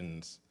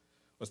aspirations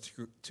was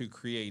to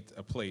create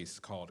a place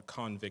called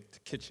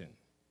Convict Kitchen.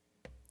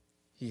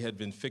 He had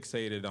been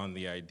fixated on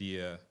the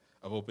idea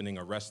of opening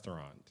a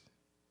restaurant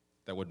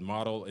that would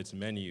model its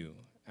menu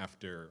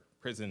after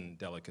prison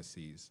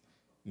delicacies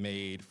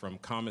made from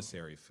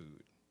commissary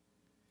food.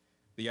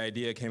 The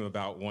idea came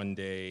about one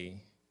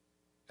day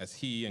as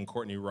he and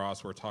Courtney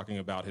Ross were talking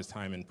about his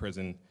time in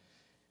prison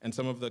and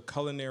some of the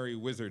culinary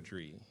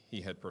wizardry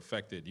he had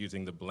perfected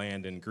using the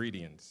bland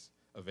ingredients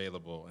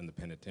available in the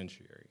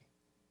penitentiary.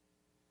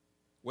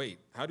 Wait,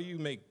 how do you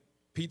make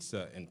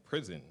pizza in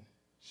prison?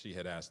 She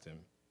had asked him.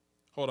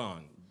 Hold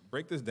on,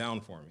 break this down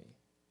for me.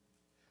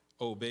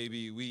 Oh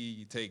baby,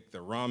 we take the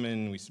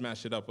ramen, we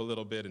smash it up a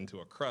little bit into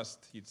a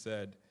crust, he'd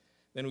said.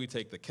 Then we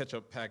take the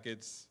ketchup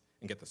packets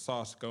and get the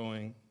sauce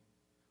going.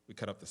 We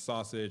cut up the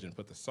sausage and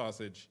put the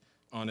sausage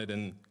on it,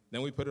 and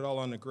then we put it all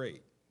on a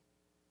grate.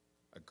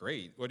 A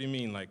grate? What do you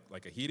mean,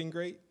 like a heating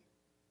grate?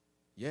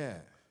 Yeah.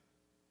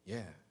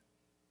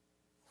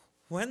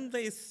 When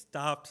they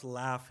stopped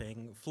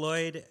laughing,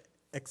 Floyd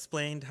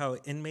explained how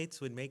inmates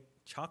would make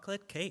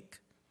chocolate cake.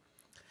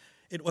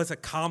 It was a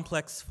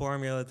complex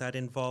formula that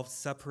involved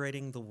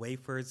separating the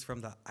wafers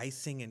from the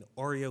icing in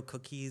Oreo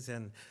cookies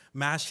and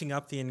mashing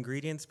up the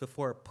ingredients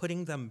before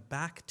putting them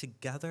back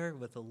together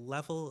with a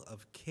level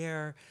of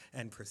care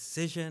and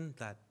precision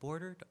that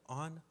bordered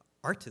on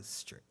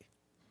artistry.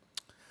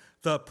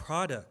 The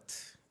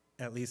product,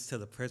 at least to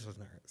the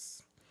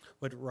prisoners,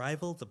 would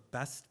rival the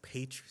best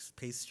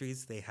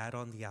pastries they had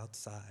on the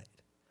outside.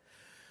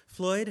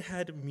 Floyd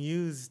had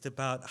mused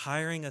about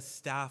hiring a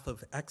staff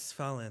of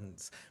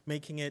ex-felons,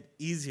 making it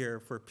easier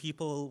for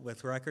people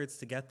with records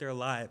to get their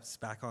lives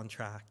back on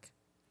track.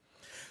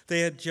 They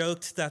had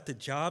joked that the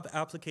job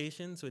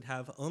applications would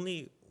have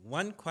only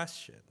one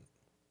question.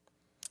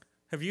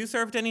 Have you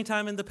served any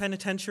time in the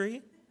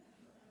penitentiary?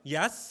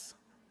 Yes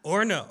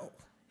or no?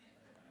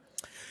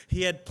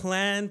 He had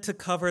planned to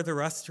cover the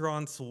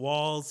restaurant's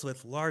walls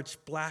with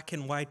large black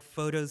and white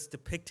photos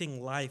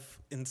depicting life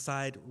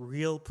inside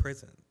real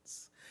prisons.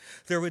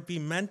 There would be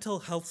mental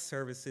health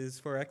services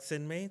for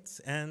ex-inmates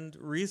and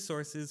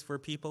resources for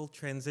people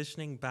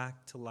transitioning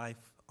back to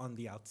life on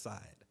the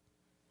outside.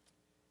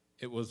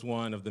 It was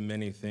one of the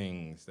many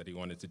things that he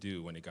wanted to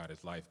do when he got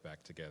his life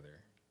back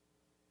together.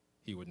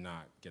 He would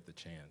not get the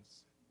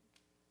chance.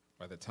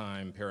 By the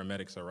time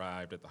paramedics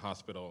arrived at the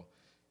hospital,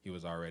 he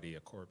was already a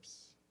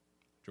corpse.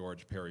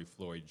 George Perry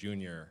Floyd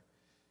Jr.,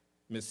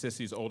 Miss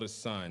Sissy's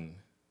oldest son,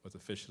 was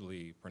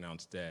officially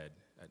pronounced dead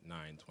at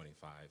 9:25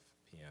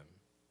 p.m.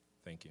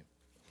 Thank you.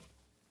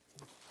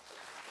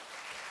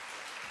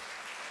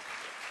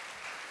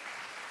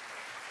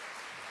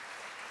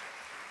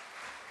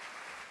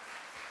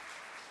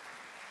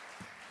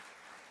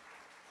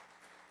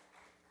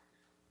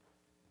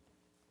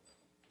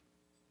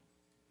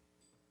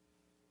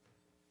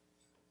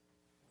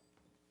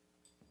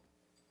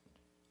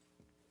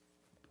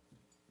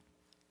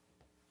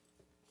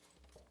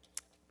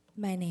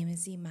 My name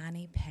is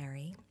Imani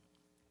Perry.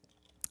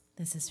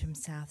 This is from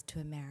South to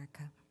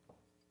America.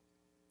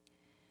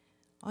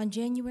 On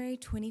January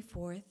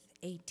 24th,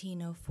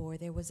 1804,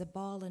 there was a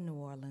ball in New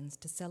Orleans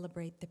to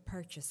celebrate the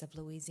purchase of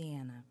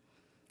Louisiana.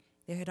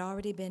 There had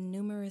already been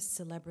numerous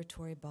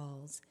celebratory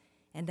balls,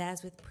 and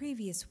as with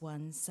previous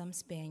ones, some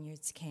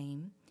Spaniards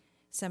came,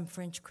 some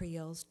French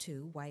Creoles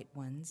too, white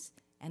ones,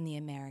 and the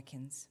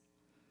Americans.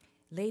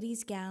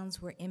 Ladies'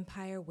 gowns were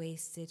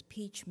empire-waisted,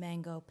 peach,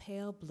 mango,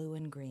 pale blue,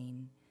 and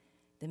green.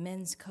 The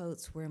men's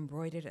coats were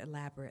embroidered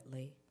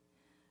elaborately.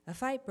 A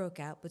fight broke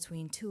out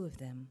between two of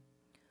them.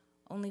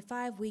 Only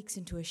 5 weeks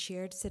into a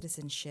shared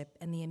citizenship,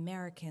 and the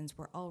Americans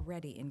were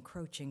already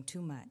encroaching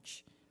too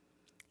much.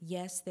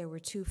 Yes, there were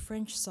 2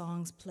 French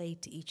songs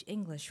played to each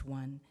English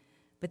one,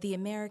 but the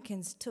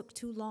Americans took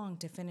too long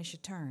to finish a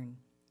turn.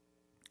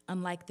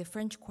 Unlike the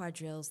French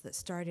quadrilles that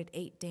started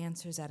 8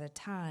 dancers at a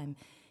time,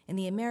 in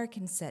the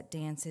American set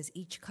dances,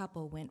 each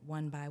couple went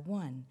one by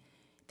one.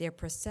 Their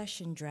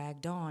procession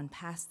dragged on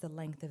past the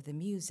length of the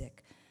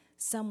music.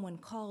 Someone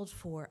called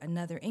for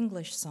another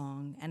English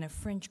song, and a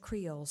French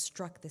Creole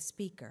struck the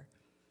speaker.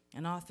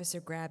 An officer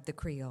grabbed the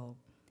Creole.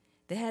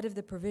 The head of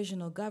the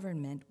provisional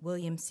government,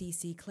 William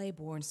C.C.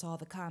 Claiborne, saw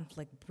the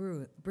conflict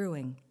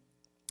brewing.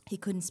 He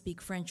couldn't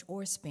speak French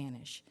or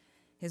Spanish.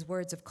 His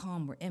words of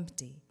calm were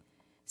empty.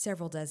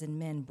 Several dozen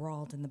men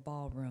brawled in the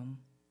ballroom.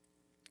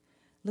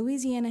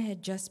 Louisiana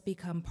had just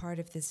become part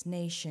of this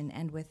nation,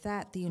 and with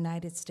that, the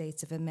United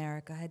States of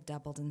America had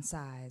doubled in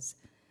size.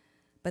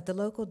 But the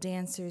local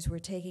dancers were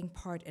taking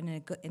part in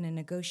a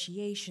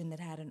negotiation that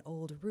had an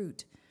old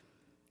root.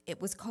 It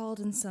was called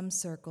in some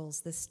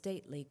circles the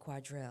stately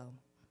quadrille.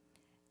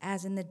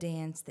 As in the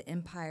dance, the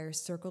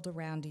empires circled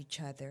around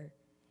each other,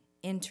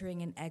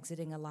 entering and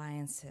exiting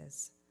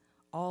alliances,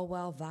 all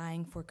while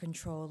vying for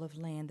control of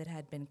land that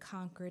had been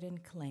conquered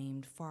and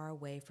claimed far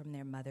away from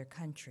their mother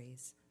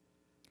countries.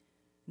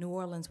 New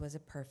Orleans was a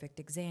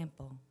perfect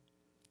example.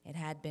 It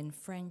had been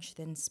French,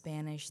 then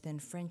Spanish, then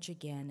French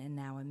again, and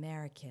now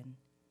American.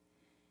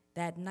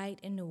 That night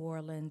in New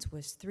Orleans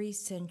was 3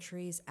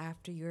 centuries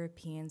after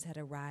Europeans had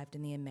arrived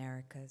in the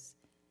Americas,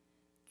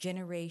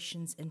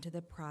 generations into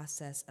the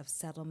process of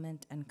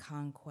settlement and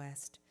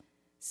conquest,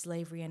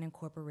 slavery and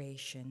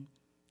incorporation.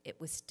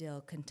 It was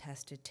still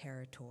contested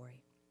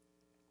territory.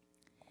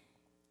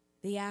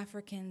 The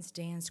Africans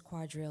danced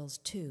quadrilles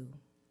too,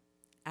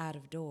 out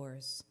of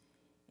doors,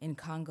 in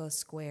Congo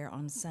Square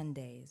on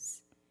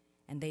Sundays,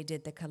 and they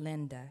did the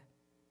kalinda,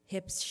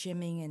 hips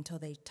shimming until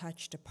they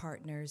touched to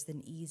partners,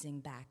 then easing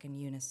back in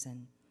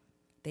unison.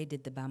 They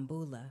did the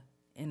bambula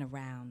in a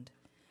round.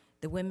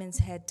 The women's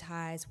head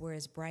ties were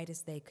as bright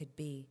as they could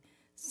be.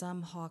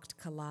 Some hawked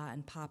kala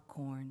and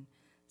popcorn.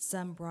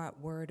 Some brought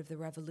word of the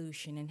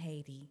revolution in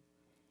Haiti.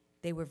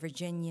 They were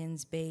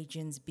Virginians,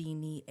 Bajans,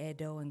 Bini,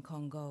 Edo, and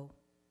Congo,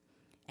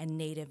 and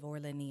native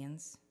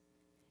Orleanians.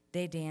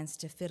 They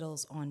danced to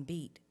fiddles on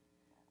beat.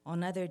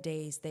 On other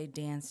days, they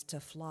danced to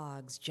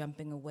flogs,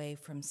 jumping away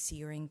from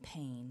searing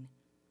pain.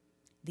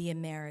 The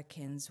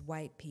Americans,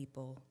 white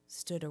people,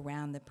 stood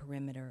around the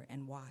perimeter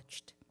and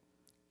watched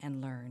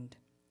and learned.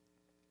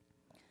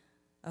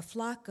 A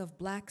flock of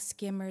black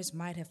skimmers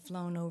might have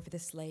flown over the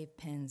slave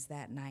pens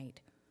that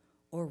night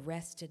or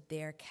rested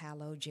there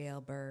callow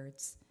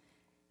jailbirds.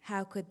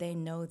 How could they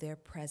know their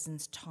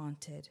presence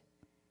taunted,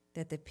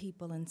 that the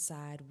people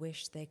inside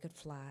wished they could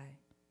fly,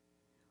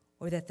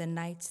 or that the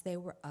nights they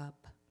were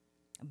up,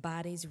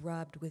 bodies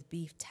rubbed with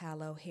beef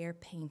tallow, hair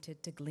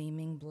painted to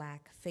gleaming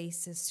black,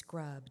 faces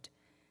scrubbed,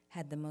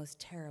 had the most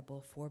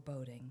terrible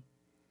foreboding.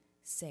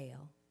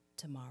 Sail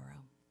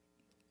tomorrow.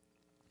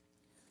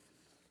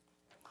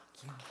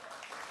 Thank you.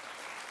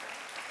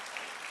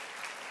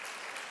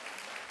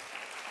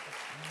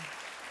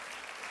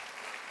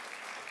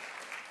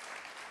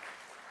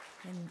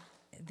 And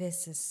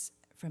this is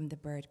from the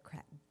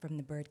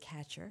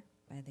Birdcatcher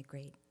by the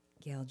great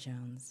Gail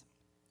Jones.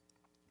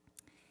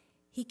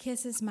 He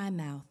kisses my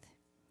mouth.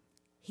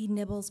 He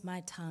nibbles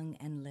my tongue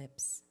and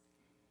lips.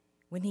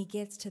 When he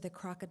gets to the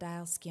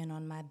crocodile skin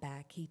on my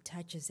back, he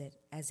touches it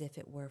as if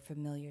it were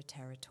familiar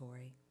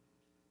territory.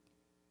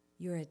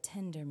 You're a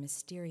tender,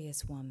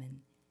 mysterious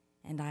woman,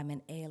 and I'm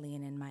an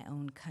alien in my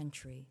own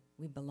country.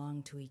 We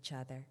belong to each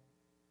other.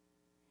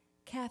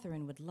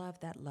 Catherine would love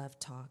that love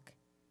talk.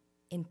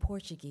 In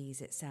Portuguese,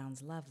 it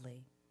sounds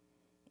lovely.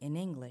 In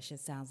English, it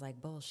sounds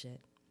like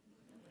bullshit.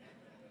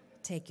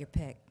 Take your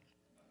pick.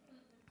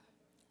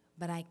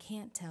 But I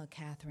can't tell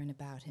Catherine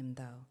about him,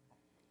 though,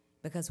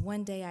 because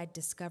one day I'd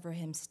discover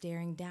him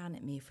staring down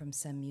at me from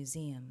some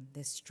museum,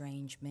 this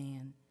strange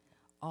man,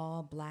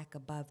 all black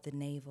above the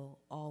navel,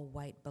 all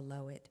white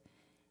below it,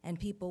 and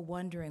people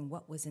wondering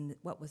what was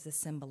the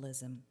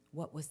symbolism,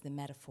 what was the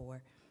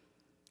metaphor,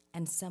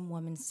 and some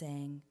woman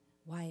saying,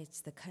 "Why,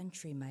 it's the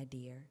country, my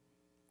dear,"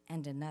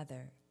 and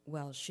another,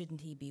 "Well,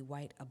 shouldn't he be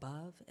white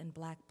above and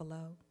black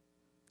below?"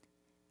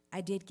 I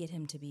did get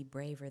him to be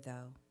braver,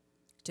 though,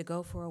 to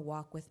go for a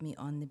walk with me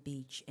on the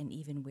beach and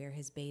even wear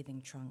his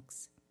bathing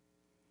trunks.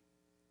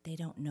 "They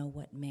don't know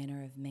what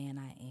manner of man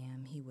I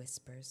am," he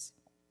whispers,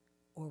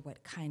 "or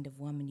what kind of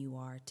woman you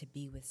are to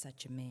be with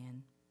such a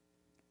man."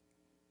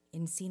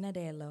 In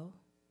Ciudadelo,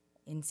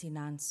 in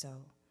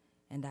Sinanso,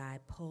 and I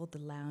pulled the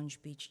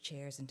lounge beach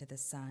chairs into the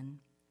sun.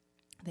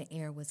 The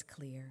air was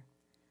clear.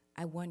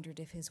 I wondered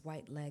if his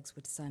white legs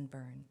would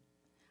sunburn.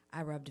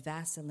 I rubbed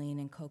Vaseline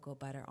and cocoa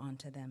butter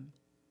onto them.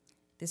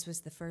 This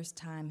was the first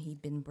time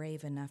he'd been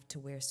brave enough to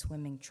wear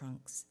swimming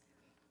trunks.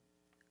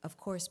 Of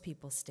course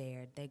people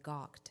stared, they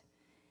gawked.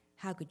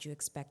 How could you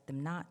expect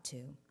them not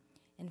to?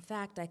 In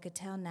fact, I could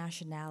tell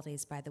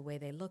nationalities by the way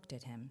they looked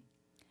at him.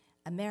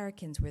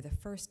 Americans were the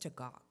first to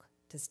gawk,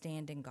 to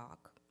stand and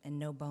gawk, and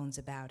no bones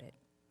about it.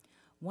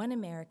 One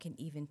American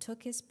even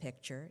took his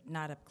picture,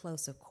 not up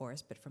close, of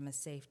course, but from a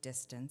safe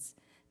distance,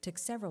 took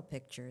several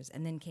pictures,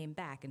 and then came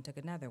back and took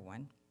another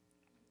one.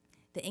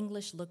 The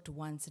English looked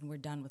once and were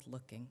done with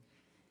looking.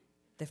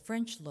 The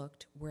French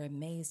looked, were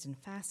amazed and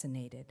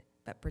fascinated,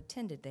 but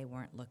pretended they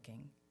weren't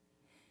looking.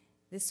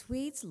 The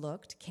Swedes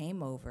looked,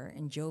 came over,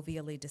 and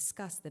jovially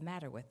discussed the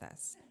matter with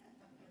us.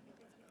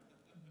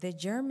 The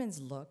Germans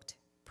looked,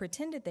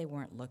 pretended they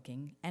weren't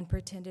looking, and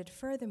pretended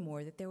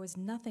furthermore that there was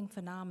nothing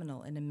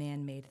phenomenal in a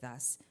man made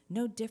thus,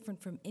 no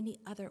different from any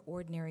other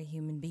ordinary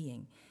human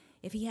being.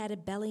 If he had a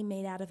belly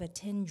made out of a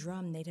tin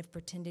drum, they'd have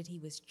pretended he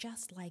was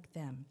just like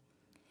them.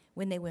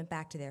 When they went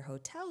back to their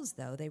hotels,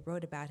 though, they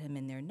wrote about him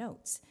in their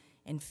notes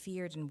and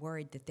feared and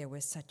worried that there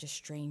was such a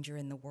stranger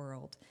in the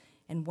world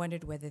and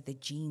wondered whether the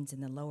genes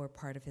in the lower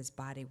part of his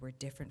body were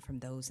different from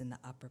those in the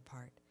upper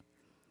part.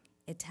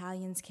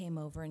 Italians came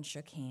over and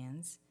shook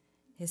hands.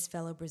 His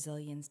fellow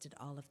Brazilians did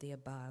all of the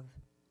above.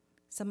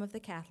 Some of the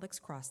Catholics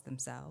crossed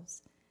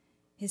themselves.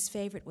 His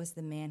favorite was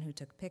the man who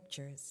took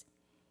pictures.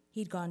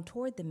 He'd gone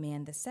toward the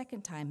man the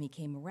second time he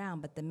came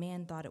around, but the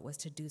man thought it was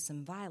to do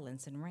some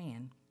violence and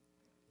ran.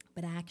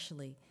 But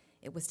actually,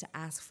 it was to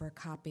ask for a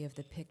copy of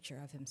the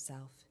picture of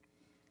himself.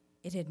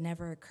 It had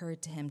never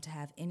occurred to him to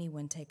have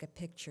anyone take a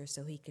picture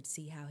so he could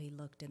see how he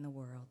looked in the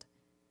world.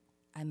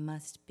 I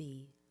must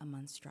be a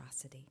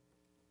monstrosity.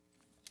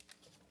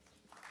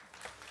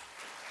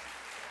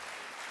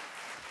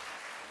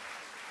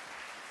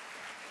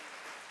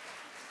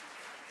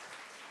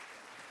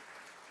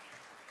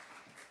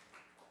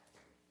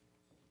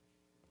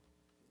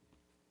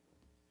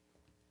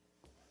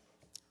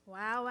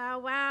 Wow, wow,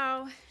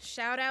 wow.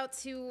 Shout out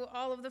to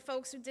all of the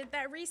folks who did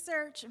that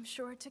research. I'm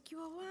sure it took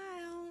you a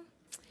while.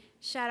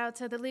 Shout out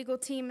to the legal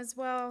team as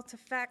well to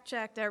fact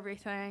check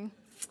everything.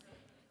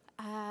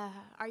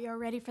 Are you all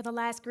ready for the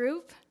last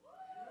group?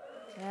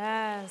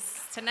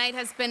 Yes. Tonight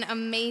has been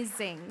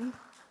amazing.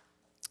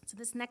 So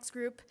this next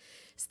group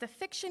is the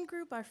fiction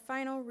group, our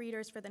final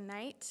readers for the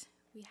night.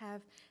 We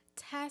have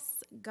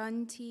Tess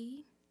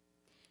Gunty,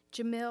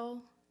 Jamil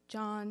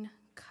John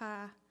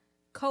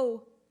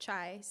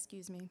Chai,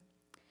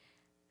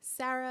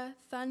 Sarah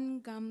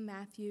Thungum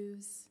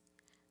Matthews,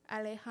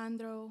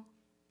 Alejandro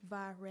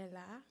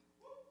Varela,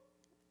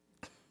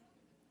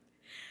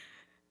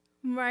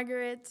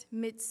 Margaret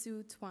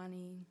Mitsu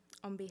Twani,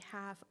 on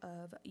behalf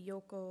of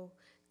Yoko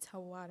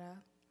Tawada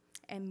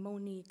and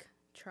Monique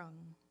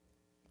Trung.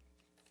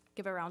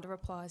 Give a round of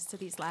applause to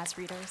these last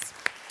readers.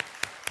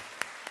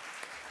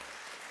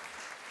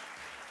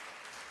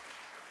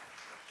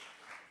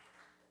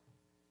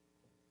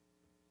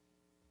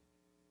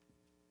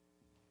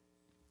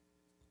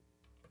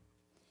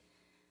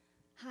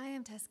 Hi,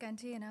 I'm Tess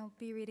Gunty, and I'll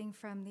be reading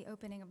from the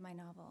opening of my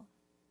novel.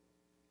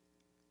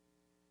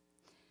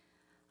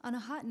 On a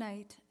hot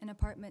night in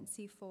apartment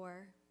C4,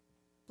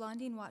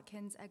 Blondine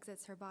Watkins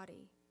exits her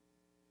body.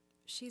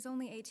 She's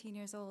only 18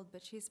 years old,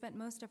 but she's spent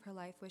most of her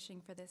life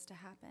wishing for this to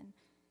happen.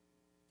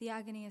 The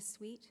agony is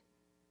sweet,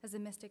 as the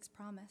mystics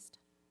promised.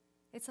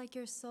 It's like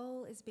your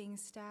soul is being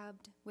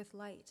stabbed with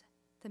light,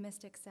 the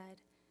mystics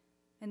said,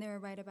 and they were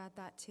right about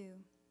that too.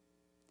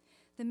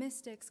 The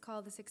mystics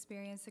call this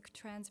experience the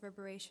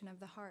transverberation of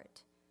the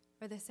heart,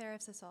 or the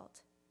seraph's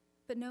assault,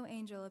 but no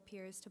angel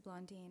appears to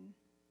Blondine.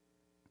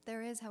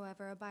 There is,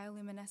 however, a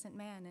bioluminescent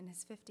man in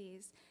his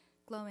 50s,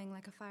 glowing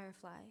like a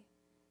firefly.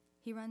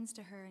 He runs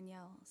to her and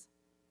yells.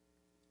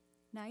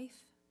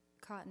 Knife,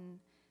 cotton,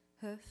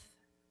 hoof,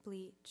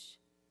 bleach,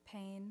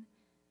 pain,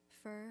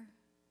 fur,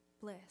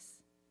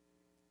 bliss.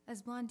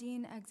 As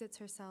Blondine exits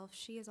herself,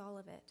 she is all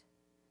of it.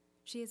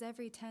 She is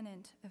every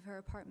tenant of her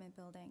apartment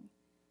building.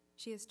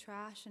 She is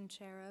trash and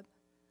cherub,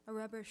 a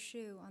rubber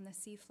shoe on the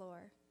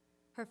seafloor,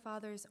 her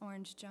father's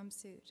orange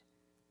jumpsuit,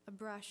 a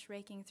brush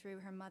raking through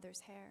her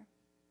mother's hair.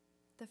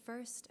 The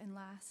first and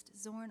last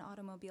Zorn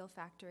automobile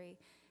factory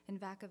in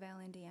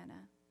Vacaville,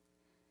 Indiana.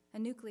 A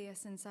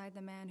nucleus inside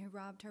the man who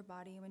robbed her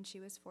body when she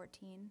was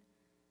 14.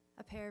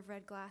 A pair of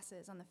red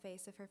glasses on the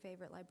face of her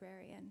favorite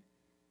librarian.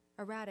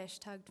 A radish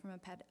tugged from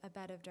a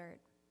bed of dirt.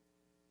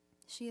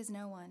 She is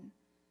no one.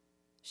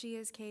 She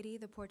is Katie,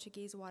 the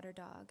Portuguese water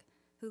dog,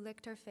 who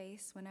licked her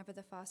face whenever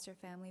the foster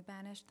family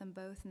banished them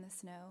both in the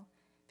snow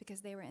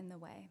because they were in the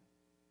way.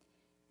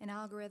 An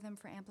algorithm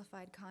for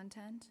amplified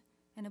content,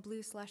 and a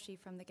blue slushie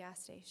from the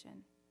gas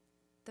station.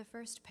 The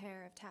first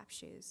pair of tap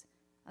shoes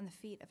on the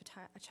feet of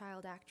a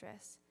child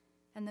actress,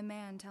 and the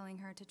man telling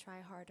her to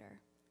try harder.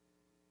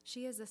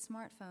 She is the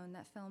smartphone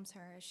that films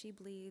her as she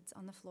bleeds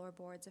on the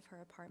floorboards of her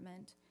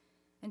apartment,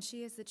 and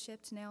she is the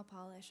chipped nail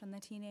polish on the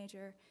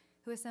teenager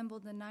who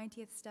assembled the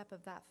 90th step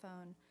of that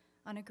phone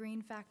on a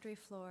green factory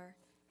floor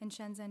in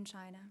Shenzhen,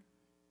 China.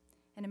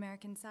 An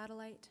American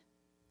satellite,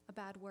 a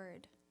bad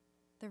word,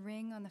 the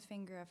ring on the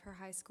finger of her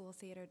high school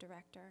theater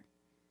director.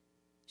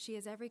 She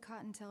is every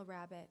cottontail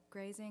rabbit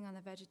grazing on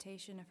the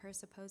vegetation of her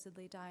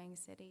supposedly dying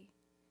city.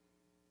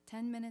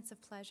 10 minutes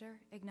of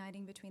pleasure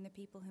igniting between the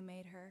people who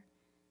made her,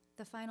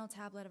 the final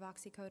tablet of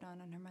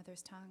oxycodone on her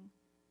mother's tongue,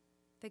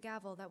 the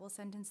gavel that will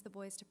sentence the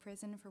boys to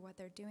prison for what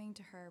they're doing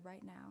to her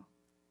right now.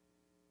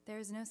 There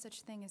is no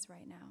such thing as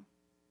right now.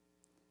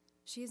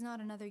 She is not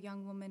another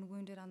young woman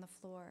wounded on the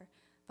floor,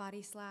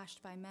 body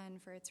slashed by men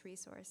for its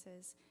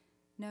resources.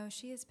 No,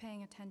 she is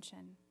paying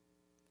attention.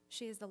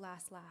 She is the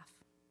last laugh.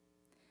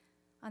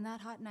 On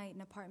that hot night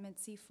in apartment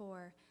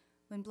C4,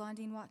 when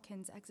Blondine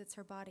Watkins exits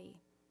her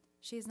body,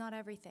 she is not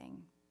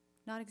everything,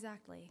 not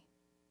exactly.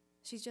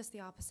 She's just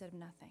the opposite of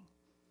nothing.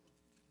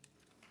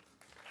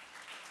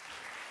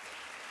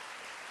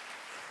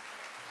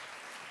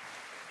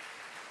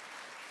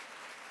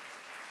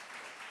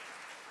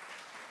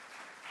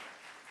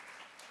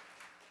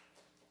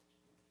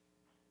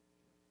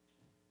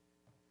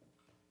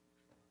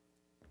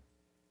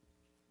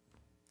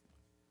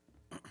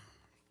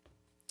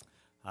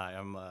 Hi,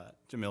 I'm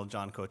Jamil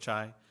John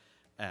Kochai,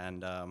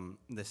 and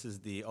this is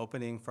the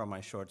opening from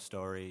my short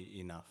story,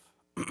 Enough.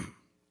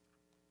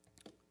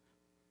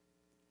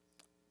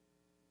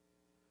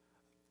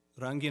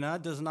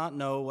 Rangina does not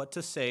know what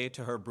to say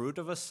to her brute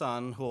of a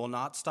son who will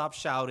not stop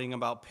shouting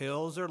about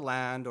pills or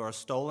land or a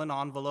stolen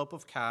envelope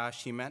of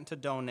cash he meant to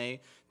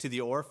donate to the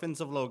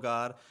orphans of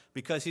Logar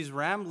because he's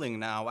rambling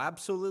now,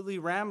 absolutely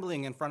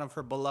rambling in front of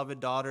her beloved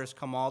daughters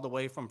come all the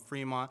way from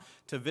Fremont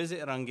to visit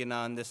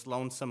Rangina in this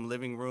lonesome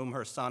living room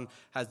her son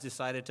has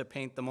decided to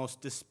paint the most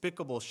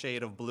despicable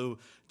shade of blue.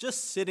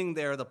 Just sitting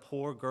there, the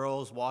poor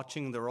girls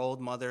watching their old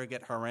mother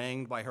get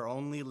harangued by her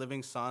only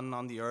living son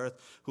on the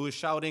earth who is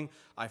shouting,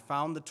 "I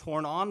found the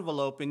torn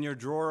envelope in your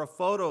drawer of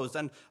photos."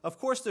 And of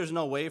course there's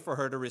no way for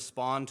her to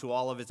respond to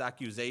all of his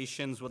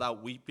accusations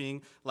without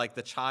weeping like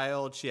the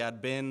child she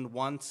had been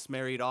once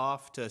married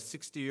off to a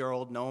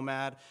 60-year-old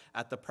nomad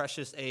at the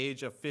precious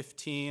age of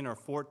 15 or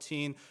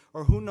 14,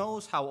 or who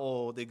knows how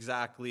old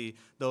exactly,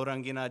 though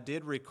Rangina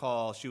did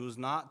recall she was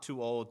not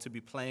too old to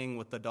be playing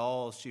with the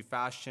dolls she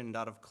fashioned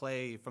out of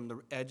clay from the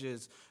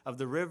edges of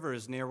the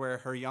rivers near where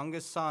her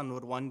youngest son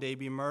would one day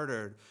be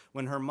murdered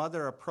when her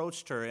mother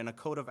approached her in a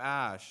coat of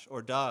ash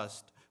or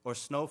dust or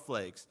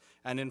snowflakes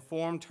and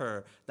informed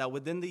her that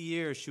within the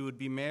year she would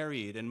be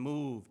married and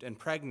moved and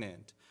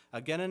pregnant,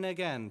 again and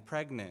again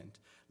pregnant,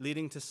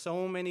 leading to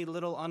so many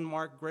little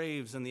unmarked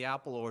graves in the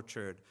apple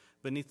orchard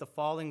beneath the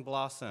falling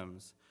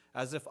blossoms,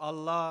 as if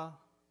Allah,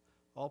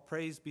 all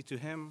praise be to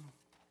him,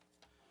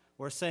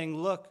 were saying,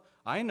 "Look,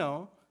 I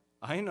know,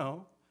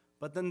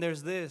 but then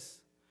there's this."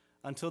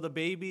 Until the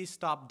baby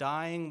stopped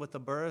dying with the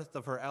birth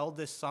of her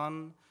eldest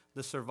son,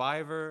 the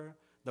survivor,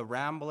 the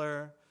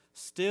rambler,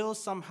 still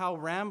somehow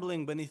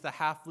rambling beneath the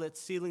half-lit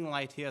ceiling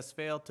light he has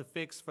failed to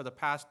fix for the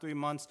past 3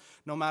 months,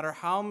 no matter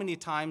how many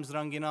times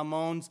Rangina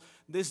moans,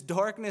 "This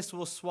darkness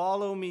will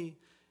swallow me."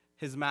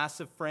 His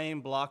massive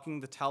frame blocking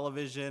the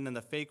television and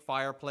the fake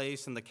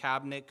fireplace and the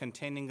cabinet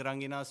containing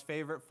Rangina's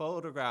favorite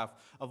photograph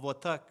of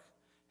Watak,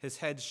 his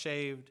head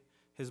shaved,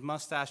 his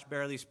mustache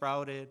barely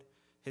sprouted,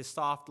 his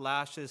soft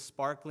lashes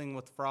sparkling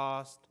with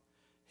frost,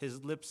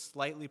 his lips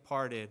slightly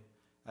parted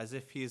as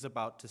if he is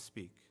about to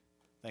speak.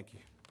 Thank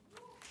you.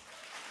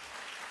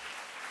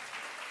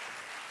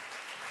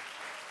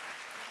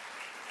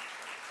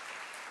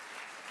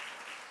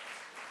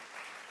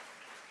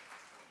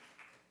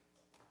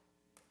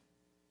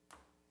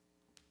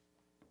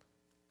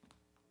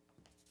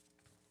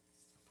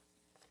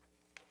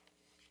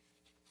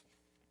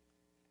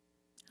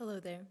 Hello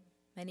there.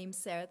 My name's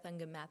Sarah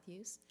Thunga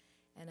Matthews,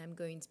 and I'm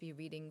going to be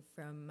reading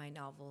from my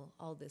novel,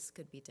 All This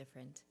Could Be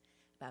Different,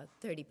 about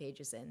 30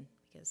 pages in,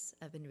 because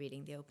I've been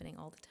reading the opening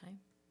all the time.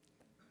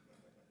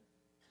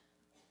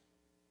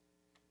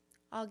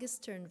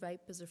 August turned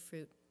ripe as a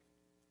fruit.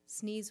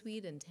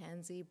 Sneezeweed and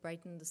tansy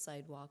brightened the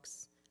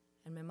sidewalks,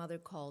 and my mother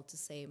called to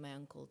say my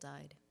uncle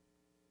died.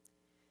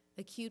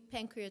 Acute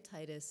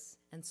pancreatitis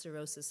and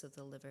cirrhosis of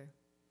the liver.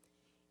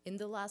 In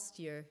the last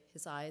year,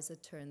 his eyes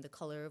had turned the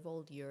color of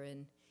old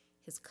urine,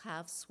 his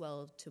calves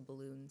swelled to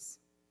balloons.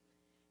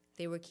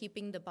 They were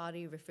keeping the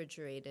body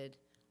refrigerated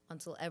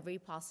until every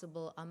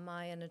possible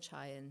Ammai and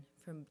Achayan,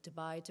 from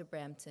Dubai to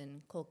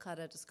Brampton,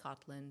 Kolkata to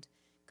Scotland,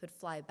 could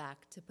fly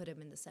back to put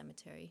him in the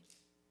cemetery.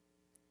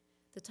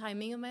 The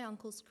timing of my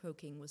uncle's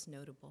croaking was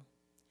notable,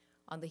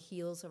 on the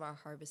heels of our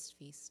harvest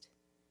feast,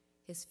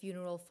 his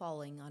funeral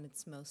falling on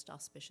its most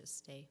auspicious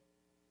day.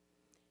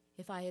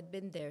 If I had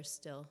been there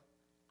still,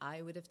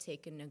 I would have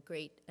taken a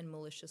great and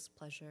malicious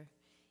pleasure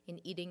in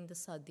eating the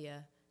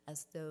sadhya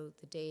as though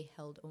the day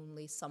held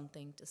only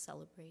something to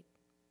celebrate.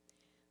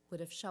 Would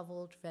have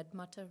shoveled red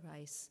mata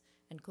rice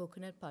and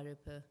coconut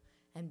paripa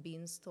and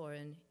beans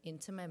thoran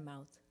into my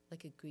mouth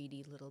like a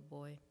greedy little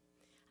boy,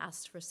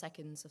 asked for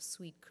seconds of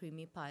sweet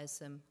creamy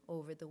payasam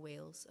over the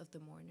wails of the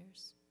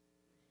mourners.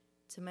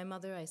 To my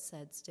mother I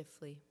said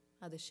stiffly,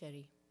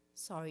 "Adesheri,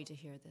 sorry to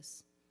hear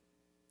this."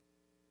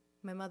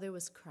 My mother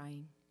was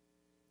crying.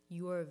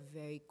 "You are a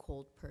very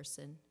cold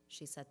person,"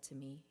 she said to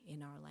me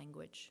in our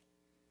language.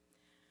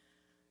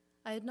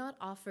 I had not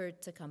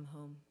offered to come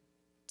home,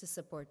 to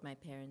support my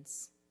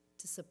parents,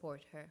 to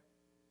support her.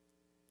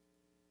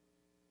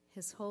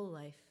 His whole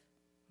life,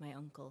 my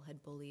uncle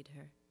had bullied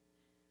her.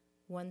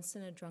 Once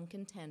in a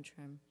drunken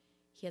tantrum,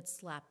 he had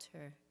slapped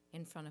her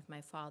in front of my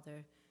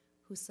father,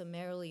 who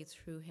summarily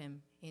threw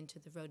him into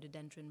the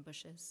rhododendron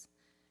bushes.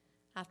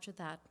 After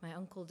that, my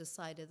uncle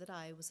decided that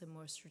I was a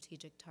more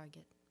strategic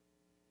target.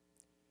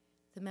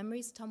 The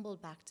memories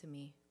tumbled back to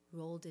me,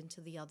 rolled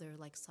into the other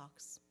like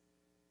socks.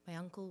 My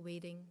uncle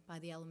waiting by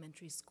the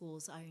elementary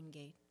school's iron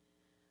gate.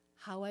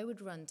 How I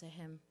would run to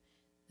him,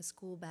 a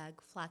school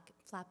bag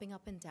flapping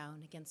up and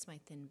down against my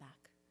thin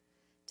back.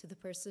 To the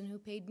person who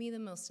paid me the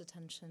most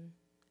attention,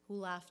 who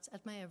laughed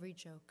at my every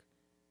joke,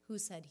 who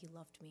said he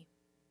loved me.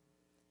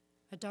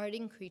 A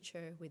darting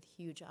creature with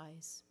huge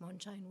eyes,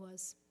 Moonshine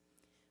was.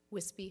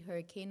 Wispy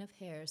hurricane of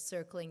hair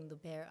circling the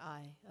bare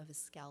eye of his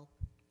scalp.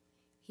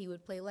 He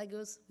would play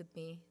Legos with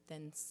me,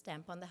 then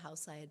stamp on the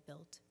house I had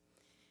built.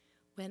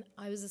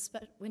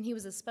 When he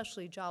was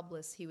especially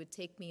jobless, he would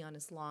take me on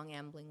his long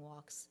ambling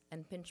walks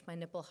and pinch my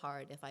nipple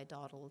hard if I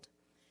dawdled.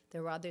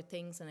 There were other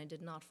things, and I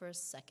did not for a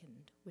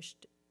second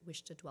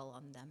wish to dwell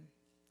on them.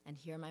 And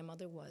here my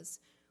mother was,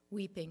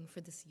 weeping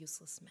for this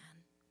useless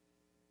man.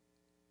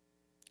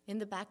 In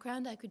the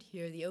background, I could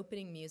hear the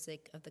opening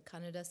music of the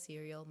Kannada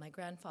serial my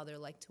grandfather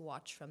liked to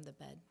watch from the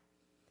bed.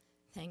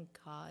 Thank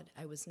God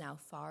I was now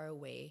far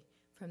away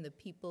from the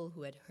people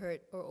who had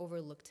hurt or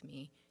overlooked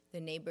me,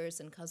 the neighbors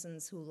and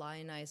cousins who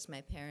lionized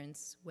my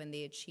parents when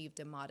they achieved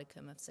a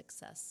modicum of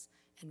success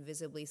and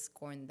visibly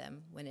scorned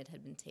them when it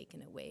had been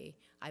taken away.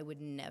 I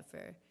would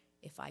never,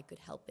 if I could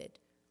help it,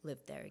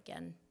 live there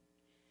again.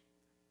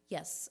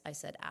 Yes, I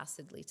said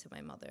acidly to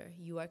my mother,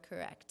 you are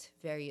correct,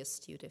 very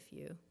astute of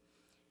you.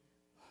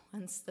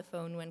 Once the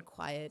phone went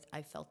quiet,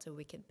 I felt a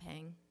wicked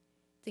pang,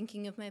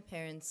 thinking of my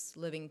parents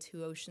living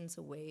 2 oceans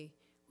away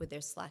with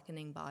their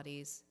slackening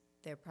bodies,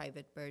 their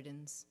private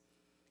burdens.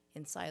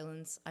 In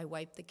silence, I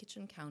wiped the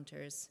kitchen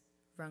counters,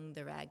 wrung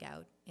the rag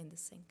out in the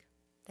sink.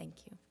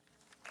 Thank you.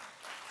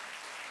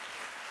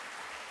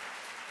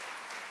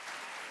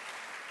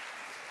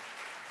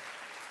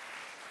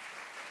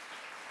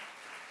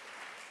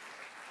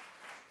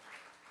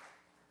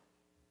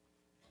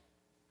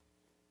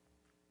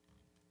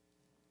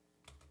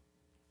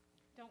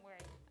 Don't worry,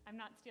 I'm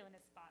not stealing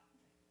his spot.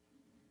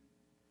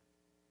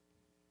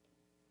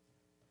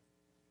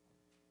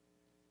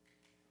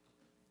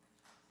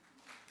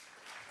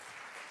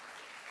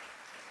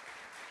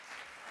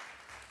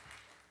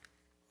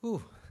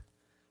 Ooh,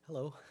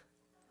 hello.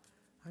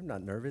 I'm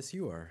not nervous,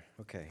 you are.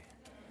 Okay.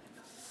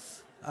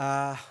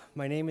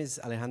 My name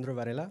is Alejandro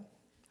Varela.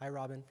 Hi,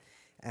 Robin.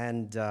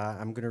 And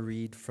I'm going to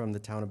read from The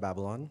Town of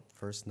Babylon,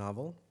 first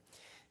novel.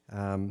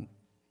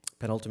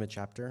 Penultimate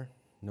chapter,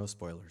 no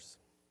spoilers.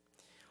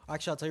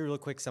 Actually, I'll tell you real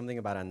quick something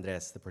about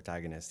Andres, the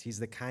protagonist. He's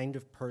the kind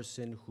of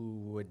person who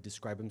would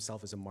describe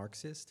himself as a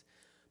Marxist,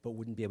 but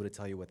wouldn't be able to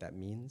tell you what that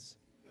means.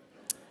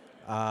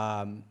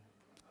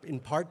 In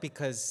part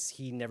because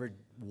he never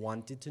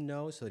wanted to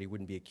know so that he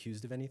wouldn't be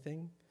accused of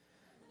anything.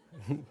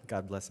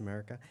 God bless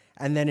America.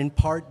 And then in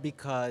part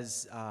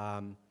because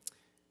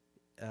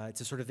it's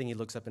the sort of thing he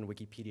looks up in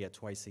Wikipedia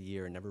twice a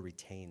year and never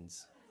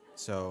retains.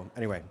 So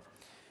anyway,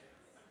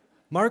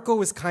 Marco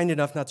was kind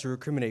enough not to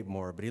recriminate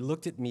more, but he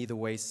looked at me the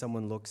way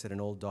someone looks at an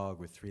old dog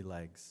with 3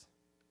 legs.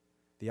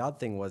 The odd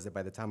thing was that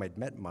by the time I'd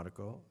met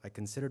Marco, I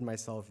considered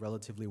myself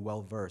relatively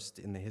well-versed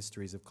in the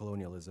histories of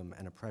colonialism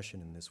and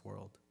oppression in this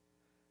world.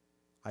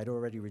 I'd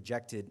already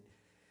rejected,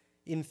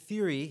 in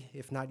theory,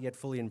 if not yet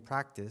fully in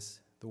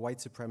practice, the white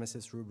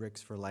supremacist rubrics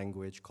for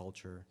language,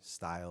 culture,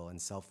 style, and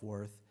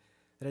self-worth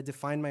that had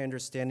defined my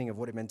understanding of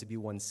what it meant to be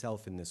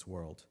oneself in this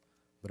world.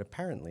 But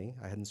apparently,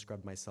 I hadn't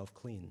scrubbed myself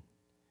clean.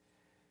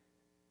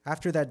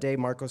 After that day,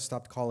 Marco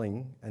stopped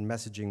calling and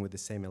messaging with the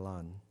same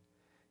elan.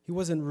 He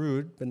wasn't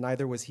rude, but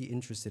neither was he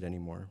interested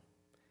anymore.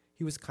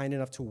 He was kind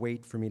enough to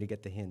wait for me to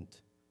get the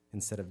hint,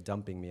 instead of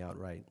dumping me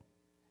outright.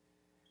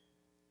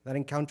 That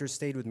encounter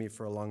stayed with me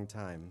for a long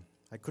time.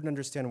 I couldn't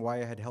understand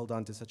why I had held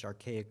on to such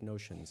archaic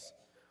notions.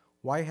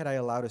 Why had I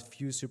allowed a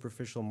few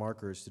superficial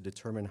markers to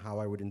determine how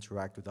I would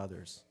interact with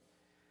others?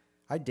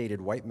 I'd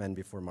dated white men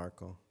before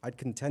Marco. I'd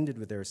contended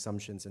with their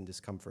assumptions and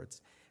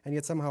discomforts, and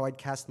yet somehow I'd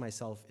cast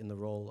myself in the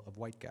role of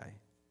white guy.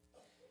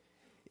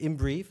 In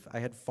brief, I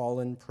had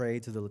fallen prey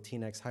to the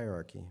Latinx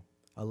hierarchy,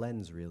 a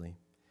lens really,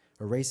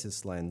 a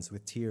racist lens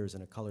with tears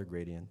and a color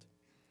gradient.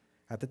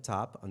 At the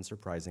top,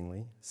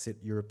 unsurprisingly, sit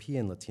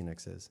European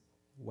Latinxes,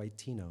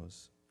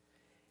 whiteinos.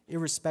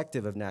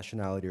 Irrespective of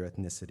nationality or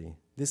ethnicity,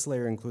 this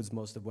layer includes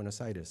most of Buenos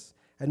Aires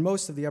and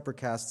most of the upper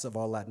castes of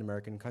all Latin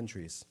American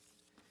countries.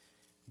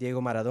 Diego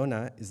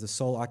Maradona is the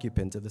sole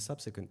occupant of the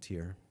subsequent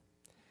tier.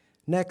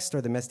 Next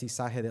are the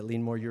mestizaje that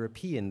lean more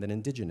European than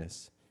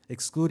indigenous,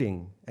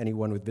 excluding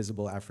anyone with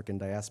visible African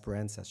diaspora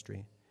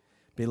ancestry.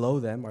 Below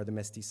them are the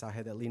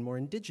mestizaje that lean more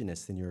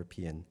indigenous than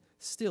European,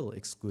 still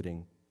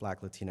excluding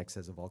Black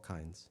Latinxes of all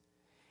kinds.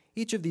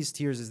 Each of these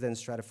tiers is then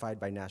stratified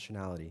by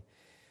nationality,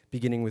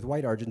 beginning with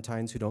white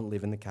Argentines who don't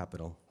live in the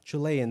capital,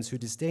 Chileans who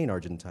disdain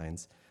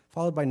Argentines,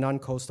 followed by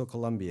non-coastal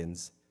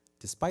Colombians,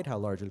 despite how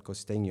large El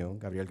Costeño,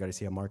 Gabriel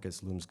Garcia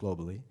Marquez, looms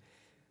globally,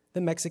 the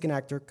Mexican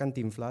actor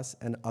Cantinflas,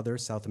 and other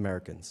South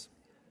Americans.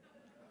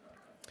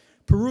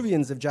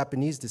 Peruvians of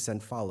Japanese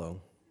descent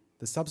follow.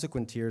 The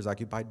subsequent tier is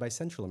occupied by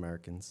Central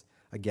Americans,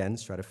 again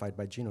stratified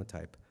by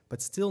genotype,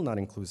 but still not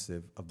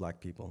inclusive of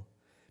Black people.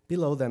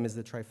 Below them is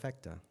the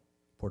trifecta: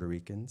 Puerto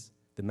Ricans,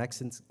 the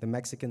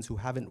Mexicans who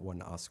haven't won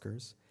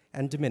Oscars,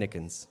 and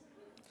Dominicans,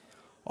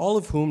 all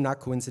of whom, not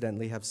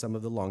coincidentally, have some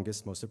of the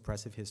longest, most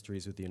oppressive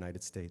histories with the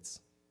United States.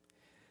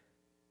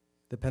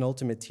 The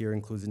penultimate tier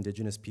includes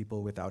indigenous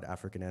people without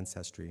African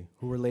ancestry,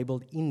 who were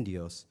labeled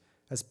indios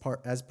as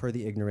per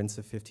the ignorance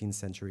of 15th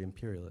century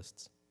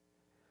imperialists.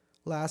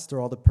 Last are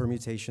all the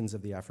permutations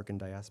of the African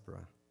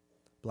diaspora: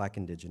 Black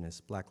indigenous,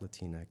 Black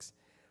Latinx,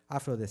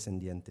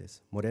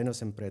 Afrodescendientes,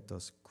 Morenos and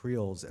Pretos,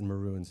 Creoles and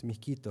Maroons,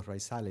 Mijitos,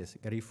 Raizales,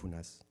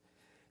 Garífunas.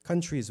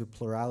 Countries with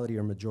plurality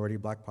or majority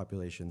Black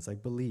populations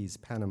like Belize,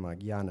 Panama,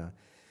 Guyana,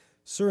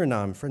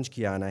 Suriname, French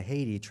Guiana,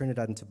 Haiti,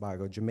 Trinidad and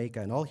Tobago, Jamaica,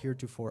 and all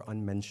heretofore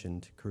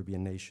unmentioned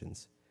Caribbean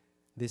nations.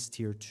 This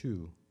tier,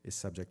 too, is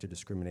subject to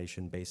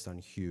discrimination based on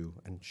hue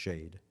and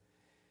shade.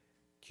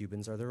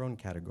 Cubans are their own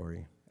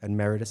category, and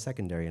merit a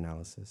secondary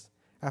analysis.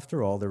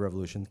 After all, the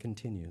revolution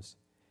continues.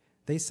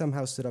 They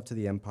somehow stood up to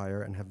the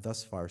empire and have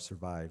thus far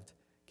survived,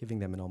 giving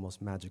them an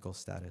almost magical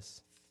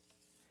status.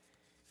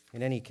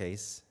 In any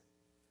case,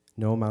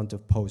 no amount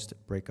of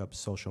post-breakup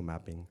social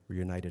mapping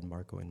reunited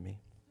Marco and me.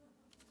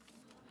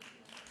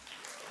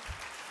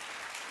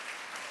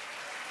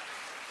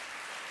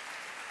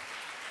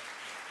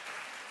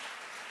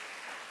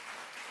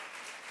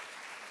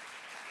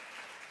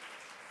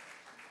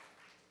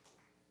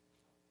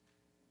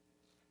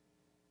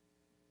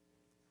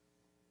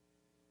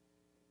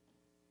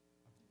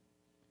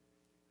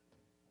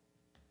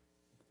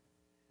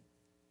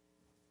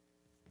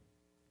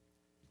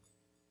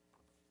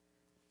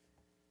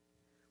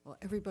 Well,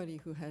 everybody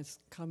who has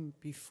come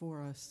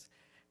before us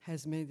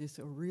has made this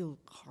a real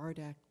hard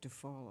act to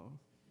follow.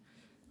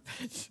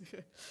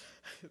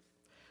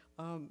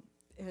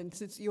 And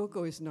since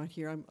Yoko is not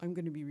here, I'm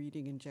going to be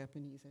reading in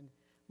Japanese, and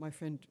my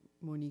friend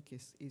Monique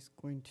is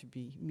going to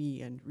be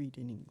me and read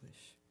in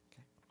English.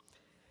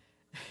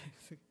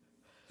 Okay.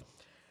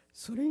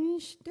 それに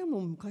して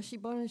も昔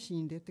話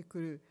に出てく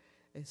る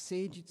誠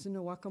実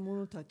な若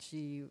者た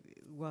ち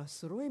は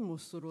揃いも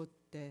揃っ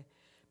て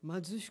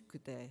貧しく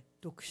て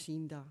独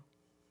身だ。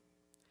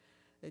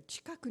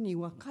近くに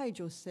若い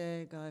女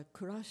性が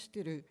暮らし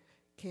ている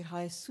気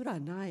配すら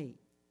ない。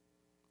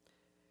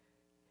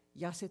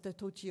痩せた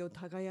土地を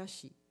耕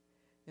し、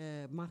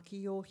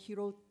薪を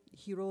拾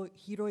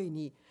い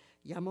に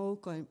山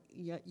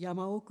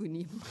奥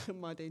に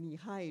までに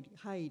入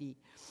り、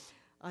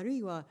ある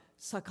いは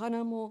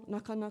魚も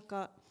なかな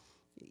か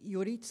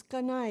寄りつ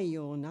かない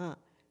ような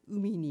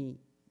海に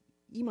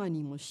今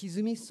にも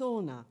沈みそ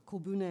うな小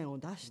舟を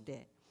出し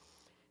て、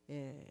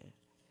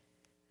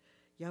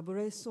破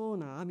れそう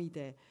な網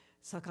で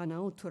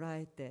魚を捕ら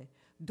えて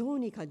どう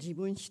にか自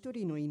分一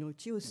人の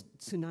命を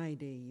つない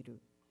でいる。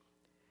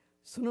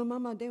そのま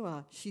まで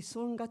は子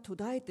孫が途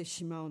絶えて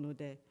しまうの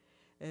で、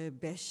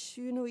別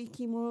種の生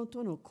き物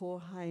との交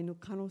配の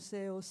可能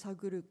性を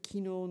探る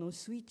機能の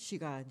スイッチ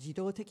が自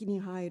動的に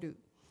入る。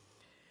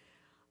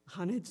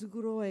羽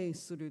繕い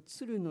する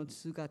鶴の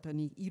姿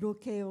に色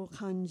気を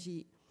感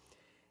じ、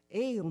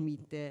絵を見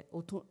て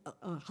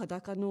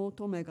裸の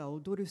乙女が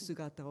踊る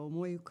姿を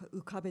思い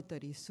浮かべた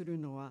りする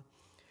のは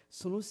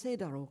そのせい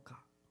だろう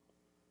か。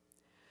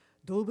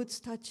動物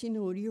たち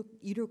の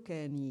色気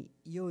に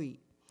酔い、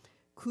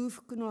空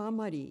腹のあ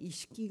まり意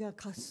識が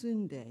かす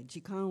んで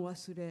時間を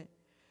忘れ、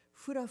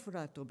ふらふ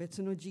らと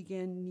別の次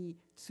元に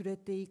連れ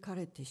て行か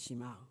れてし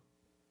まう。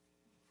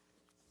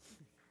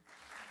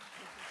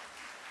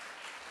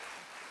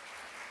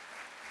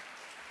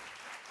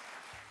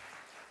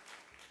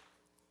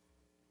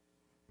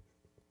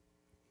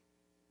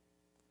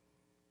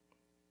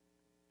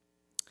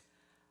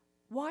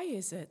Why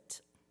is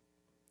it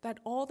that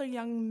all the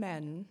young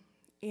men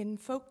in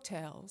folk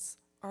tales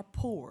are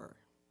poor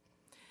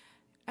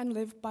and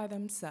live by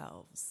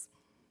themselves?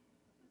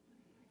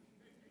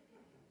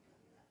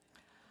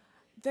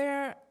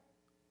 There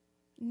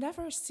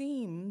never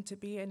seem to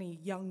be any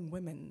young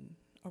women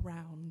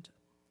around.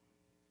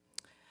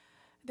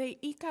 They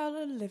eke out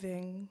a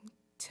living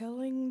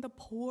tilling the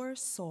poor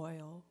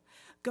soil,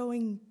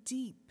 going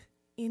deep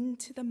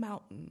into the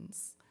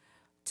mountains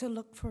to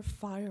look for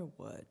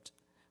firewood,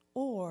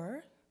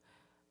 or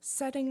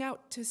setting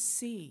out to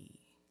sea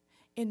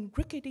in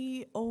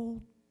rickety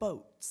old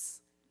boats,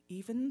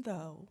 even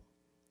though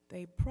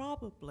they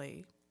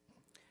probably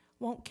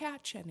won't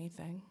catch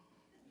anything.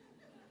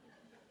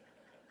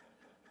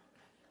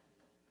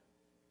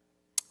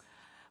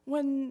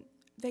 When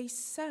they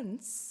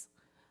sense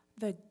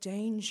the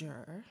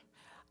danger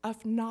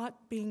of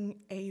not being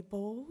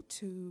able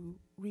to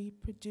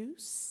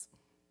reproduce,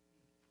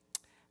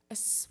 a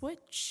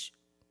switch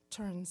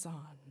turns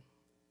on,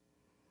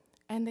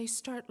 and they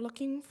start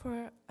looking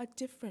for a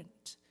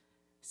different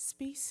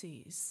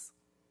species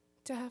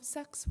to have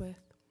sex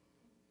with.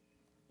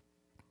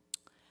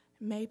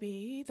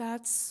 Maybe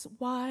that's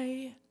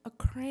why a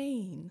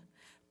crane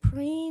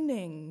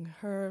preening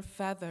her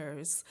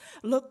feathers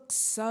looks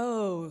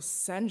so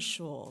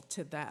sensual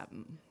to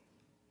them.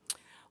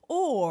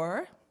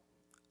 Or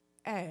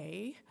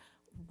a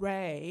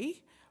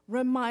ray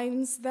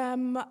reminds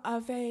them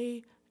of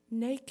a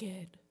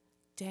naked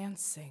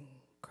dancing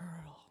girl.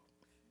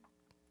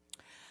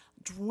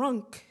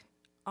 Drunk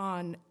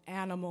on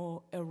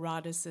animal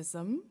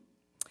eroticism,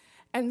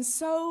 and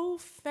so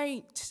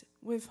faint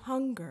with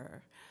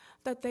hunger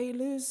that they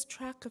lose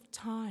track of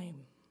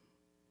time,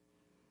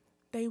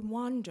 they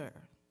wander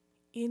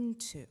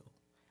into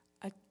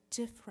a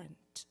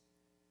different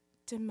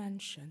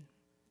dimension.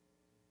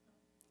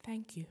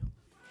 Thank you.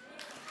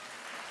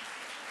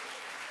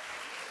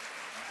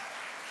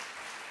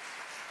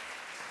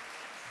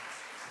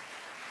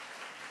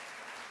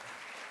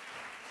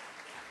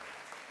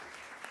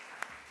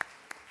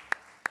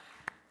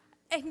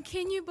 And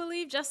can you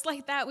believe, just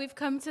like that, we've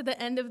come to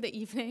the end of the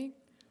evening?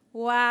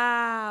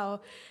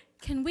 Wow.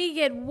 Can we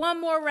get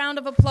one more round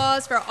of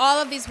applause for all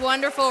of these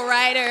wonderful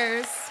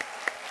writers?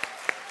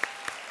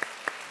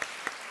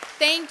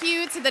 Thank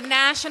you to the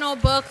National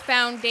Book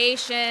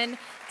Foundation,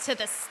 to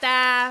the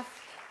staff,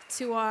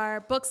 to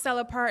our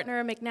bookseller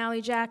partner,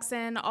 McNally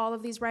Jackson. All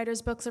of these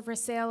writers' books are for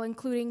sale,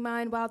 including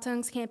mine, Wild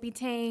Tongues Can't Be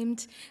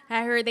Tamed.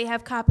 I heard they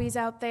have copies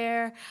out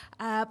there.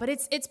 But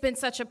it's been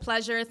such a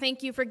pleasure.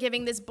 Thank you for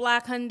giving this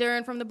Black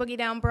Honduran from the Boogie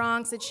Down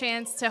Bronx a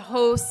chance to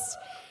host.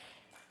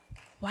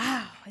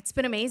 Wow, it's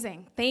been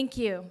amazing. Thank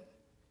you.